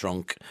has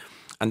shrunk,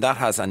 and that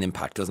has an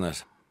impact, doesn't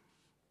it?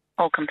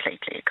 Oh,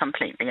 completely.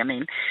 I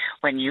mean,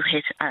 when you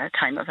hit a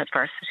time of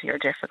adversity or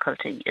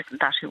difficulty,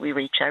 isn't that who we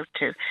reach out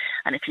to?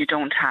 And if you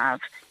don't have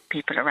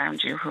people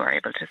around you who are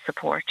able to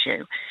support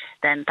you,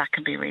 then that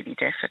can be really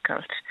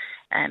difficult.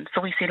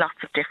 So we see lots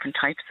of different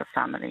types of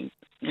families,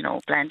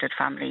 blended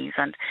families,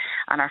 and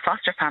our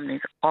foster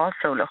families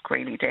also look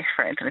really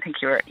different. And I think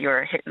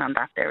you're hitting on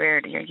that there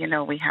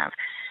earlier. We have,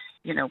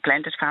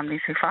 blended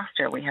families who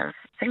foster. We have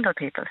single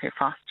people who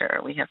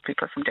foster. We have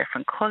people from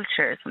different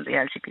cultures, from the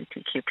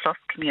LGBTQ plus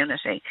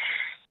community.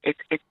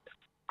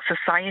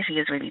 Society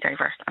is really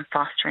diverse, and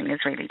fostering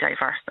is really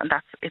diverse, and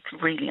it's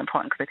really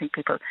important, because I think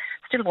people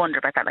still wonder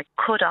about that. Like,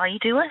 could I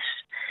do it?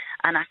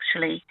 And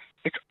actually,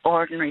 it's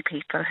ordinary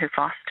people who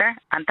foster,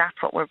 and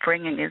that's what we're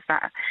bringing, is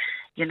that,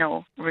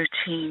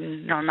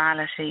 routine,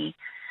 normality.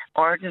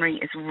 Ordinary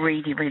is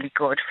really, really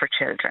good for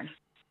children.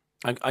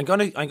 I'm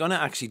gonna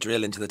actually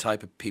drill into the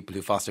type of people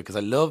who foster, because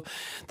I love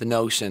the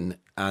notion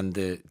and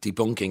the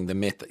debunking the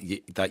myth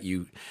that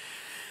you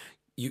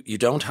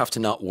don't have to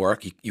not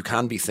work. You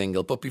can be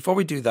single. But before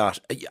we do that,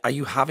 are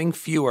you having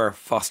fewer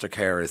foster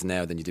carers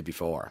now than you did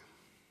before?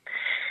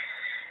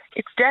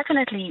 It's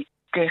definitely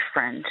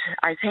different.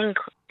 I think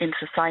in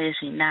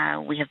society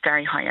now we have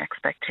very high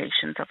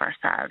expectations of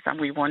ourselves, and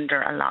we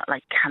wonder a lot,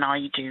 like, can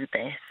I do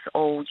this?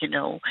 Oh,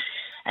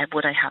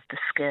 would I have the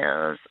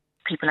skills?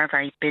 People are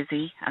very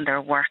busy and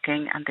they're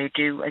working, and they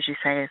do, as you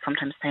say,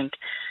 sometimes think,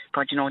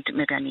 God,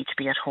 maybe I need to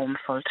be at home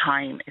full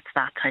time. It's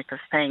that type of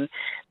thing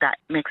that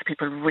makes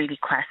people really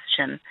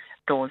question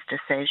those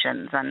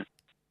decisions. And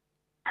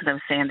as I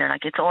was saying, they're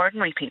like, it's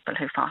ordinary people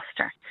who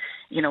foster.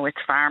 It's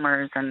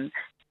farmers and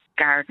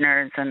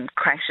gardeners and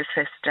creche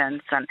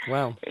assistants, and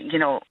wow.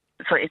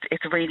 So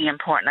it's really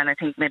important. And I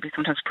think maybe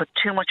sometimes put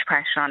too much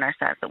pressure on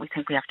ourselves that we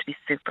think we have to be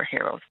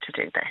superheroes to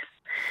do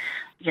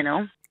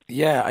this.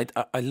 Yeah,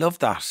 I love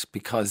that,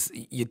 because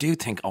you do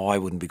think, oh, I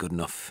wouldn't be good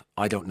enough.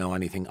 I don't know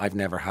anything. I've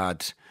never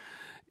had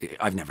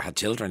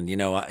children.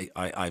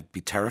 I'd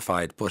be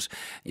terrified. But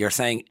you're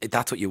saying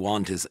that's what you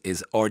want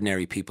is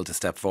ordinary people to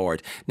step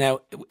forward.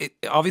 Now, it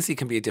obviously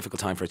can be a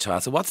difficult time for a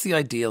child. So what's the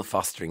ideal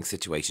fostering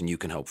situation you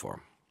can hope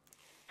for?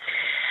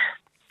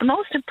 The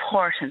most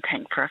important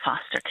thing for a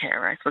foster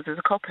carer, I suppose, there's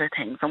a couple of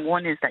things. And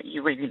one is that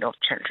you really love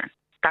children.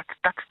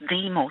 That's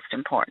the most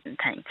important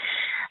thing.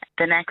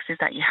 The next is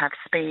that you have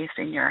space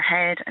in your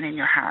head and in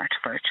your heart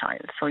for a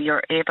child. So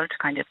you're able to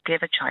kind of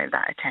give a child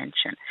that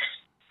attention.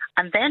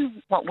 And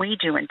then what we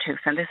do in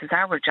Tusla, and this is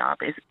our job,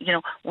 is,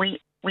 we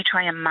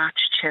try and match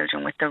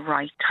children with the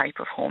right type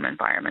of home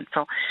environment.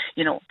 So,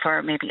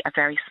 for maybe a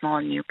very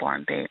small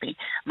newborn baby,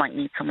 might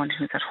need someone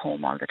who's at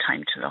home all the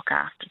time to look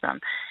after them.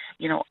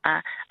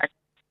 A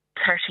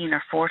 13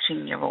 or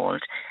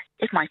 14-year-old,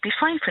 it might be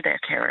fine for their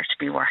carer to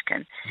be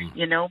working,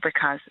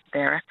 because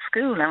they're at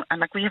school. And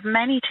like, we have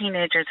many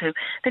teenagers who,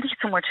 they need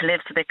somewhere to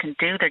live so they can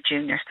do their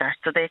junior cert,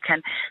 so they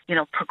can,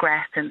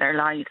 progress in their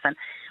lives. And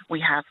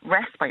we have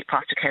respite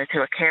foster carers who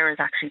are carers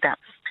actually that,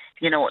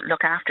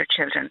 look after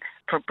children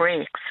for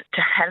breaks to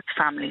help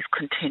families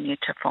continue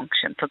to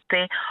function. So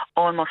they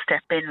almost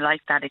step in like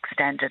that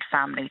extended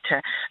family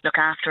to look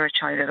after a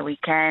child at a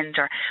weekend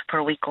or for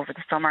a week over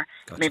the summer,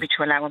 Gotcha. Maybe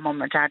to allow a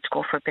mum and dad to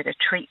go for a bit of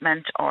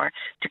treatment or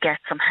to get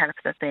some help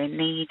that they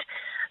need.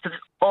 So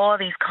there's all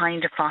these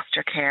kind of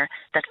foster care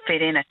that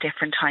fit in at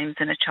different times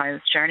in a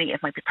child's journey.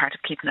 It might be part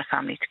of keeping a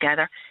family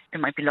together.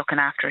 It might be looking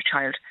after a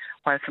child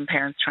while some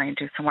parents try and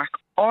do some work.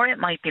 Or it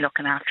might be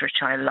looking after a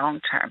child long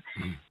term.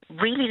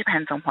 Really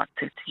depends on what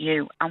suits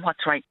you, and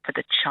what's right for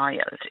the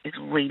child is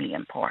really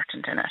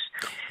important in it.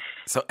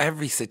 So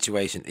every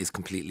situation is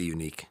completely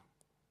unique.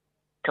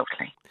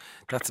 Totally.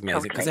 That's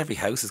amazing, because every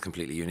house is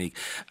completely unique.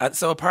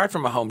 So apart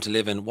from a home to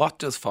live in, what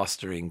does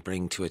fostering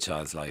bring to a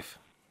child's life?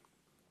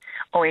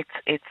 Oh,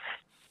 it's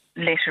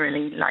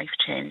literally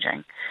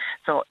life-changing.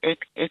 So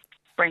it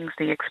brings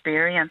the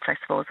experience, I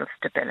suppose, of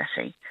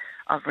stability,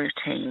 of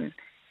routine.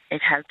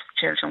 It helps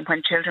children.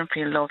 When children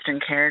feel loved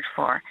and cared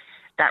for,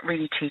 that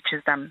really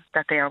teaches them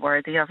that they are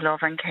worthy of love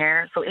and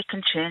care. So it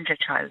can change a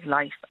child's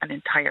life, an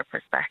entire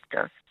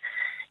perspective.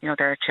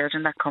 There are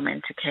children that come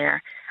into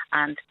care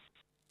and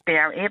they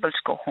are able to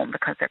go home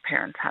because their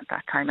parents had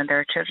that time. And there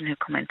are children who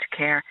come into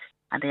care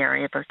and they are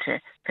able to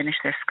finish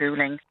their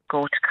schooling,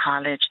 go to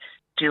college,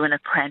 do an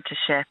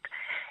apprenticeship.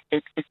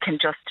 It can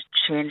just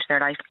change their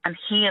life and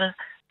heal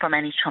from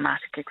any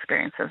traumatic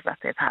experiences that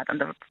they've had.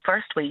 And the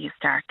first way you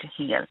start to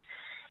heal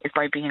is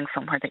by being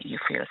somewhere that you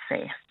feel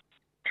safe.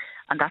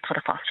 And that's what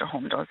a foster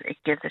home does. It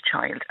gives a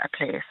child a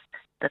place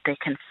that they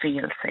can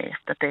feel safe,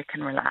 that they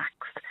can relax,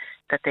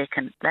 that they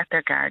can let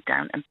their guard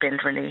down and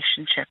build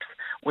relationships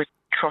with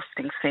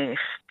trusting, safe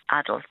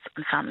adults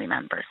and family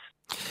members.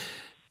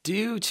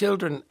 Do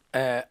children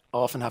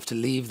often have to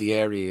leave the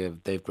area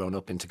they've grown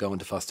up in to go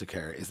into foster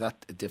care? Is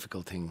that a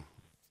difficult thing?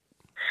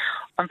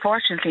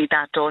 Unfortunately,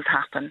 that does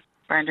happen,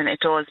 Brendan. It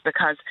does,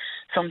 because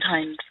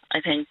sometimes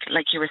I think,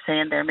 like you were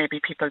saying there, maybe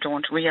people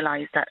don't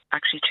realise that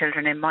actually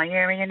children in my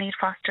area need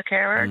foster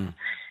carers.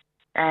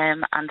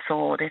 And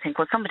so they think,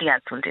 well, somebody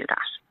else will do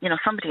that.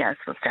 Somebody else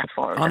will step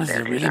forward. Honestly,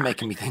 and it's really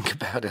making me think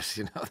about it,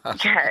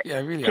 that. Yeah,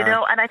 really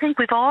and I think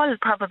we've all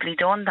probably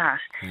done that.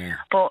 Yeah.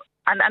 But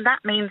and that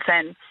means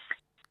then,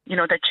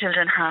 that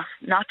children have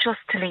not just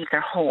to leave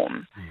their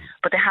home,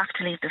 but they have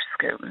to leave their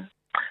school,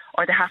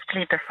 or they have to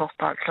leave their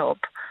football club,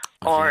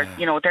 or,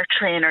 their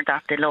trainer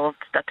that they love,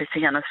 that they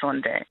see on a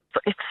Sunday. So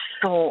it's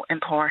so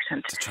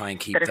important to try and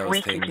keep that if those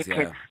we things. Can keep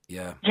kids,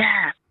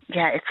 yeah,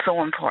 it's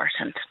so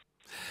important.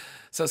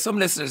 So some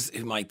listeners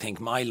who might think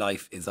my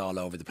life is all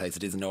over the place,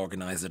 it isn't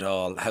organised at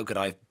all. How could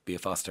I be a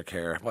foster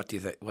carer? What do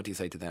you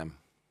say to them?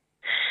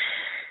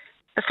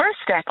 The first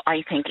step,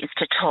 I think, is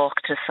to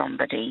talk to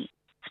somebody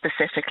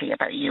specifically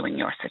about you and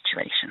your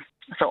situation.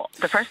 So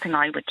the first thing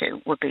I would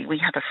do would be, we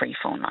have a free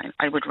phone line.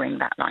 I would ring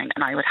that line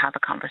and I would have a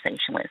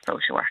conversation with a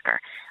social worker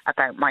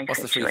about my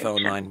What's situation. What's the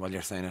free phone line? While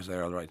you're saying it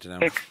there, I'll write it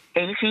down. It's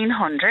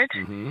 1800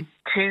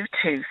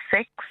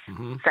 226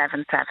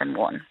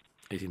 771.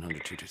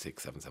 1800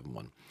 226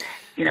 771.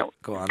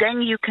 Go on.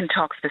 Then you can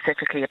talk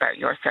specifically about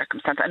your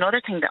circumstance. Another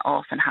thing that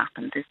often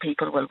happens is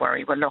people will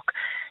worry, well, look,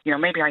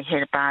 maybe I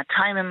hit a bad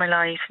time in my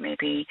life.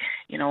 Maybe,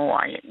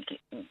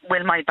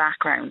 will my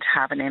background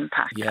have an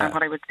impact? Yeah. And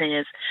what I would say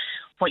is,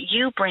 what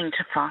you bring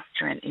to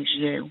fostering is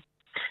you.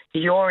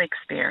 Your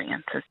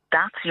experiences,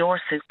 that's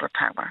your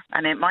superpower.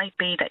 And it might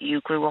be that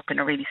you grew up in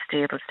a really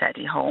stable,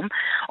 steady home,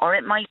 or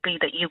it might be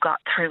that you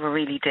got through a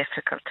really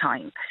difficult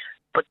time.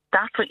 But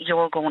that's what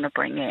you're going to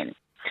bring in.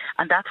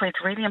 And that's why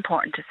it's really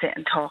important to sit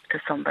and talk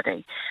to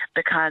somebody,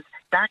 because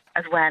that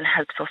as well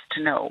helps us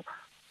to know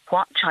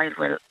what child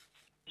will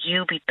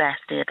you be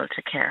best able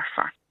to care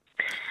for.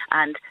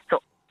 And so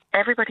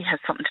everybody has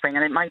something to bring,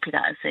 and it might be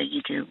that, as say,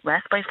 you do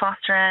respite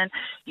fostering,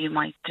 you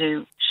might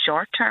do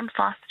short-term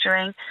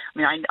fostering. I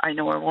mean, I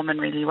know a woman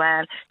really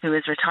well who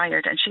is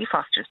retired and she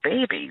fosters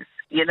babies,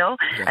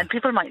 and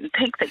people mightn't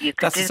think that you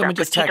could do that,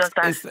 but she does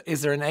that.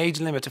 Is there an age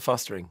limit to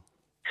fostering?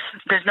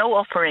 There's no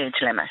upper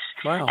age limit.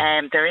 Wow.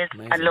 There is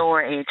Amazing. a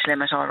lower age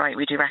limit, all right.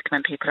 We do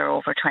recommend people are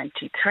over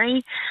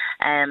 23,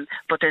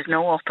 but there's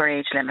no upper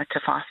age limit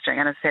to fostering.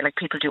 And as I say, like,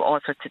 people do all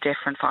sorts of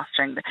different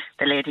fostering.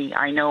 The lady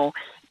I know,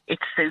 it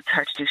suits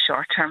her to do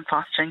short-term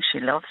fostering. She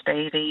loves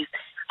babies,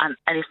 and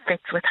it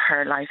fits with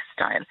her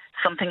lifestyle.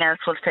 Something else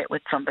will fit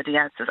with somebody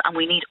else's, and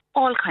we need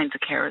all kinds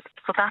of carers,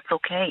 so that's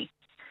okay.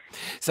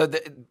 So,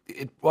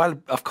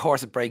 while of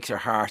course it breaks your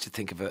heart to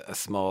think of a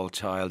small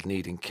child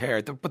needing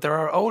care, but there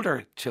are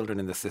older children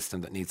in the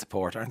system that need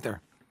support, aren't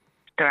there?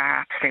 There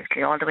are,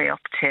 absolutely, all the way up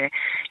to,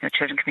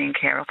 children can be in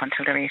care up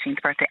until their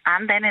 18th birthday,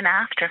 and then in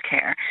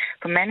aftercare.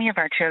 So many of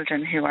our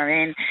children who are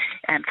in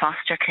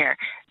foster care,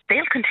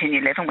 they'll continue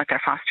living with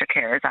their foster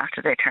carers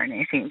after they turn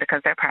 18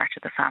 because they're part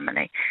of the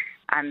family.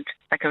 And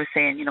like I was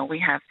saying, we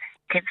have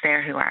kids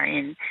there who are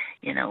in,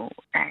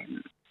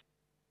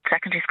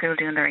 secondary school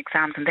doing their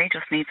exams, and they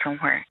just need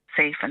somewhere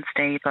safe and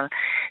stable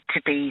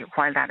to be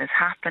while that is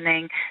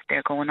happening.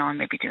 They're going on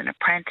maybe doing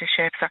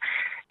apprenticeships,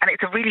 and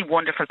it's a really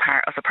wonderful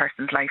part of a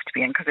person's life to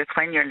be in, because it's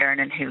when you're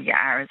learning who you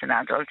are as an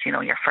adult,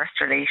 your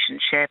first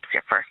relationships,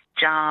 your first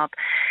job,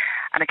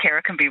 and a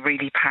carer can be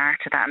really part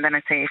of that. And then I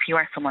say, if you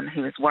are someone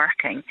who is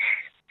working,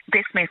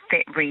 this may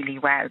fit really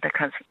well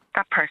because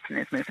that person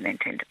is moving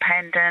into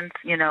independence.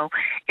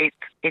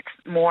 It's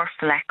more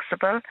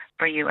flexible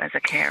for you as a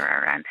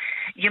carer. And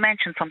you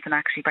mentioned something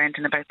actually,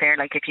 Brendan, about there,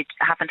 like if you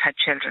haven't had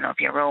children of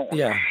your own.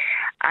 Yeah.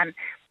 And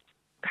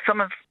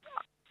some of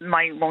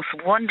my most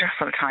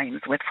wonderful times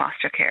with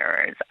foster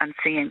carers and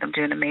seeing them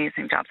doing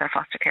amazing jobs are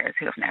foster carers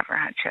who have never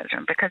had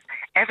children, because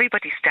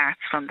everybody starts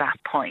from that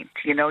point.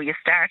 You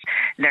start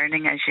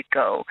learning as you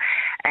go.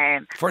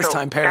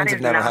 First-time parents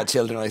have never had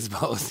children, I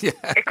suppose. Yeah.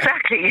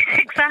 Exactly.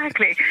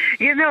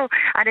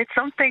 And it's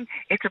something,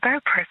 it's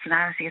about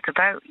personality, it's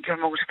about your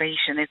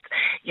motivation. It's,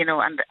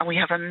 and we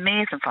have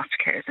amazing foster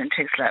carers in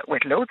Tusla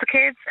with loads of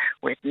kids,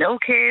 with no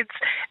kids,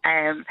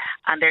 and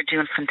they're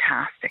doing a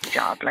fantastic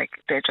job. Like,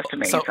 they're just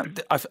amazing.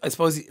 So, I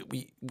suppose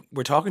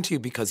we're talking to you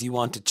because you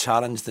want to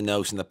challenge the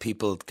notion that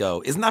people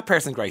go, isn't that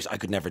person great? I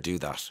could never do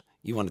that.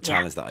 You want to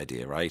challenge that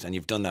idea, right? And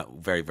you've done that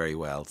very, very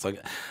well. So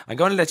I'm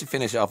going to let you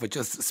finish off with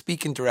just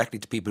speaking directly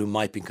to people who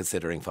might be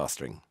considering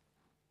fostering.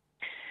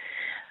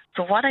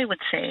 So what I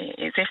would say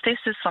is, if this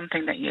is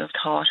something that you have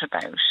thought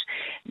about,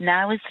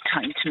 now is the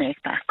time to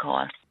make that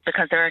call,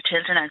 because there are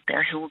children out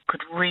there who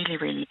could really,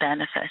 really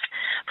benefit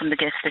from the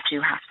gifts that you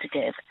have to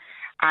give.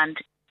 And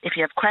if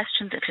you have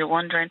questions, if you're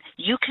wondering,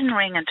 you can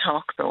ring and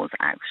talk those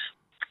out.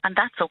 And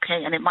that's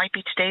okay. And it might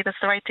be today that's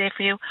the right day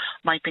for you,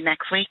 might be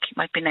next week,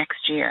 might be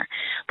next year.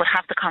 But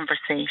have the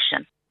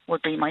conversation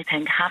would be my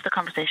thing. Have the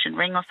conversation,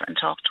 ring us and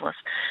talk to us.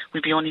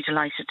 We'd be only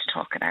delighted to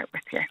talk it out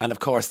with you. And of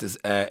course, there's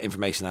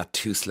information at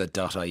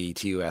tusla.ie,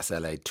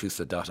 Tusla,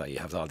 tusla.ie. You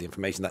have all the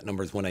information. That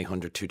number is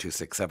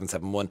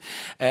 1-800-226-771.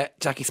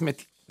 Jacqui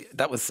Smith,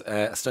 that was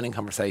a stunning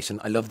conversation.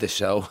 I love this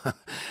show.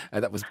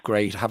 That was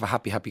great. Have a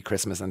happy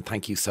Christmas, and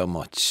thank you so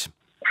much.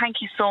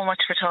 Thank you so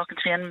much for talking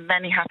to me, and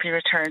many happy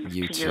returns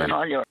to you and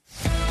all yours.